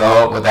fights the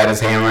Hulk without his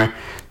hammer,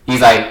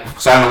 he's like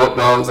starting to whoop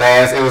the Hulk's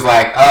ass. It was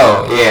like,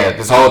 oh yeah,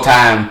 this whole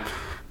time,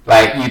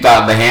 like you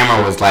thought the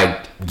hammer was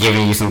like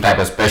giving you some type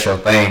of special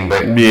thing,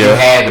 but you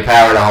had the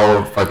power the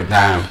whole fucking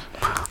time.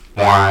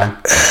 Warren.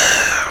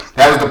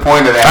 That was the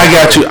point of that.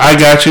 I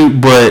got you,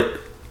 but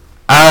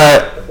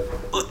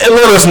and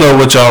let us know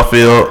what y'all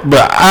feel.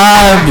 But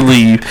I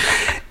believe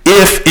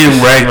if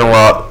in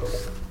Ragnarok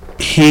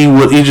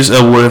Idris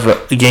Elba would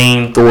have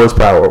gained Thor's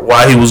power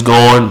while he was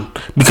gone,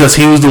 because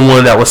he was the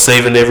one that was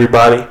saving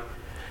everybody.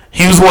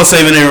 He was the one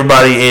saving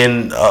everybody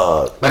in.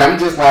 But I'm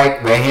just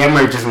like, the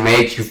hammer just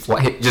made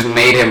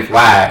him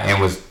fly, and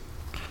was,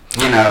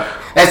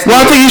 That's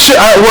I think he should.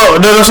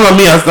 That's what I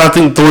mean. I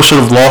think Thor should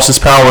have lost his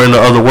power in the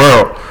other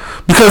world,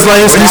 because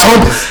like his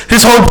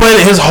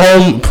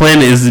home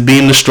planet is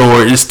being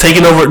destroyed. It's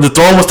taken over. The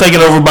throne was taken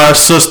over by his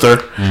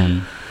sister.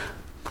 Mm.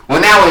 Well,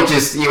 now we're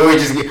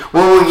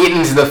getting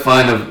into the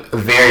fun of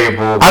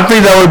variable. I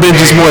think that would have been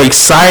just more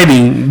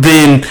exciting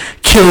than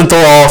killing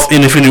Thor off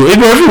in Infinity War.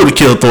 If you would have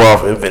killed Thor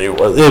off in Infinity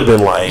War, it would have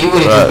been like... You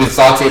would have just been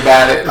salty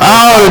about it.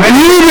 Oh,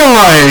 you would have been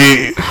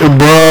like,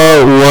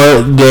 bro,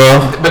 what the...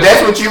 But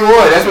that's what you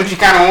want. That's what you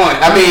kind of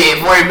want. I mean,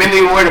 for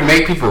Infinity War to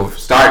make people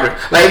start...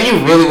 Like, if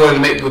you really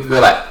wanted to make people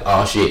feel like,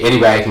 oh, shit,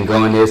 anybody can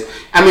go in this.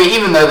 I mean,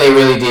 even though they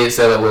really did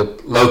sell it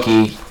with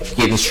Loki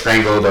getting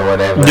strangled or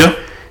whatever.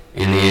 Yeah.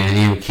 And then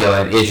him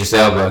killing Idris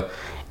Elba,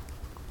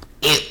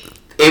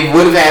 it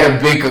would have had a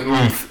bigger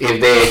oomph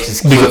if they had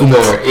just killed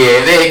Thor.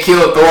 Yeah, if they had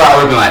killed Thor, I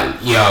would have been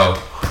like, yo,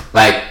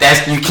 like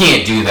you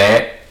can't do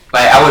that.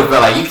 Like I would have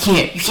felt like you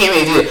can't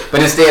really do that.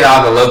 But instead,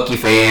 all the Loki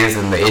fans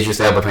and the Idris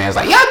Elba fans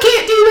like, y'all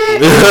can't do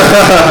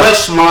that. A much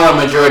smaller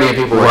majority of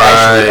people were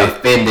actually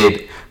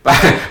offended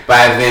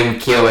by them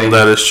killing.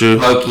 That is true.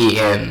 Loki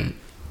and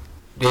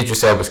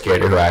Idris Elba's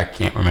character, who I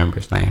can't remember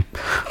his name,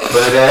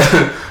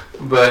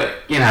 But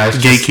it's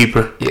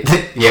Gatekeeper.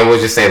 Yeah, we'll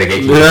just say the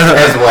Gatekeeper.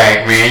 That's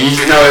whack, man. You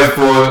should know his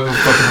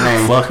fucking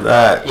name. Fuck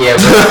that. Yeah,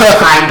 but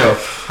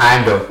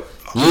Heimdall.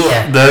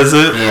 Yeah. That's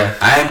it? Yeah.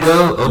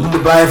 Heimdall, open the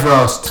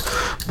Bifrost.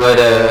 But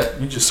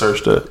you just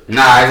searched it.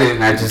 Nah, I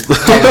didn't. I just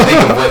had to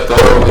think of what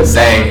Thor would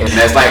say, and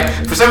that's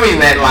like, for some reason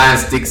that line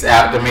sticks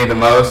out to me the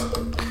most.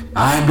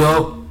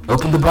 Heimdall,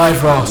 open the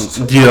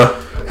Bifrost. Yeah.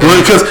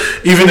 Well, because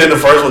even in the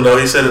first one, though,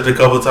 he said it a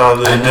couple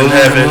times and it didn't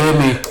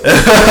happen.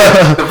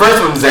 The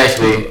first one is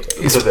actually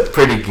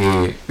pretty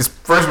good. This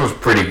first one's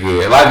pretty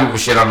good. A lot of people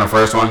shit on the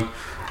first one,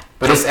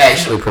 but it's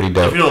actually pretty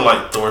dope. If you don't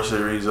like Thor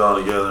series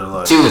altogether,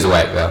 like 2 is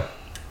whack though.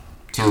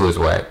 2 is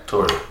whack.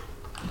 2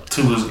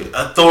 is good.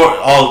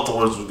 All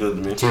Thors was good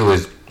to me. 2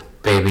 is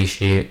baby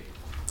shit.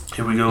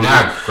 Here we go.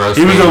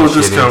 Here we go with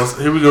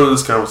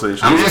this conversation.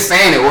 I'm just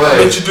saying it was. I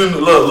bet you do.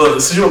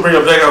 Look. Since you want to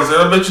bring up that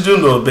conversation, I bet you do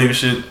know baby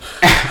shit.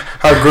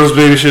 How gross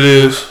baby shit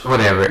is.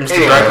 Whatever.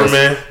 Mr. Diaper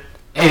Man.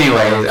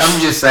 Anyways, I'm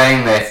just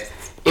saying that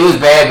it was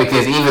bad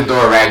because even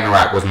Thor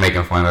Ragnarok was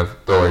making fun of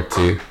Thor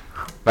too.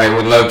 Like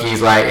when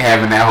Loki's like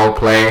having that whole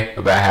play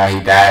about how he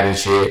died and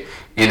shit,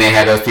 and they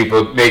had those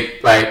people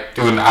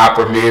doing the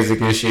opera music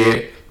and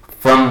shit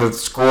from the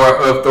score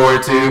of Thor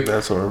 2.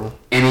 That's horrible.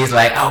 And he's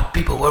like, oh,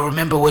 people will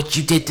remember what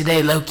you did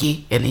today,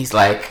 Loki. And he's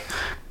like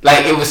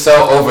it was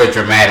so over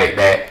dramatic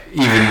that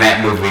even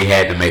that movie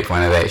had to make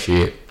fun of that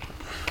shit.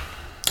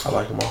 I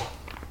like them all.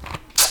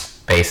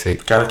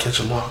 Basic. Gotta catch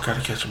them all.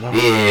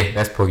 Yeah,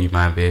 that's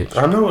Pokemon, bitch.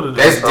 I know what it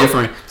is. That's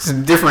different. It's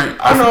different.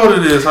 I know what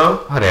it is, huh?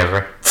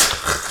 Whatever.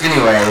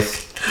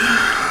 Anyways,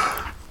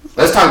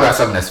 let's talk about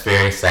something that's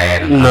very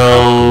sad.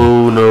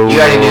 No. You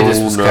already knew this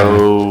was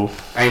coming.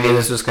 I knew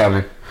this was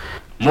coming.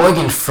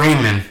 Morgan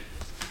Freeman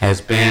has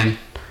been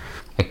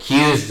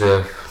accused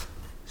of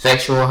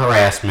sexual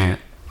harassment,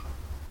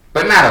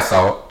 but not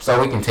assault, so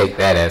we can take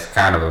that as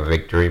kind of a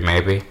victory,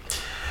 maybe.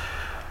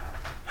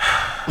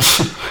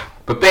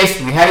 But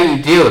basically, how do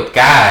you deal with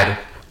God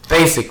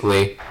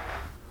basically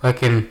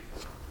fucking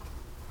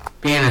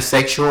being a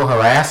sexual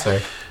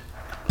harasser.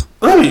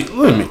 Let me.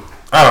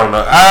 I don't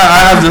know.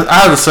 I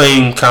have the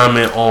same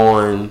comment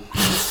on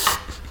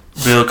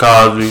Bill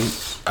Cosby.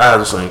 I have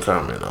the same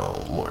comment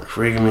on Morgan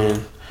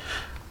Freeman.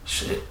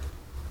 Shit.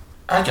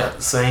 I got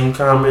the same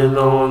comment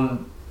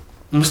on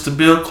Mr.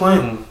 Bill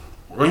Clinton.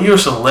 When you're a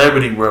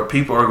celebrity, bro,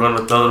 people are going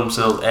to throw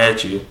themselves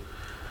at you.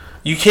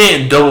 You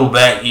can't double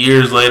back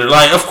years later.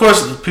 Like, of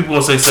course, people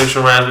will say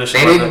sexual harassment.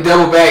 They didn't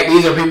double back.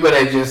 These are people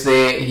that just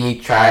said he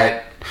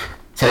tried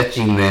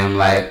touching them,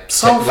 like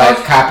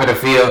cop of the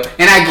field.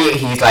 And I get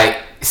he's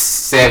like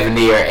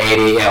 70 or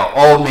 80. You know,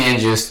 old men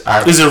just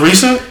are. Is it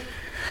recent?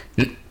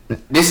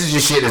 This is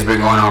just shit that's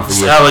been going on for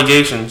years.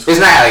 Allegations. It's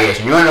not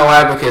allegations. You want to know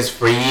why? Because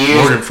for years...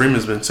 Morgan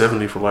Freeman's been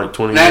 70 for like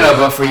 20 years. No,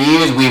 but for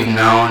years we've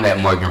known that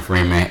Morgan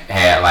Freeman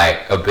had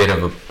like a bit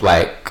of a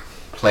like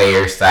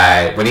player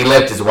side. When he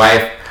left his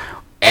wife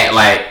at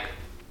like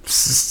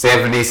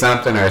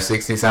 70-something or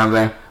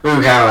 60-something, we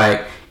were kind of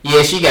like,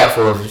 yeah, she got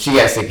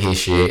sick of his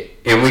shit.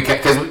 And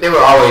because there were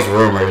always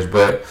rumors,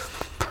 but...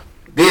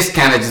 This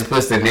kind of just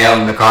puts the nail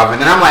in the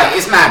coffin. And I'm like,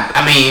 it's not,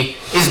 I mean,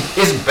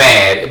 it's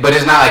bad, but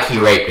it's not like he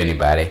raped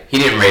anybody. He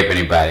didn't rape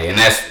anybody, and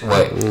that's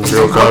what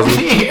Bill Cosby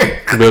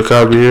here. Bill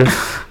Cosby here?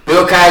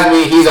 Bill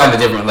Cosby, he's on a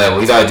different level.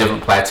 He's on a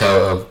different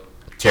plateau of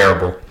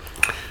terrible.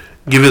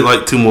 Give it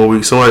like 2 more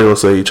weeks. Somebody gonna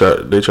say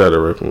they tried to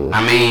rape him.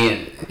 I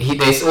mean,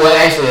 they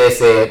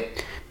said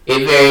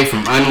it varied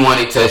from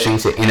unwanted touching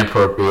to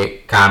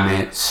inappropriate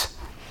comments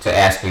to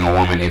asking a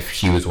woman if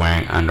she was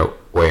wearing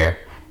underwear.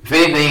 If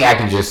anything, I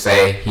can just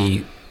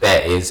say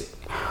that is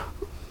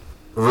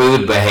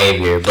rude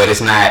behavior, but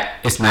it's not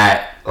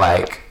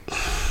like.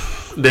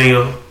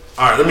 Daniel,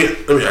 all right. Let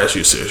me ask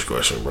you a serious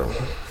question, bro.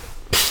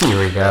 Here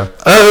we go.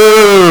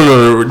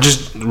 No,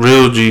 just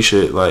real G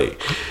shit.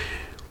 Like,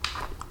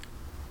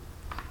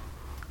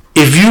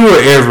 if you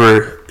were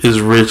ever as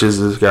rich as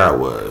this guy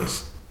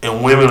was,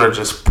 and women are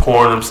just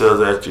pouring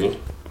themselves at you,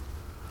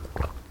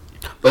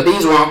 but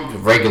these weren't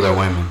regular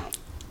women.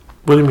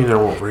 What do you mean they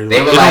weren't regular? They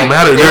were like,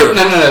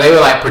 no. They were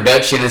like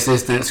production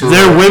assistants.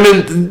 They're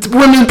women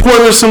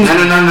pouring some. No.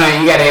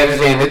 You gotta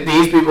understand that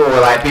these people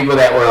were like people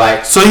that were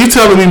like. So you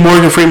telling me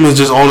Morgan Freeman was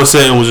just on the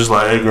set and was just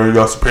like, "Hey girl, you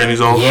got some panties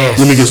on? Yes.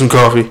 Let me get some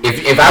coffee."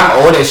 If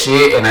I'm old as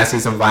shit and I see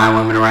some fine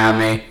women around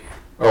me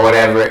or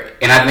whatever,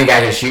 and I think I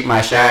can shoot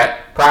my shot,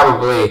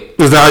 probably.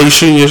 Is that how you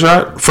shooting your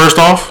shot? First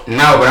off?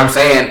 No, but I'm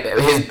saying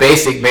his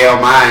basic male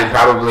mind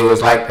probably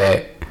was like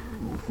that.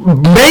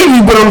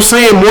 Maybe, but I'm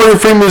saying Morgan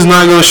Freeman is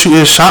not gonna shoot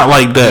his shot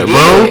like that,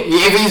 bro.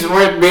 If he's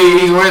worth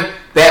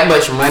that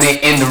much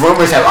money, and the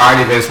rumors have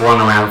already been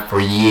swirling around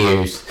for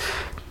years.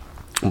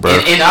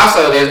 And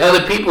also, there's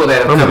other people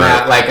that have come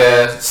out, like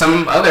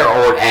some other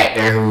old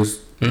actor who's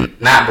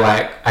not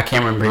black. I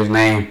can't remember his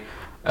name.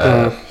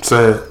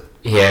 Say it.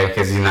 Yeah,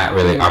 because he's not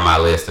really on my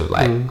list of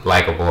like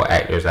likable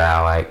actors that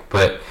I like.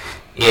 But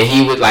yeah,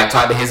 he would like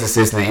talk to his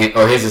assistant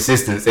or his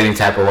assistants any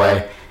type of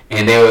way.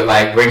 And they would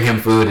like bring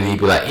him food, and he'd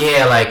be like,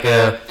 "Yeah, like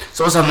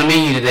so what's on the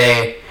menu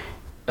today?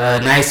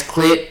 Nice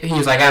clit." He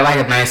was like, "I like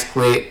a nice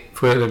clit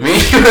for the menu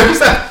or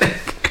something."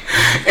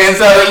 And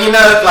so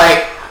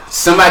like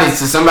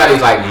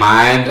somebody's like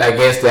mind, I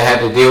guess, to have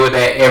to deal with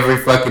that every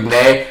fucking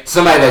day.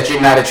 Somebody that you're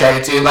not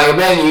attracted to. Like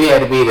imagine you had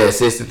to be the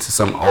assistant to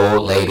some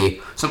old lady,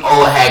 some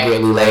old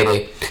haggardly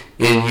lady,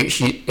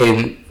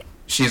 and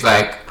she's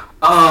like,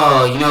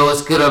 "Oh, you know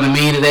what's good on the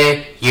menu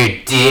today? Your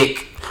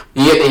dick."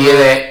 You have to hear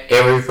that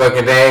every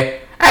fucking day.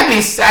 I'd be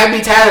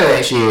tired of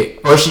that shit.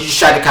 Or she just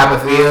tried to cop a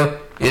feel.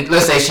 And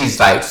let's say she's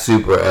like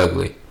super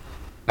ugly,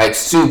 like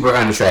super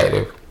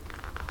unattractive.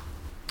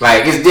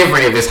 Like it's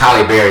different if it's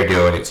Halle Berry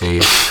doing it to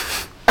you.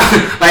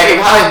 Like if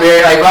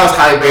I was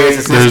Halle Berry's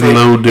assistant, there's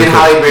no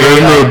difference.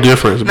 There's no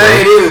difference, bro. No,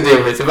 it is a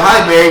difference. If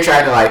Halle Berry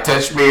tried to like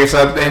touch me or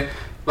something,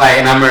 like,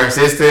 and I'm her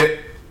assistant,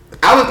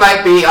 I would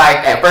like be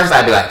like at first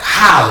I'd be like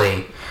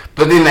Halle.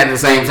 But then at the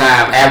same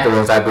time,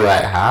 afterwards, I'd be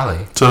like, Holly.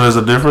 So there's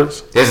a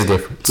difference? There's a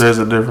difference. There's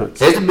a difference.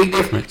 There's a big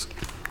difference.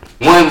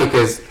 One,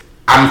 because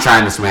I'm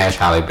trying to smash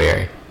Halle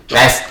Berry.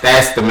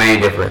 That's the main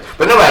difference.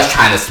 But nobody's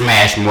trying to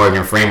smash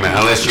Morgan Freeman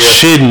unless you're...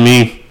 Shitting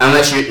me.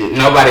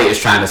 Nobody is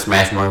trying to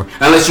smash Morgan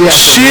unless you have...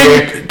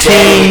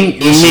 Shitting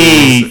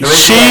me.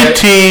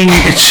 Shitting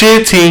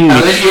me.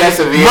 Unless you have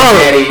severe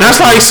daddy... Bro,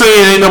 that's like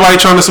saying ain't nobody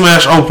trying to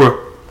smash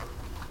Oprah.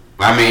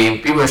 I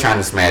mean, people are trying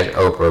to smash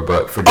Oprah,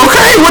 but for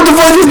okay, what the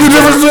fuck is the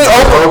difference between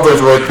Oprah?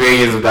 Oprah's worth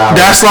billions of dollars.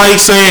 That's like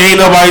saying ain't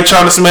nobody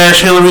trying to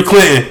smash Hillary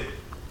Clinton.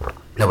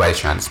 Nobody's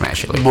trying to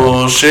smash Hillary Clinton.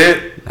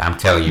 Bullshit. I'm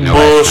telling you,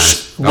 nobody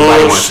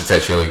wants to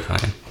touch Hillary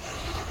Clinton.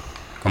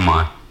 Come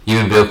on.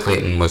 Even Bill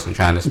Clinton wasn't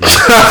trying to smash.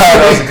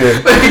 That was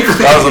good.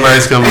 That was a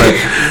nice comeback.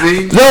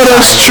 No,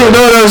 that's true.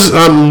 No, that's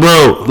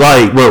bro.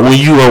 Like, bro, when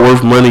you are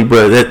worth money,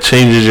 bro, that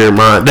changes your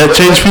mind. That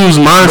changes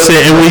people's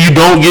mindset. And when you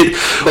don't get,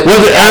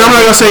 I'm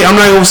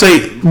not gonna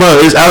say,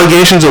 bro, it's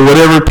allegations or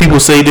whatever people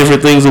say,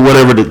 different things or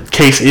whatever the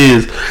case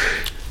is,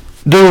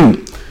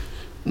 dude.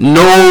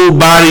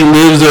 nobody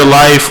lives their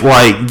life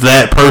like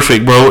that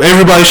perfect, bro.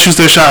 Everybody shoots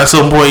their shot at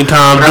some point in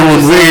time,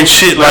 doing weird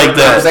shit like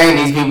that. I'm saying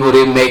these people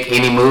didn't make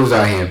any moves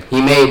on him.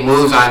 He made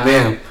moves on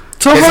them.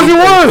 So fucking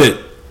what?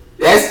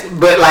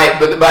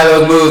 But by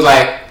those moves,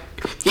 like,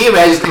 can you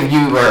imagine if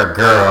you were a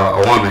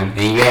girl, a woman,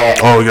 and you had...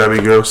 Oh, you gotta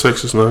be girl.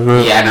 Sex is not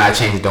good. Yeah, I know, I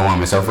changed the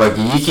woman, so fuck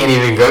you. You can't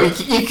even go...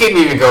 You couldn't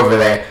even go for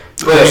that.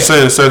 But I'm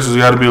saying sex has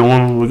gotta be a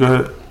woman. We go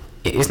ahead.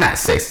 It's not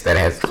sex that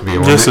has to be a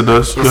woman. Yes, it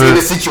does. It's in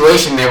the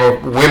situation there were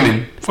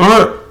women.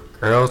 Alright.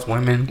 Girls,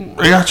 women.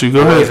 I got you.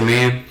 Go boys, ahead.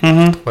 Men.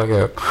 Mm-hmm. Fuck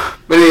up.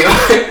 But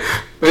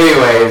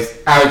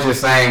anyways, I was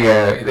just saying,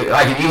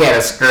 like, if you had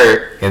a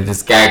skirt and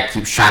this guy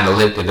keeps trying to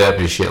lift it up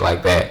and shit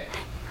like that,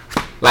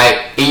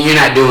 like, you're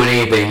not doing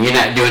anything. You're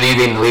not doing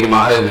anything to lead him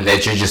on other than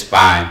that you're just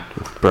fine.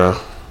 Bro.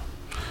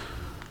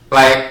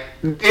 Like,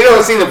 you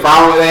don't see the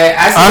problem with that?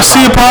 I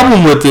see a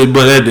problem with it,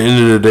 but at the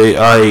end of the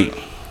day,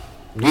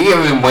 you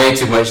give him way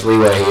too much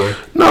leeway here.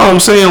 No,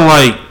 I'm saying,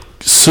 like,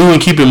 sue and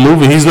keep it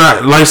moving. He's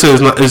not, like I said,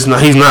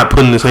 he's not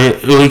putting his hand,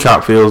 he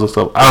cop feels and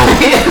stuff. I don't.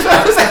 That's what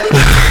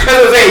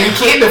I'm saying. You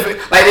can't defend,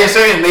 like, there's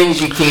certain things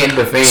you can't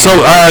defend. So,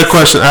 I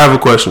have a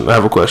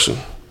question.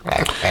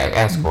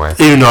 Ask for it.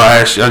 Even though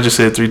I just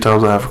said 3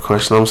 times I have a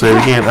question. I'm saying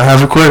it again. I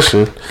have a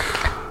question.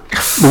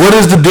 What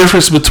is the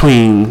difference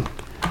between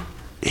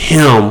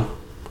him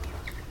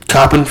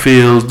copping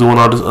feels, doing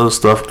all this other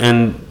stuff,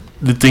 and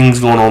the things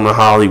going on in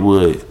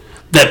Hollywood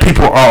that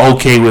people are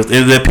okay with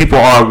and that people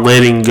are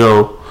letting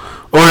go,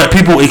 or that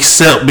people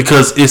accept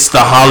because it's the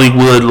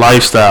Hollywood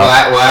lifestyle?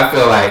 Well, I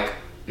feel like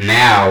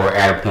now we're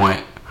at a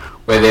point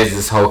where there's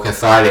this whole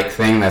cathartic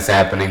thing that's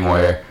happening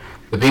where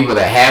the people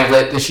that have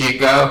let the shit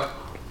go,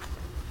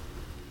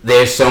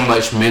 there's so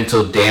much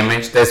mental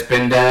damage that's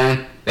been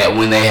done that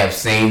when they have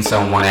seen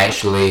someone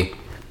actually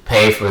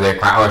pay for their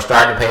crime or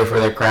start to pay for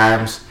their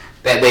crimes,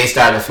 that they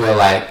start to feel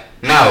like,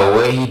 no,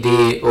 what he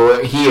did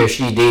or he or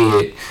she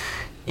did,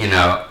 you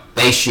know,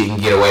 they shouldn't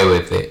get away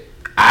with it.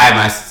 I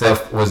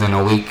myself was in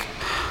a weak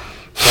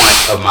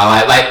point of my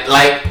life,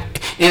 like,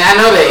 and I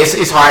know that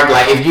it's hard.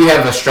 Like, if you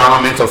have a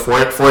strong mental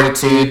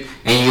fortitude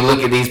and you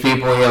look at these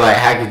people, you're like,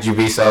 how could you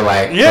be so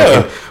like?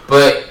 Yeah.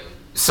 But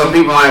some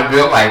people aren't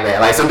built like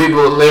that. Like, some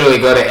people literally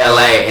go to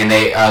LA and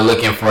they are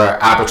looking for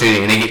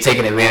opportunity and they get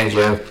taken advantage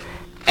of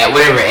at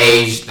whatever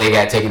age they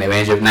got taken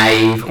advantage of,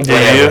 naive,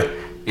 whatever. Yeah.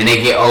 And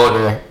they get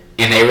older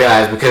and they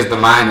realize because the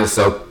mind is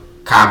so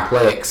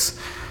complex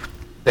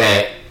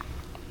that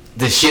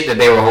the shit that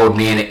they were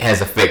holding in it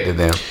has affected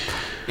them.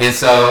 And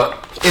so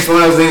it's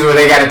one of those things where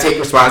they got to take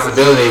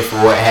responsibility for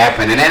what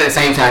happened. And at the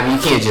same time, you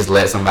can't just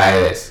let somebody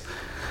that's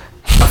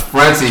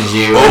affronted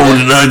you. Old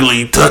and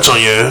ugly touch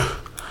on you.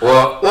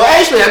 Well,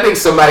 actually, I think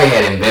somebody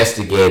had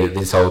investigated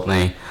this whole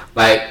thing.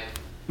 Like,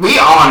 we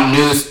all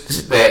knew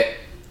that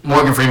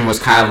Morgan Freeman was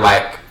kind of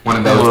like one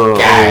of those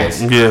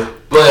guys. Yeah.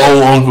 But,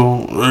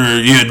 uncle,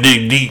 you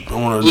dig deep.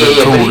 But he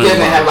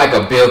doesn't have like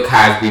a Bill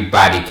Cosby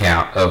body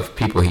count of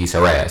people he's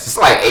harassed. It's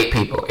like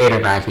 8 or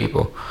 9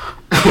 people.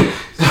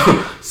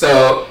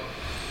 so,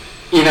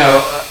 you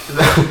know,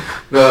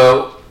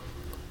 the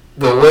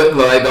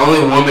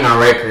only woman on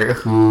record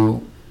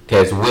who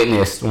has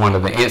witnessed one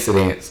of the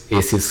incidents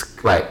is his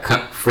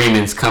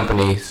Freeman's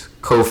company's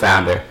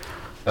co-founder,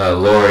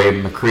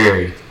 Lori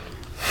McCreary.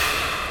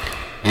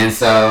 And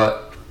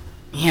so,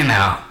 you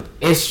know,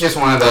 it's just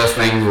one of those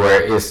things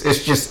where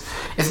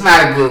it's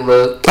not a good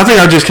look. I think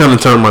I just kind of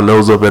turned my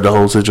nose up at the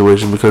whole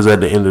situation because at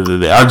the end of the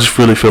day, I just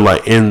really feel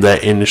like in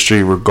that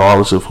industry,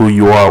 regardless of who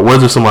you are,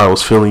 whether somebody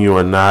was feeling you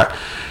or not,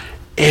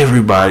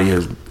 everybody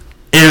is.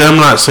 And I'm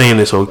not saying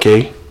it's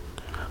okay.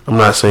 I'm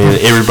not saying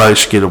everybody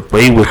should get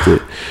away with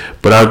it,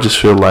 but I just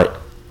feel like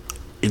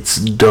it's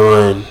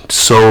done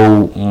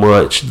so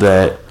much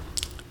that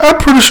I'm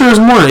pretty sure it's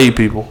more than 8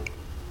 people.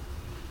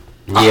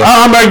 Yeah.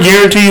 I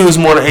guarantee you it's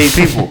more than 8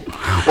 people.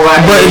 But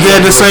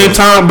at the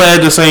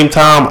same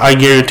time, I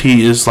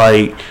guarantee it's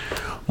like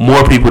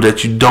more people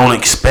that you don't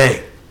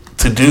expect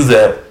to do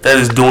that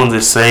is doing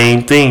the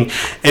same thing.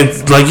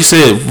 And like you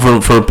said,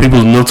 for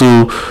people's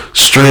mental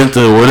strength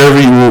or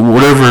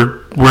whatever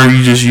word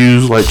you just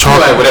use, like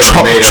charcoal word,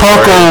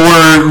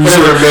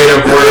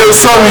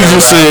 something you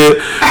just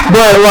said.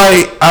 But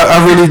like,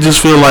 I really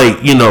just feel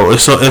like, you know, at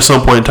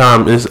some point in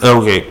time, it's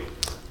okay.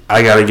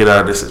 I gotta get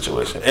out of this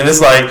situation, and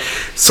it's like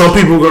some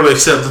people are gonna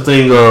accept the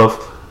thing of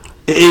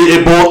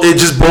it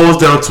just boils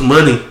down to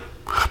money.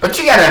 But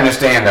you gotta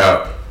understand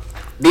though,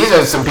 these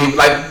are some people,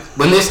 like,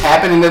 when this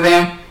happening to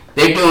them,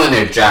 they're doing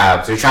their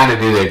jobs. They're trying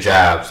to do their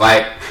jobs.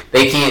 Like,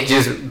 they can't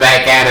just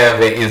back out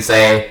of it and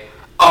say,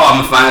 "Oh, I'm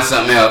gonna find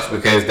something else,"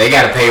 because they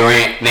gotta pay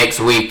rent next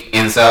week,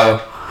 and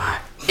so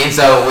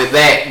with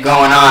that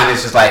going on,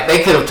 it's just like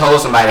they could have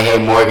told somebody, "Hey,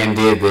 Morgan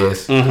did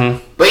this." Mm-hmm.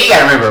 But you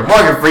gotta remember,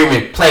 Morgan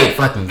Freeman played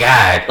fucking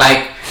God.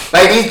 Like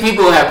these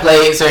people have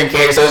played certain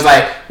characters, so it's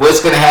like, what's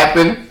gonna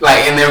happen,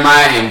 like, in their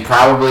mind and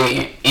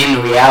probably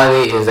in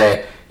reality, is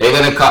that they're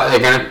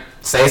gonna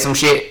say some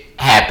shit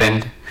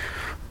happened.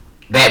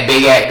 That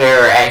big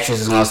actor or actress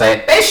is gonna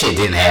say, that shit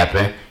didn't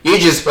happen. You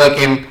just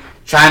fucking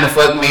trying to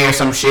fuck me or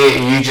some shit,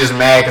 and you just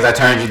mad because I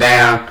turned you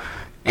down.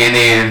 and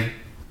then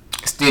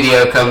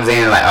studio comes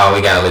in like, oh,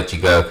 we gotta let you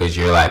go because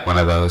you're like one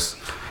of those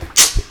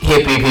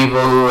hippie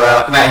people who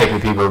not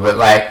hippie people, but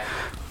like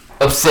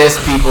obsessed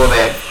people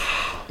that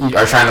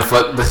are trying to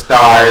fuck the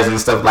stars and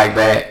stuff like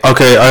that.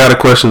 Okay, I got a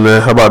question,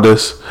 man. How about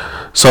this?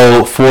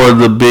 So for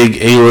the big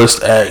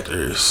A-list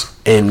actors,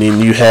 and then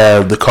you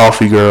have the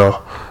coffee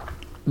girl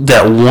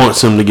that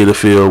wants him to get a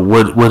feel.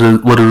 What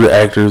do the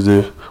actors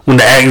do? When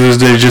the actors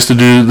there just to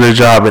do their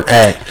job and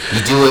act,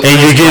 you do it,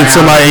 and you're getting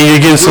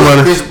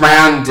somebody. Chris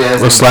Brown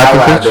does. What, slap Bow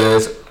Wow pitch?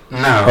 does.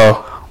 No.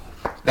 Oh.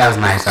 That was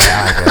nice. I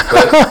like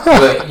that.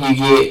 But you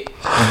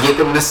get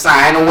them to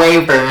sign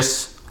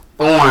waivers,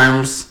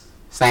 forms,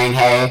 saying,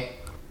 hey,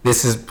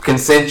 this is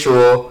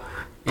consensual.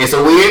 It's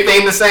a weird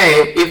thing to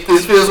say. If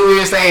this feels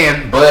weird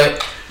saying,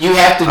 but you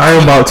have to. I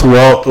am about to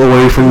walk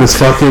away from this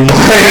fucking.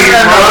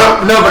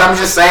 No, but I'm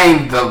just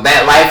saying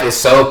that life is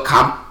so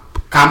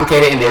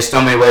complicated, and there's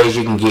so many ways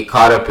you can get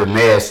caught up in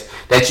this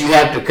that you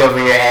have to cover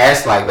your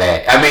ass like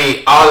that. I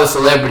mean, all the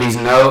celebrities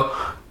know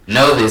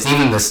this.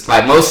 Even the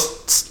like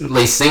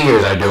mostly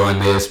singers are doing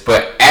this,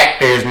 but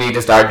actors need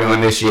to start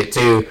doing this shit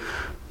too,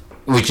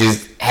 which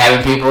is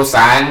having people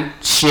sign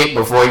shit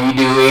before you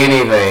do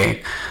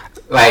anything.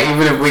 Like,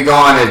 even if we go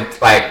on a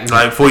like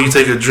before you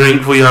take a drink,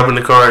 before you hop in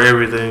the car,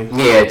 everything.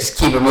 Yeah, just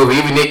keep it moving.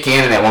 Even Nick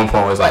Cannon at one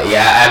point was like,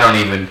 "Yeah, I don't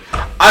even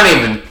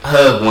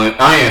hug women.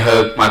 I don't even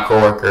hug my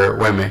coworker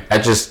women. I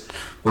just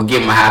will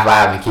give them a high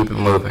five and keep it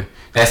moving.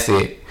 That's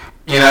it.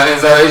 You know." And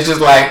so it's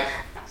just like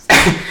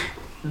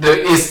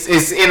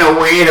it's in a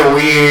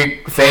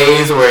weird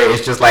phase where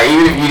it's just like,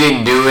 even if you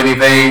didn't do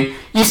anything,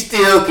 you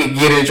still could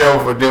get in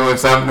trouble for doing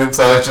something.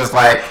 So it's just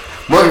like,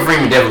 Morgan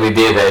Freeman definitely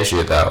did that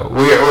shit though.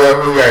 We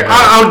are.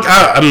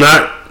 I'm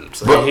not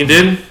saying he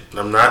didn't.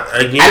 I'm not.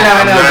 Again,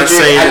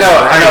 I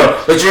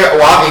know. But you're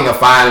walking a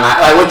fine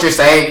line. Like, what you're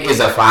saying is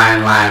a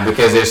fine line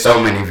because there's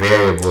so many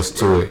variables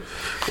to it.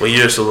 Well,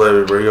 you're a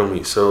celebrity, bro. You don't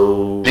mean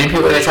so. Many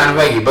people that are trying to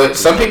beg you, but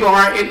some people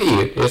aren't into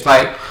you. It's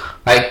like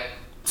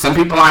some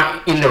people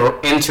aren't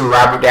into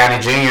Robert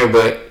Downey Jr.,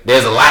 but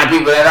there's a lot of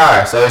people that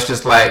are. So it's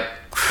just like,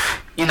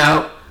 you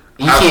know.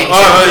 You can't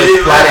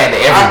apply that to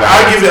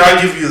everybody. I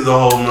give you the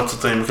whole mental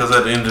thing, because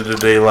at the end of the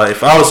day, like,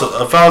 if I was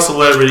a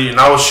celebrity and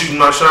I was shooting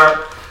my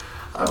shot,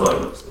 I'd be like,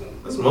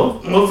 there's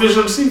more fish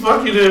on the sea.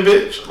 Fuck you then,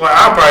 bitch. Like,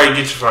 I'll probably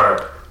get you fired.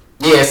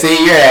 Yeah, see,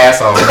 you're an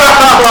asshole.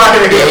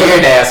 Yeah,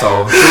 you're an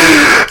asshole.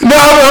 No,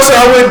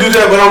 I wouldn't do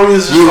that, but I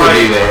was just you like,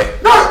 would do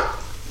that. No,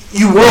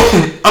 you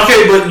want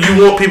but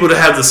you want people to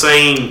have the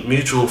same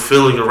mutual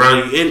feeling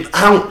around you, and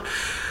I don't,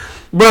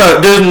 bro.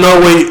 There's no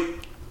way.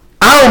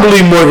 I don't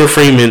believe Morgan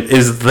Freeman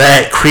is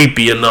that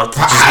creepy enough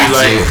to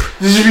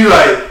just be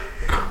like,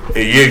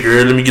 hey, yeah,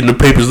 girl, let me get in the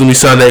papers, let me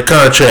sign that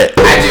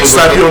contract. I do.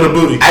 Slap you on the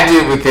booty. I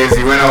do, because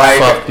he went away.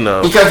 Fuck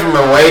no. He comes from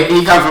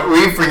he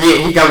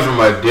comes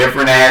from a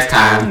different ass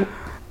time,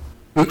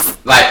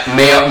 like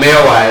male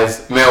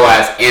wise,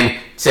 and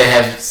to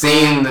have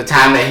seen the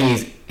time that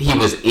he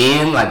was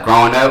in, like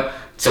growing up,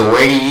 to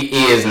where he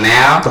is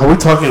now. Are we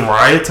talking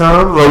riot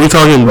time? Are we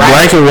talking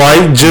black and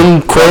white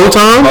Jim Crow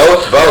time?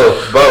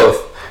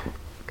 Both.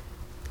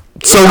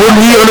 So wouldn't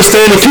he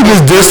understand if he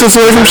was distance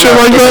away from shit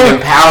like that? It's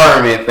an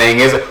empowerment thing.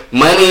 It's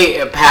money,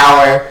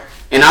 power,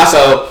 and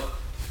also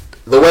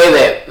the way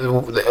that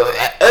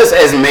us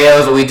as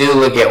males, we do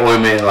look at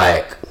women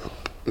like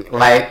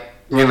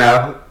you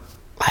know,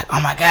 like, oh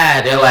my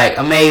god, they're like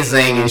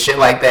amazing and shit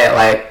like that.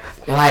 Like,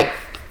 they're like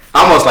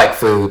almost like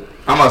food,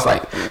 almost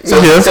like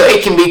so. Yeah. So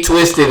it can be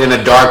twisted in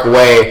a dark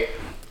way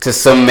to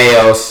some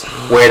males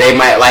where they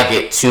might like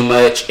it too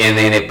much, and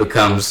then it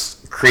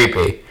becomes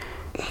creepy.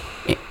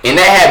 And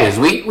that happens.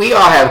 We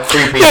all have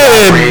creepy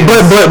friends.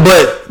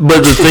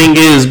 But the thing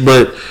is,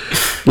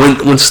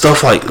 when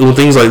stuff like, when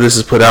things like this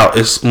is put out,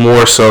 it's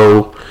more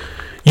so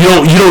you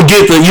don't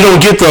get the we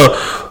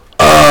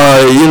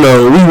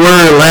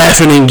were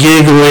laughing and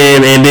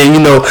giggling, and then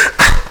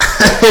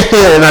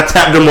and I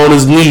tapped him on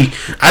his knee.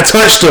 I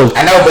touched him.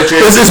 I know, but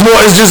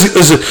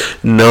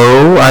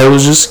no, I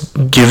was just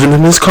giving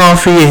him his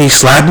coffee, and he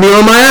slapped me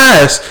on my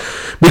ass.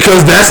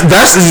 Because that's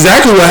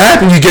exactly what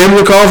happened. You gave him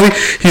the coffee,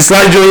 he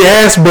slapped you on your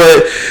ass,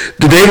 but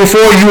the day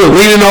before you were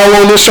leaning all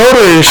on his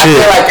shoulder and shit.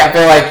 I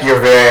feel like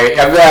you're very.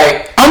 I feel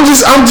like I'm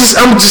just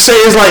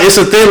saying, it's like, it's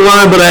a thin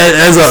line, but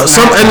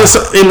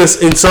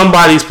in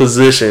somebody's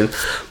position,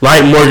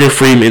 like Morgan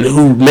Freeman,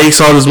 who makes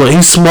all this money,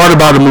 he's smart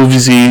about the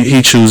movies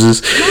he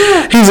chooses.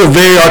 He's a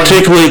very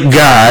articulate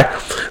guy.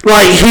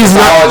 Like, he's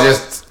not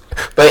just,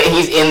 but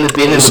he's in the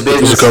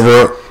business.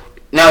 Cover up.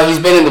 No, he's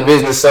been in the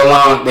business so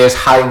long, there's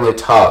Hollywood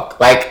talk.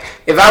 Like,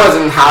 if I was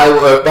in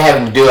Hollywood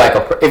having to do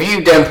if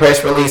you've done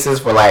press releases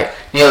for like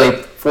nearly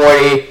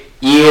 40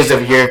 years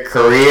of your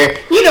career,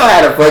 you know how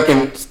to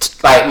fucking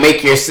like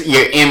make your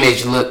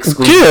image look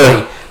squeaky.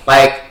 Yeah.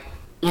 Like,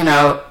 and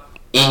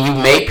you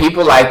make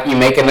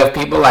enough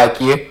people like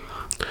you.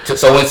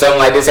 So when something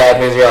like this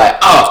happens, you're like,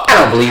 oh, I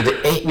don't believe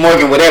that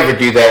Morgan would ever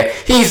do that.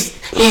 He's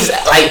He's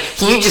like,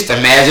 can you just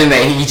imagine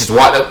that he just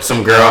walked up to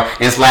some girl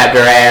and slapped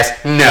her ass?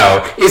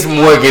 No, it's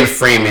Morgan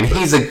Freeman.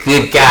 He's a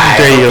good guy.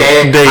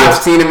 Okay?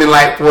 I've seen him in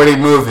like 40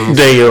 movies.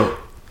 Damn.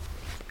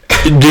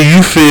 Do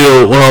you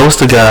feel? Well, what's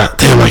the guy?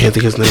 Damn, I can't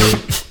think of his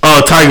name.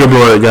 Tiger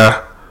Blood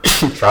guy.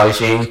 Charlie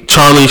Sheen.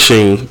 Charlie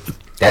Sheen.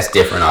 That's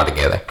different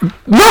altogether.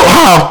 No,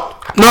 how?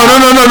 No.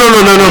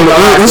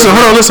 Listen,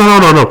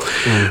 hold on.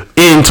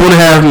 In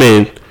 2.5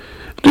 Men,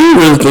 do you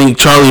really think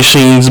Charlie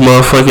Sheen's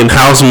motherfucking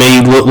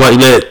housemaid looked like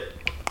that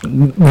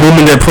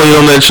woman that played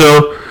on that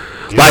show?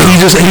 Yeah. Like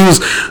he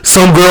was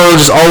some girl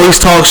just always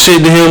talks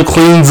shit to him,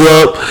 cleans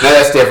up. No,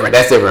 that's different.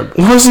 What's the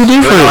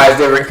difference? You know why it's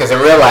different? Because in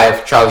real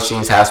life, Charlie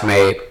Sheen's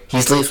housemaid,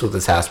 he sleeps with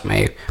his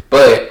housemaid,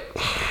 but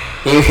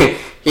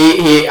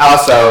he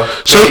also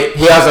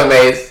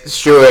made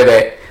sure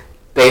that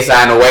they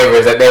signed the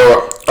waivers that they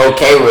were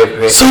okay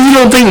with it. So you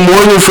don't think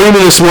Morgan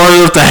Freeman is smart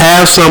enough to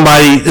have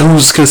somebody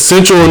who's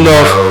consensual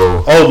enough?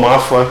 No. Oh my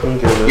fucking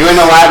goodness! You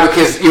wanna know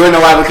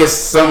why? Because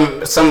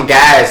some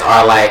guys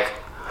are like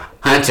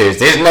hunters.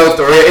 There's no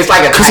thrill. It's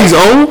like a. Cause he's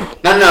old.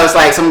 No. It's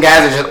like some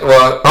guys are just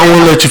I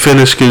won't let you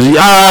finish because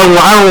I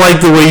don't like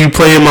the way you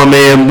playing my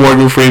man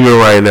Morgan Freeman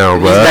right now,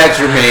 bro. He's not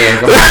your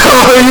man.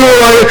 You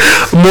like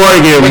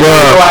Morgan, bro.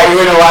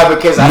 You know why?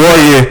 Because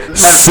Morgan,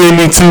 send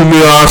me $2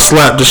 million. I'll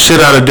slap the shit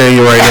out of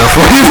Daniel right now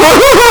for you.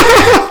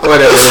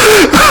 Whatever.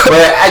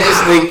 But I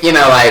just think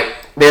like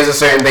there's a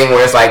certain thing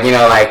where it's like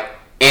like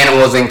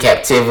animals in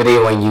captivity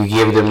when you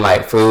give them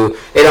like food,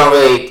 they don't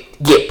really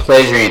get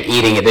pleasure in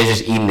eating it. They're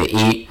just eating to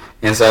eat.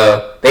 And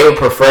so they would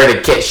prefer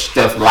to catch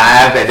stuff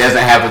live that doesn't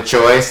have a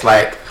choice,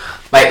 like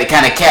to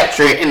kind of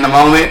capture it in the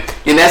moment.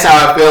 And that's how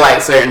I feel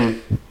like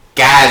certain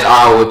guys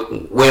are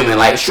with women.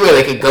 Like, sure,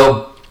 they could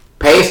go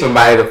pay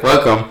somebody to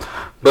fuck them,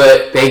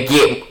 but they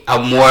get a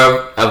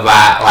more of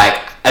a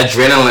like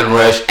adrenaline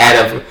rush out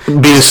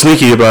of being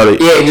sneaky about it.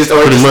 Yeah, just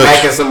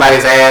smacking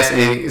somebody's ass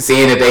and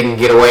seeing if they can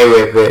get away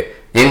with it.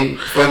 And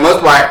for the most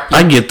part,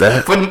 I get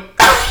that.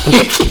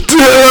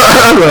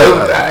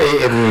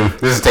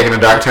 This is taking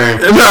a dark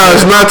turn. No,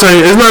 it's not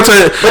turning. But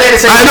at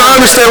the same time, I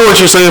understand what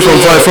you're saying from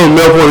a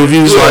male point of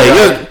view.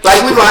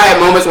 Like we gonna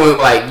have moments when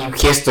like you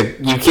kissed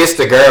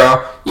the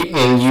girl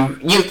and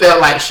you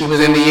felt like she was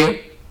into you.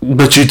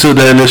 But you took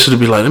that initiative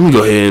to be like, let me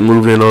go ahead and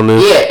move in on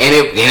this. Yeah, and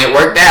it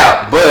worked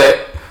out.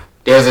 But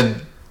there's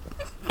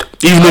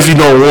even if you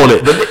don't want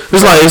it,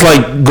 it's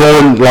like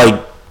going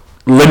like.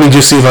 Let me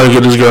just see if I can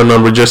get this girl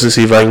number just to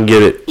see if I can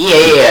get it.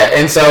 Yeah.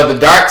 And so the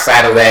dark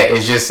side of that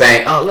is just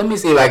saying, oh, let me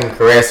see if I can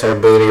caress her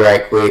booty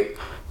right quick.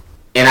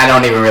 And I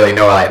don't even really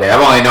know her like that.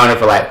 I've only known her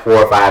for like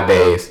 4 or 5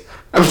 days.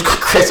 I'm just going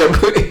to caress her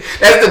booty.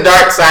 That's the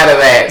dark side of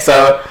that.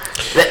 So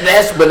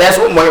that's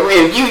what more,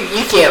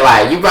 you can't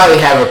lie. You probably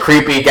have a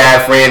creepy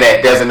guy friend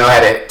that doesn't know how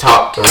to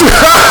talk to her.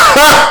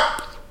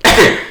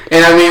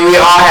 And I mean,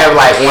 we all have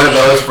like one of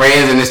those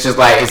friends, and it's just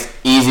like it's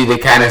easy to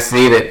kind of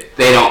see that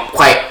they don't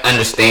quite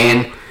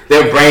understand.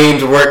 Their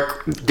brains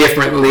work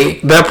differently.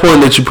 That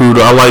point that you proved,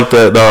 I like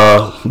that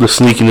the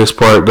sneakiness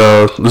part.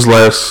 This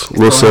last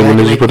little segment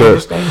that you put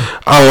up,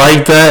 I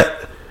like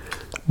that.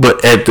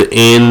 But at the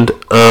end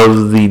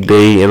of the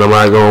day, and I'm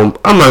not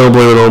gonna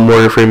blame it on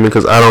Morgan Freeman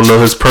because I don't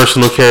know his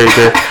personal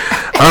character.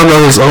 I don't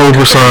know his own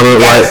persona.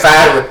 Like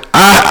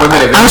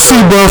I see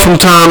bro from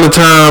time to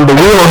time, but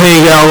we don't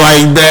hang out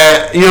like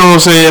that. You know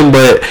what I'm saying?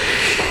 But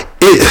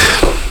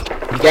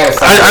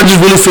I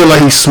just really feel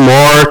like he's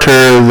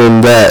smarter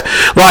than that.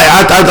 Like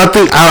I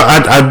think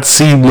I'd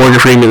see Morgan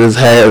Freeman as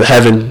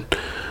having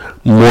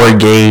more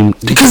game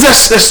because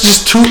that's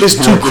just too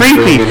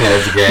creepy.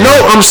 No,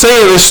 I'm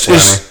saying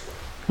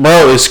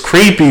it's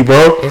creepy,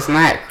 bro. It's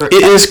not.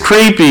 It is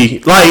creepy.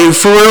 Like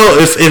for real,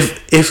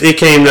 if it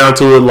came down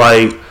to it,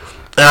 like.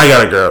 And I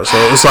got a girl, so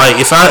it's like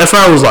if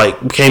I was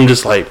like became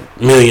just like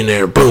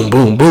millionaire, boom,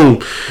 boom,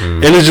 boom,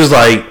 and it's just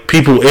like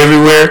people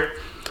everywhere.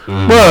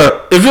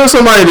 But if you're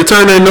somebody to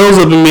turn their nose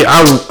up at me,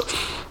 I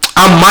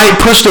might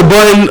push the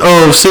button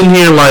of sitting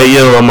here like,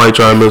 yo, I might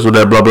try and mess with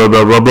that, blah blah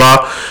blah blah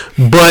blah.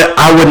 But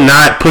I would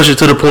not push it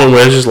to the point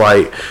where it's just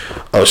like,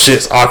 oh shit,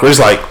 it's awkward. It's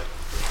like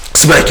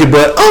smack your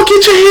butt. Oh,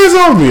 get your hands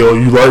off me. Oh,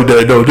 you like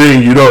that? No,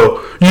 dang, you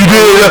know. You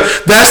did.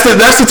 That's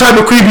the type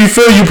of creepy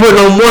feel you put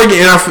on Morgan,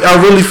 and I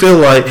really feel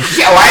like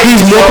he's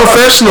more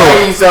professional.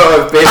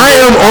 I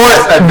am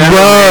on,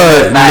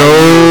 bro.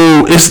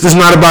 No, it's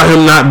not about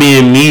him not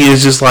being me.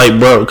 It's just like,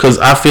 bro,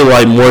 because I feel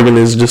like Morgan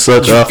is just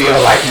such a. You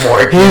feel like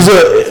Morgan. He's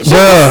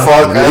bro.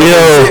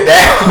 Yo,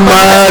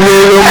 my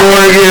nigga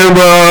Morgan,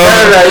 bro.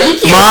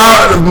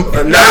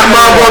 Not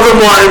my brother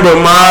Morgan, but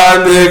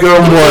my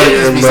nigga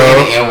Morgan, bro. Saying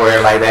the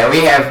N-word like that.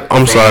 We have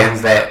fans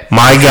that.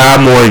 My guy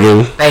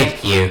Morgan.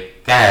 Thank you.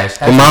 Gosh,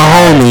 my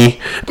homie,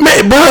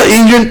 man, bro,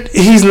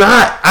 he's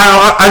not.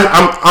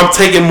 I'm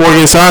taking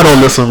Morgan's side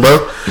on this one,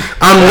 bro.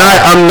 I'm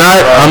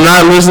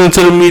not listening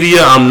to the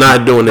media. I'm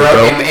not doing it,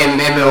 bro. In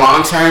the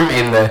long term,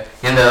 in the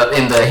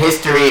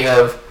history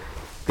of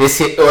this,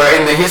 or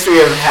in the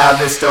history of how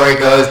this story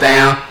goes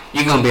down,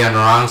 you're gonna be on the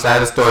wrong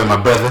side of the story,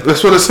 my brother.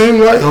 That's what it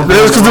seemed like.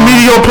 That's because the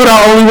media gonna put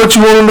out only what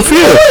you want on the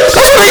field.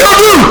 That's what they gonna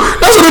do.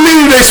 That's what the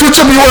media, they switch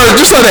up your words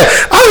just like that.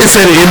 I didn't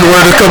say the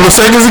N-word a couple of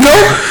seconds ago.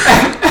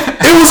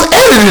 It was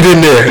edited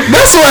in there.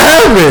 That's what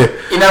happened.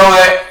 You know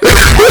what?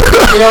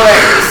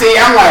 See,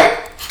 I'm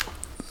like,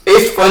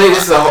 it's funny.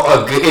 This is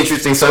a good,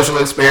 interesting social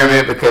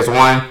experiment because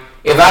one,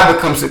 if I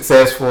become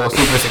successful,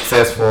 super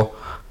successful,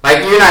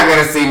 like you're not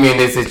gonna see me in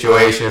this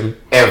situation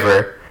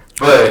ever.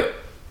 But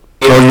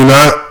you're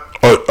not.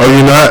 You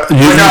see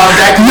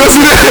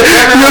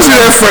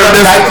that first.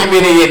 I'm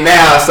documenting it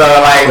now, so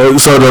like.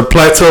 So the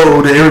plateau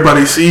that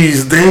everybody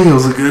sees,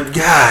 Daniel's a good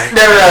guy.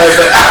 Everybody,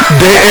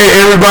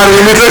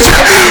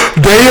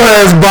 Daniel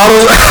has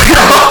bottles of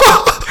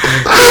alcohol.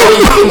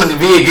 You can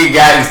be a good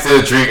guy and still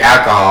drink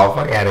alcohol.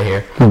 Fuck out of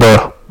here.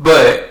 But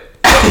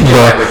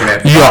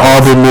you're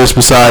Auburn Miss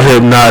beside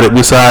Hypnotic,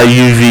 beside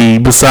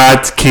UV,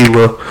 beside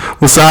Tequila,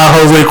 beside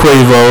Jose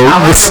Cuervo.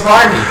 I like the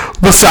party.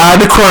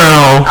 Beside the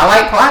Crown. I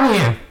like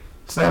partying.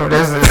 So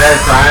that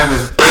crime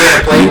is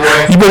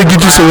Playboy. You better get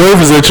you some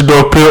waivers at your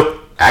door,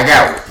 Pimp. I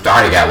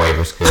already got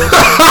waivers, kid.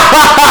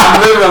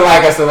 I'm living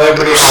like a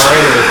celebrity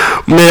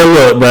already. Man,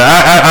 look, but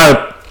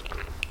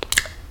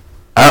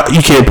I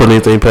you can't put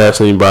anything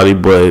past anybody,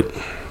 but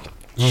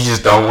you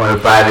just don't want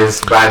to buy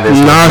this.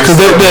 Nah, because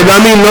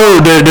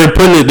they're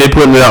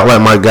putting it out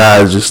like my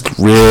guys just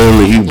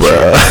really,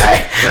 bro.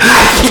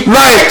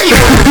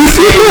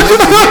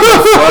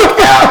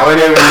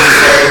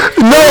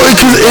 No,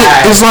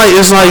 it's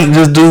like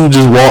this dude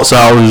just walks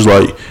out and is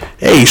like,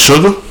 "Hey,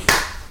 sugar."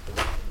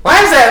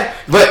 Why is that?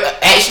 But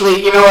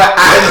actually, you know what?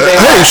 I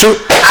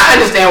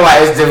understand why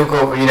it's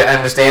difficult for you to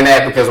understand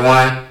that because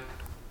one,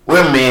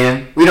 we're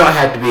men. We don't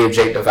have to be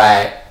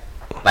objectified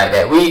like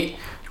that. The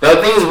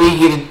things we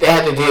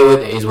have to deal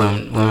with is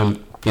when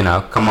women,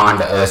 come on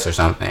to us or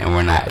something, and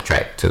we're not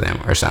attracted to them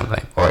or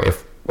something, or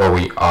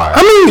we are.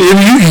 I mean,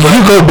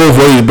 you go both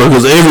ways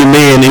because every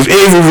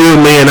real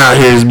man out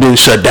here has been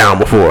shut down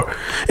before,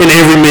 and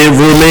every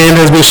real man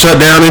has been shut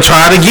down and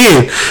tried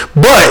again.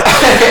 But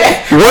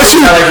because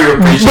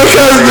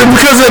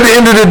at the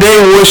end of the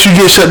day, once you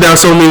get shut down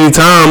so many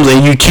times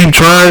and you keep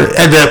trying,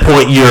 at that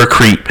point you're a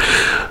creep.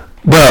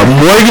 Bro,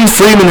 Morgan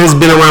Freeman has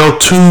been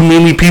around too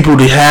many people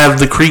to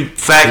have the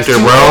creep factor,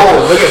 bro.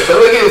 Look at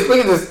this.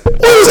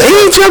 What is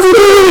age ever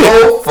doing?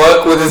 Oh,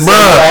 fuck with his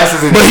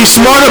sunglasses. But he's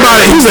smart about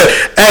it. He said,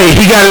 hey,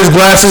 he got his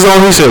glasses on.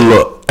 He said,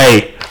 look,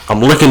 hey,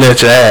 I'm looking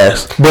at your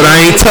ass, but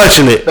I ain't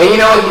touching it. But you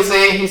know what he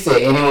said? He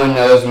said, anyone who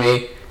knows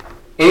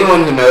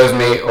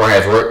me or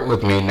has worked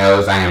with me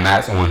knows I am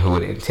not someone who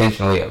would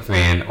intentionally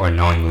offend or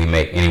knowingly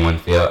make anyone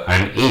feel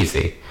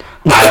uneasy.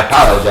 I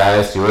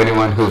apologize to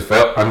anyone who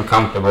felt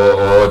uncomfortable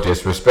or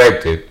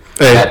disrespected.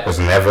 Hey. That was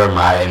never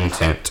my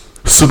intent.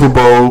 Super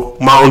Bowl,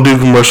 Mountain Dew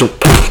commercial.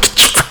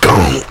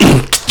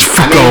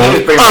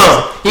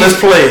 Let's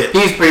play it.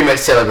 He's pretty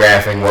much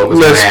telegraphing what was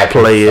going to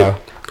happen. Let's play it.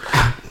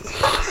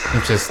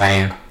 I'm just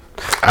saying.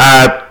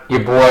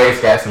 Your boy's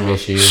got some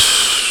issues.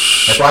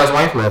 That's why his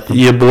wife left him.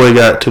 Your boy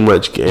got too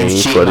much game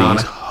for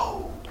these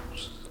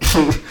hoes.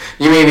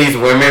 You mean these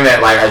women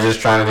that are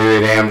just trying to do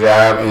their damn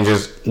job and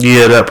just...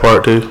 Yeah, that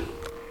part too.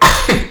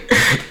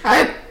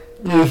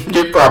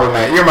 You're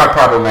problematic. You're my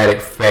problematic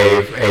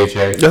fave,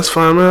 AJ. That's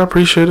fine, man. I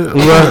appreciate it.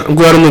 I'm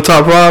glad I'm in the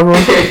top 5, bro.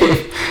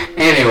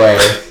 Anyway,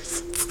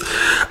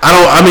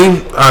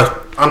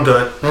 I'm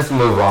done. Let's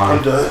move on.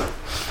 I'm done.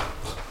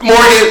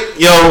 Morgan,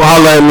 yo,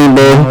 holla at me,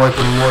 bro.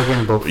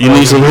 Morgan. You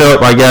need some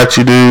help? I got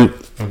you, dude.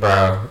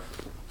 Bro,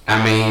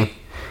 I mean,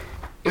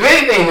 if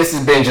anything, this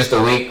has been just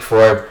a week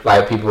for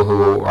people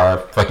who are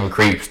fucking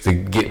creeps to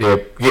get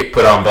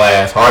put on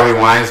blast. Harvey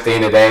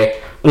Weinstein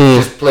today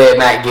just pled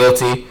not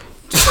guilty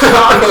to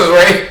all those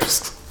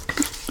rapes.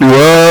 What?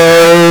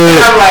 And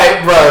I'm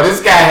like, bro,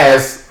 this guy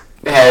has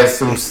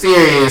some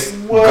serious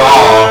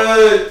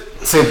gall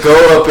to go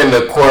up in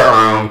the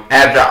courtroom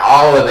after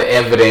all of the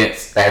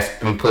evidence that's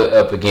been put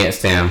up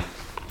against him,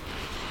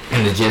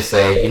 and to just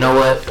say, you know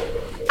what,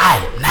 I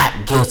am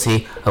not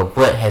guilty of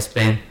what has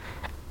been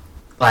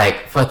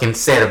fucking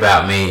said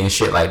about me and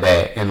shit like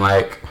that, and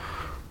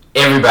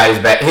everybody's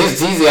back.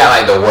 He's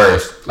out the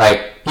worst.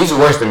 He's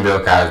worse than Bill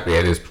Cosby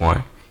at this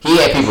point. He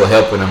had people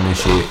helping him and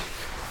shit.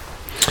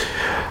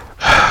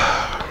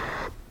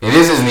 And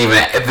this isn't even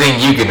a thing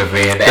you can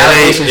defend.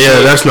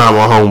 That's not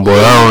my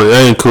homeboy.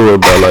 I ain't cool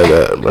about like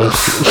that, bro.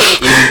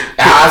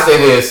 I'll say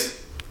this.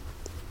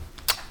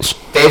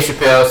 Dave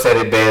Chappelle said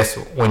it best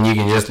when you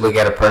can just look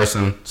at a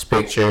person's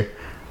picture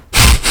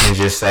and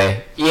just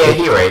say, yeah,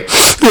 he raped.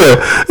 Yeah,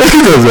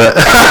 he does that.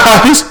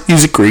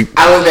 he's a creep.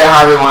 I looked at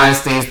Harvey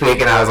Weinstein's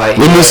pic and I was like,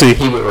 let me see.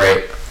 He would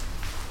rape.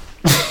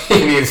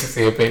 He needs to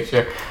see a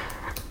picture.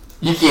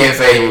 You can't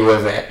say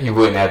he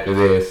wouldn't after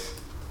this.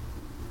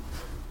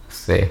 Let's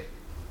see.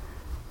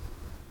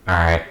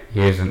 Alright,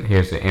 here's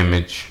the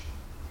image.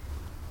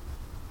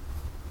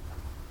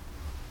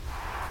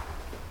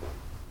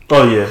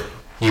 Oh yeah.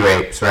 He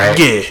rapes, right?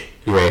 Yeah.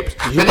 He rapes.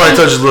 He probably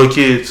touches little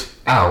kids.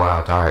 Oh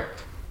wow, dark.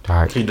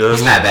 dark. He does.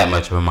 He's not that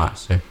much of a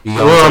monster.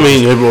 Well, I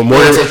mean, if Morgan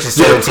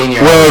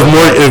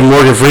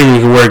Morgan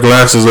Freeman can wear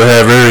glasses or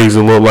have earrings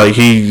and look like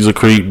he's a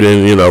creep,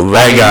 then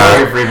that guy.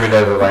 Morgan Freeman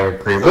doesn't look like a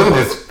creep. Look at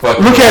this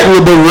fucking.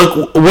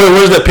 Look,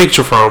 where's that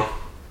picture from?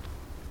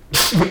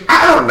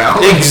 I don't know.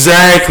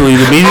 Exactly.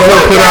 The media's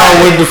gonna put out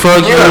what the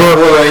fuck you want.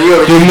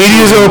 The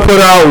media's gonna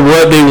put out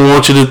what they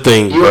want you to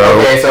think,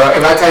 bro. Okay, so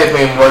if I type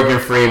in Morgan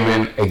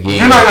Freeman again,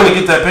 you're not gonna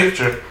get that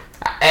picture.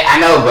 I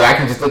know, but I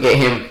can just look at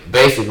him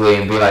basically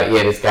and be like,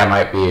 yeah, this guy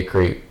might be a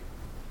creep.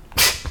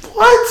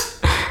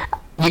 What?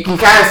 You can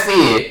kind of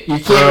see it.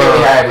 You can't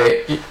really hide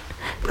it.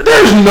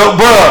 There's no,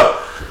 bro.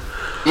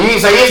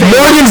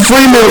 Morgan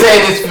Freeman.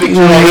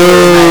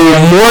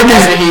 Morgan.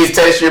 He's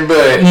touched your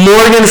butt.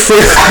 Morgan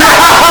Freeman.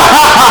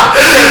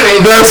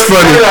 That's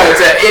funny.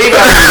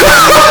 Anybody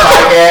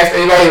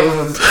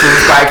listens to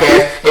this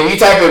podcast, if you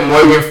type in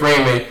Morgan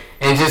Freeman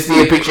and just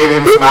see a picture of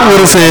him smiling,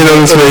 with his hand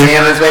on his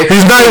face.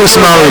 He's not even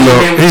smiling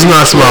though. He's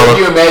not smiling.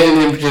 Can you imagine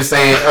him just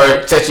saying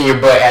or touching your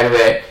butt out of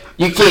that?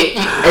 You can't.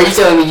 Are you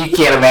telling me you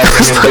can't imagine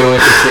him doing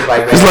shit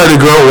like that? It's like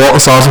the girl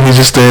walks off and he's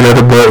just staring at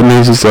the butt and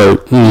he's just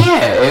like,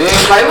 Yeah, and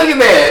it's like, look at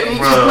that.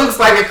 He just looks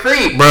like a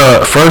creep.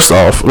 Bruh, first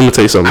off, let me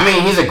tell you something. I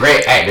mean, he's a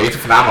great actor. He's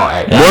a phenomenal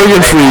actor.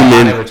 Morgan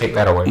Freeman. I'll never take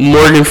that away.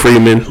 Morgan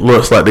Freeman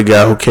looks like the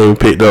guy who came and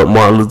picked up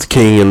Martin Luther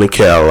King in the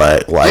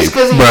Cadillac. Like,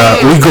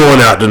 bruh, we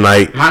going out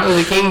tonight. Martin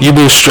Luther King. You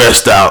been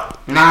stressed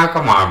out. Nah,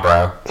 come on,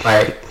 bro.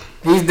 Like,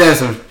 he's done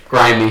some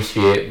grimy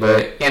shit,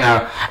 but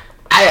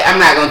I'm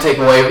not gonna take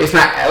away. It's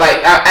not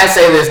like I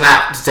say this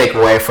not to take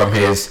away from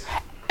his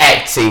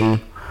acting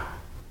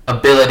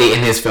ability in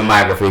his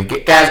filmography.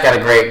 Guy's got a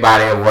great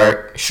body of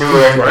work. Sure,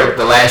 right.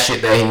 The last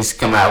shit that he's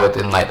come out with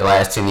in like the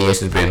last 10 years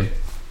has been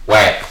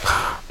whack,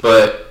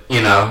 but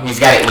he's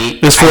got to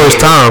eat. It's for his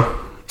time.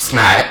 It's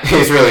not.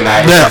 It's really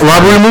not. That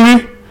robbery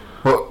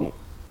movie?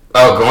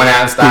 Oh, Going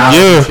Out in Style.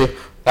 Yeah,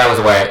 that was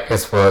whack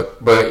as fuck.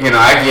 But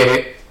I get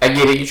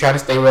it. You try to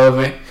stay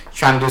relevant.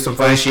 Trying to do some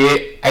fun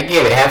shit. I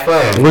get it. Have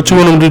fun. What you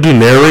want him to do?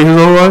 Narrate his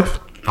own life?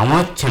 I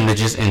want him to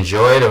just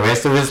enjoy the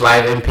rest of his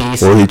life in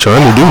peace. Well, he's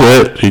trying to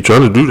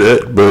do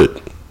that.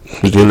 But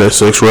he's getting that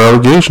sexual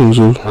allegations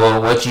and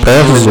what you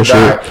passes do in the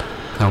and dark shit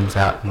comes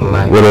out in the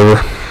light.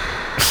 Whatever.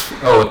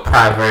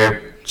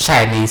 Proverb.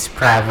 Chinese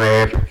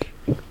proverb.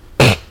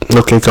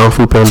 Okay, Kung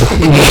Fu Panda.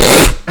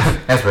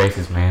 That's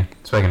racist, man.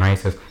 It's fucking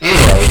racist.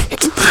 Anyway,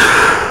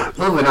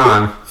 moving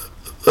on.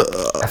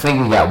 I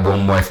think we got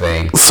one more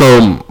thing.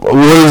 So,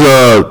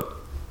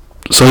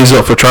 so he's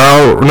up for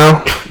trial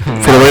now?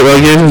 For the rape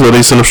allegations, or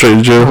they sent him straight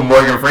to jail?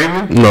 Morgan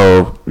Freeman?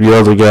 No, the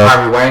other guy.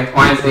 Harvey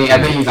Weinstein.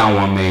 I think he's on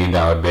 $1 million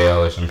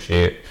bail or some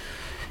shit.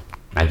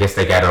 I guess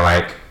they gotta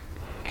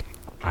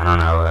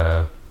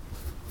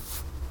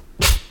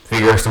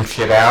figure some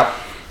shit out.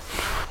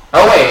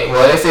 Oh wait,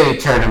 well they said he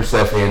turned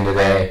himself in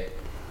today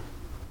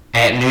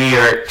at New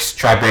York's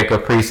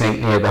Tribeca precinct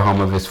near the home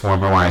of his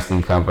former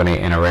Weinstein company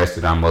and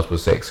arrested on multiple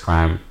sex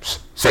crime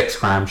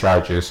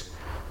charges.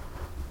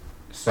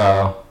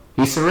 So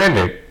he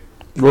surrendered.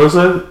 What was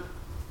that?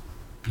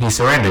 He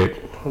surrendered.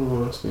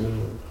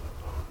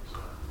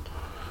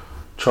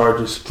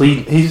 Charges.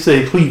 He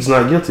said he pleads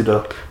not guilty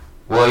though.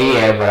 Well,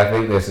 yeah, but I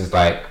think this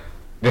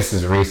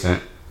is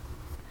recent.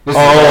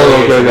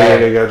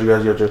 Okay, got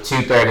you.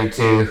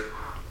 232.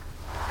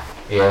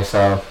 Yeah,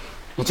 so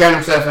he turned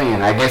himself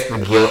in. I guess the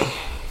guilt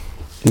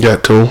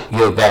got to him.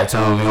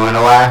 You wanna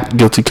know why?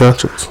 Guilty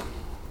conscience.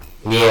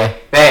 Yeah,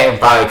 that and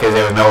probably because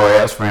there was nowhere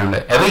else for him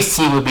to. At least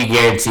he would be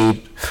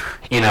guaranteed,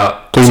 2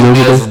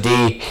 meals a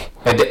D.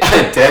 Did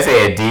I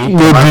say a D? A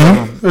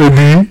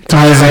D.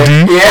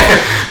 Yeah,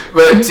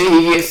 but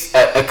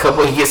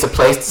he gets a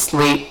place to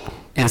sleep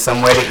and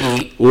somewhere to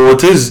eat. Well,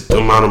 with his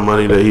amount of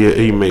money that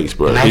he makes,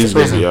 bro, he's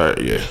gonna be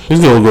alright. Yeah, he's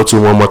gonna go to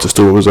Walmart to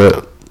steal what's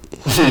that.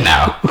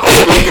 No.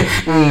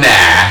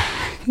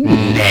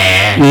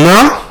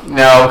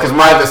 No, because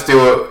Martha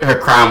Stewart, her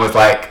crime was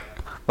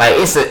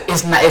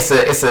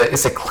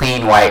it's a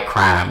clean white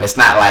crime. It's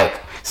not a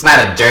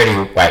dirty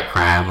white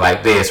crime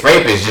like this.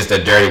 Rape is just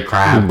a dirty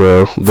crime,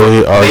 bro.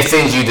 They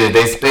send you to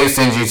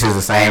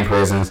the same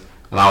prisons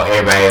along with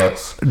everybody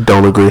else.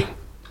 Don't agree.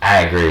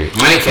 I agree.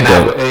 Money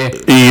cannot.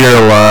 You're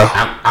a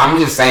lie. I'm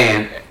just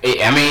saying.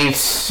 I mean,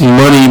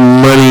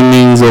 money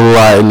means a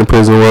lot in the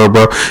prison world,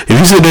 bro. If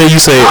you sit there, you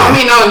say. I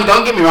mean, no.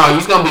 Don't get me wrong.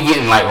 He's gonna be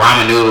getting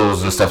ramen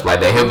noodles and stuff like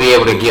that. He'll be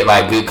able to get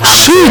good.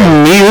 Shit,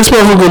 me. This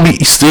motherfucker gonna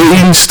be still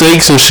eating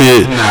steaks and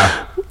shit.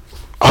 No.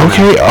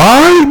 Okay,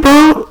 alright,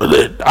 bro.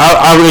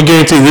 I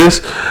guarantee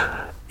this.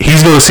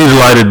 He's gonna see the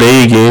light of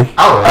day again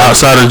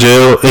outside of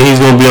jail, and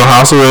he's gonna be on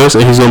house arrest,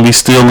 and he's gonna be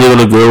still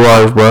living a good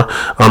life, bro.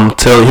 I'm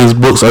telling you, his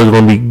books are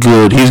gonna be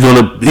good. He's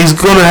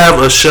gonna have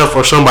a chef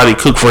or somebody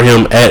cook for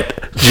him at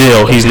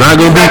jail. He's not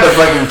gonna be the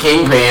fucking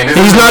kingpin.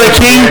 He's not a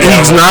king.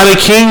 He's not a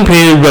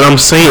kingpin, but I'm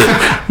saying,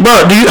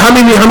 bro. How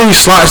many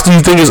slots do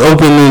you think is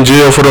open in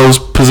jail for those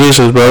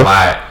positions, bro?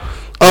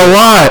 A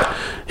lot.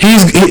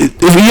 He's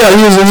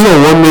no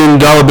 $1 million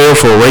bail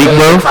for rape,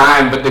 bro.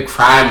 But the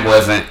crime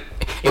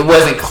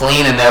wasn't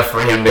clean enough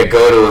for him to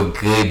go to a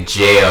good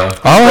jail.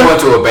 He went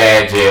to a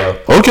bad jail.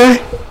 Okay.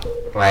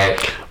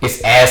 Like,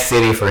 it's ass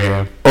city for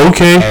him.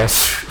 Okay.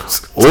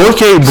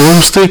 Okay,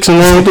 broomsticks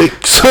and all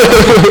dicks.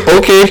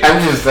 Okay.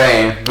 I'm just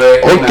saying,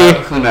 but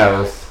who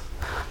knows?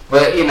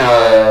 But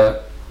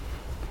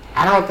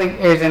I don't think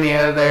there's any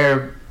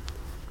other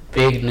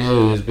big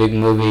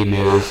movie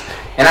news.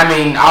 And I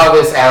mean, all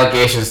this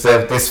allegation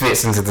stuff, this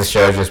fits into the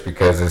show just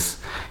because it's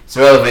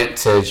relevant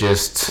to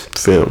just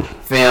film,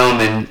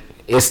 and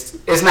it's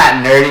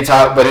not nerdy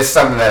talk, but it's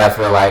something that I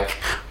feel like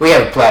we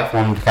have a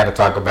platform to kind of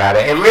talk about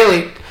it and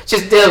really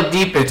just delve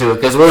deep into it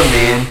because we're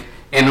men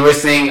and we're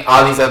seeing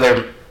all these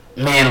other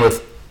men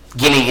with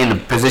getting into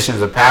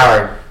positions of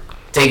power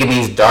taking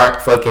these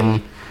dark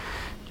fucking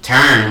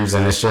turns,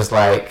 and it's just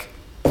like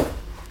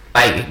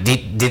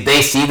did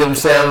they see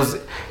themselves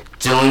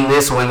doing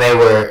this when they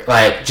were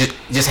like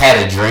just had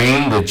a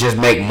dream to just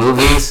make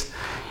movies?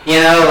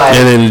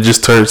 And then it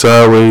just turned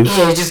sideways.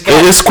 Yeah, it just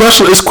it's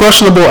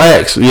questionable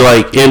acts. You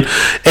like, and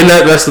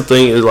that's the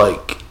thing is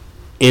like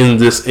in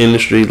this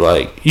industry,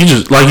 like you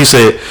just like you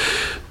said.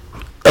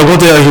 One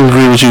thing I can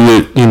agree with you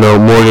with,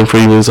 Morgan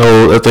Freeman's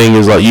whole thing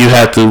is like you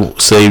have to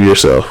save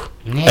yourself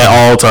at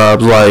all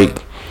times.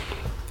 Like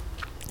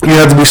you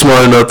have to be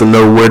smart enough to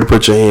know where to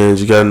put your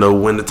hands. You gotta know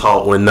when to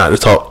talk, when not to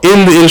talk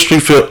in the industry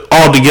field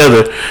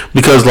altogether.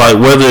 Because like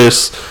whether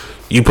it's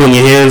you putting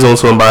your hands on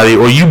somebody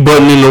or you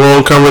butting in the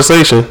wrong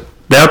conversation,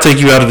 that'll take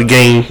you out of the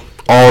game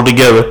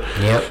altogether.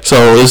 Yep.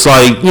 So it's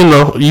like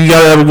you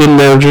gotta have a good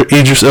manager,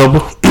 Idris Elba.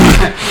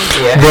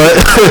 Yeah. But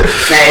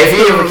now, if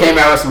he ever came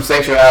out with some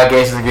sexual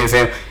allegations against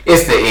him,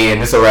 it's the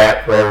end. It's a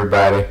wrap for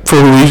everybody. For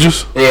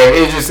Idris? Yeah,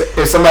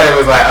 if somebody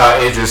was like,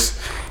 Idris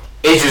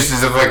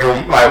is a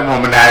fucking like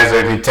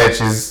womanizer and he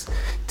touches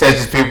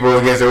people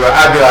against the world,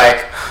 I'd be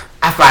like,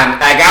 I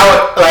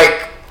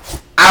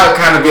would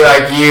kind of be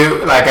like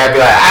you, like I'd be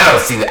like, I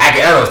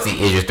don't see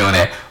Idris doing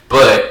that,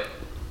 but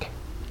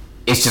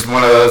it's just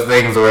one of those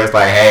things where it's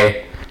like,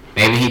 hey,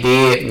 maybe he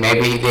did,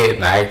 maybe he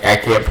didn't. I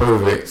can't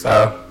prove it,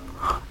 so.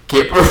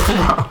 But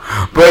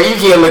you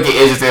can't look at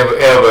Idris Elba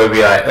and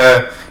be like,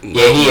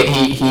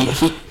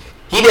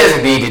 he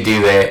doesn't need to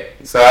do that.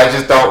 So I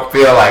just don't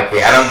feel like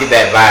it. I don't get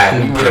that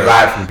vibe. You get a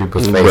vibe from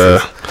people's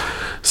faces.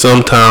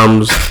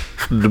 Sometimes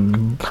the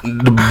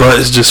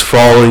butts just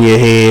fall in your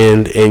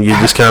hand and you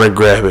just kind of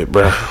grab it,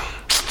 bro.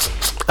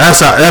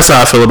 That's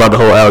how I feel about the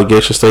whole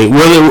allegations thing.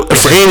 Whether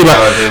for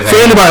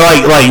anybody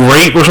like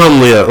rape or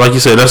something, yeah, like you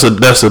said, that's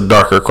a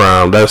darker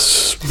crime.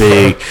 That's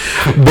big.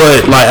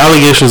 But like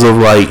allegations of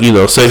like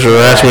sexual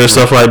harassment and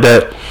stuff like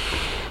that.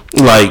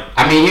 Like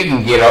I mean, you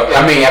can get.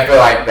 I mean, I feel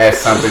like that's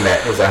something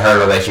that is a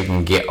hurdle that you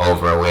can get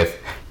over with.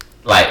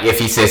 Like if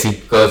he says he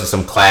goes to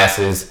some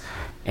classes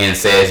and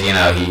says he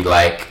learned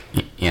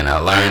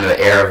the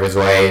error of his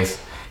ways,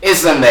 it's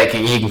something that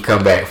he can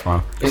come back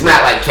from. It's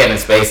not like Kevin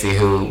Spacey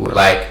who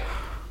like.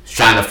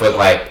 Trying to fuck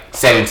like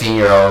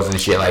 17-year-olds and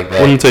shit like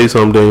that. Let me tell you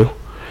something, Daniel.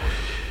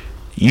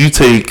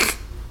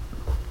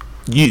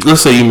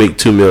 Let's say you make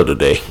 $2 million a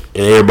day,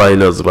 and everybody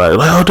knows about it.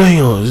 Like, oh,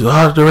 Daniel, he's a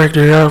hot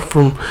director out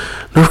from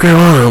North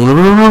Carolina.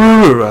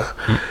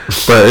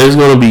 But there's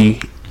gonna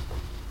be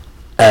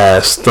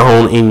ass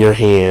thrown in your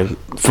hand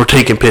for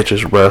taking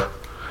pictures, bro.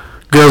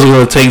 Girls are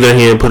gonna take their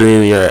hand, put it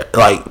in your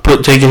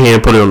take your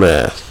hand, put it on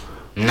their ass.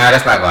 No,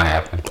 that's not gonna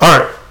happen. All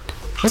right.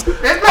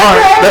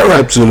 That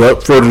wraps it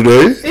up for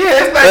today. Yeah,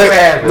 that's not gonna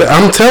happen.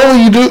 I'm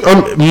telling you, dude.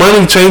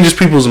 Money changes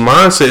people's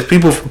mindsets.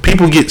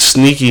 People get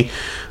sneaky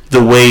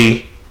the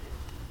way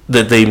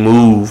that they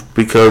move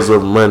because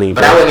of money.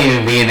 But I wouldn't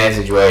even be in that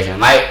situation.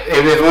 Like,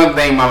 if there's one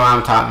thing my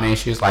mom taught me,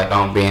 she was like,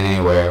 "Don't be in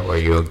anywhere where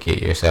you'll get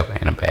yourself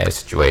in a bad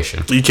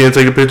situation." You can't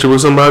take a picture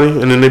with somebody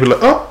and then they be like,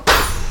 "Oh."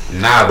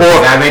 Nah.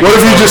 What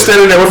if you just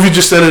standing there? What if you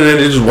just standing there and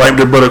they just wipe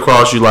their butt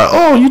across you like,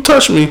 "Oh, you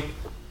touched me."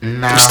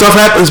 No. Stuff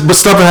happens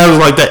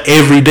like that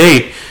every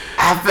day.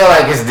 I feel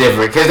like it's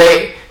different because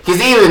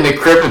even the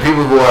crypto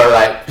people who are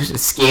like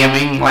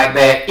scamming like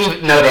that,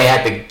 even though they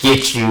have to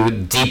get you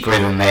deeper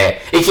than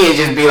that, it can't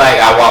just be like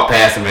I walk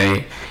past them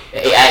and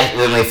they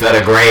accidentally felt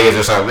a graze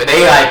or something. But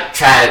they like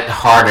tried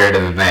harder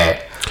than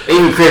that.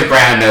 Even Chris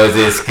Brown knows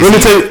this. Let me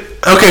tell you.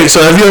 Okay,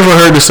 so have you ever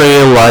heard the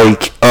saying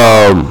like?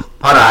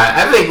 Hold on,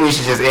 I think we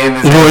should just end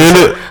this.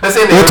 Let's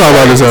end it. We'll talk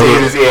about this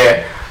episode.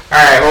 Yeah. All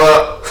right.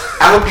 Well,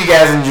 I hope you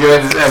guys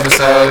enjoyed this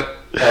episode.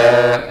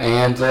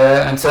 And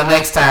until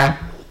next time,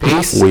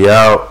 peace. We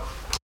out.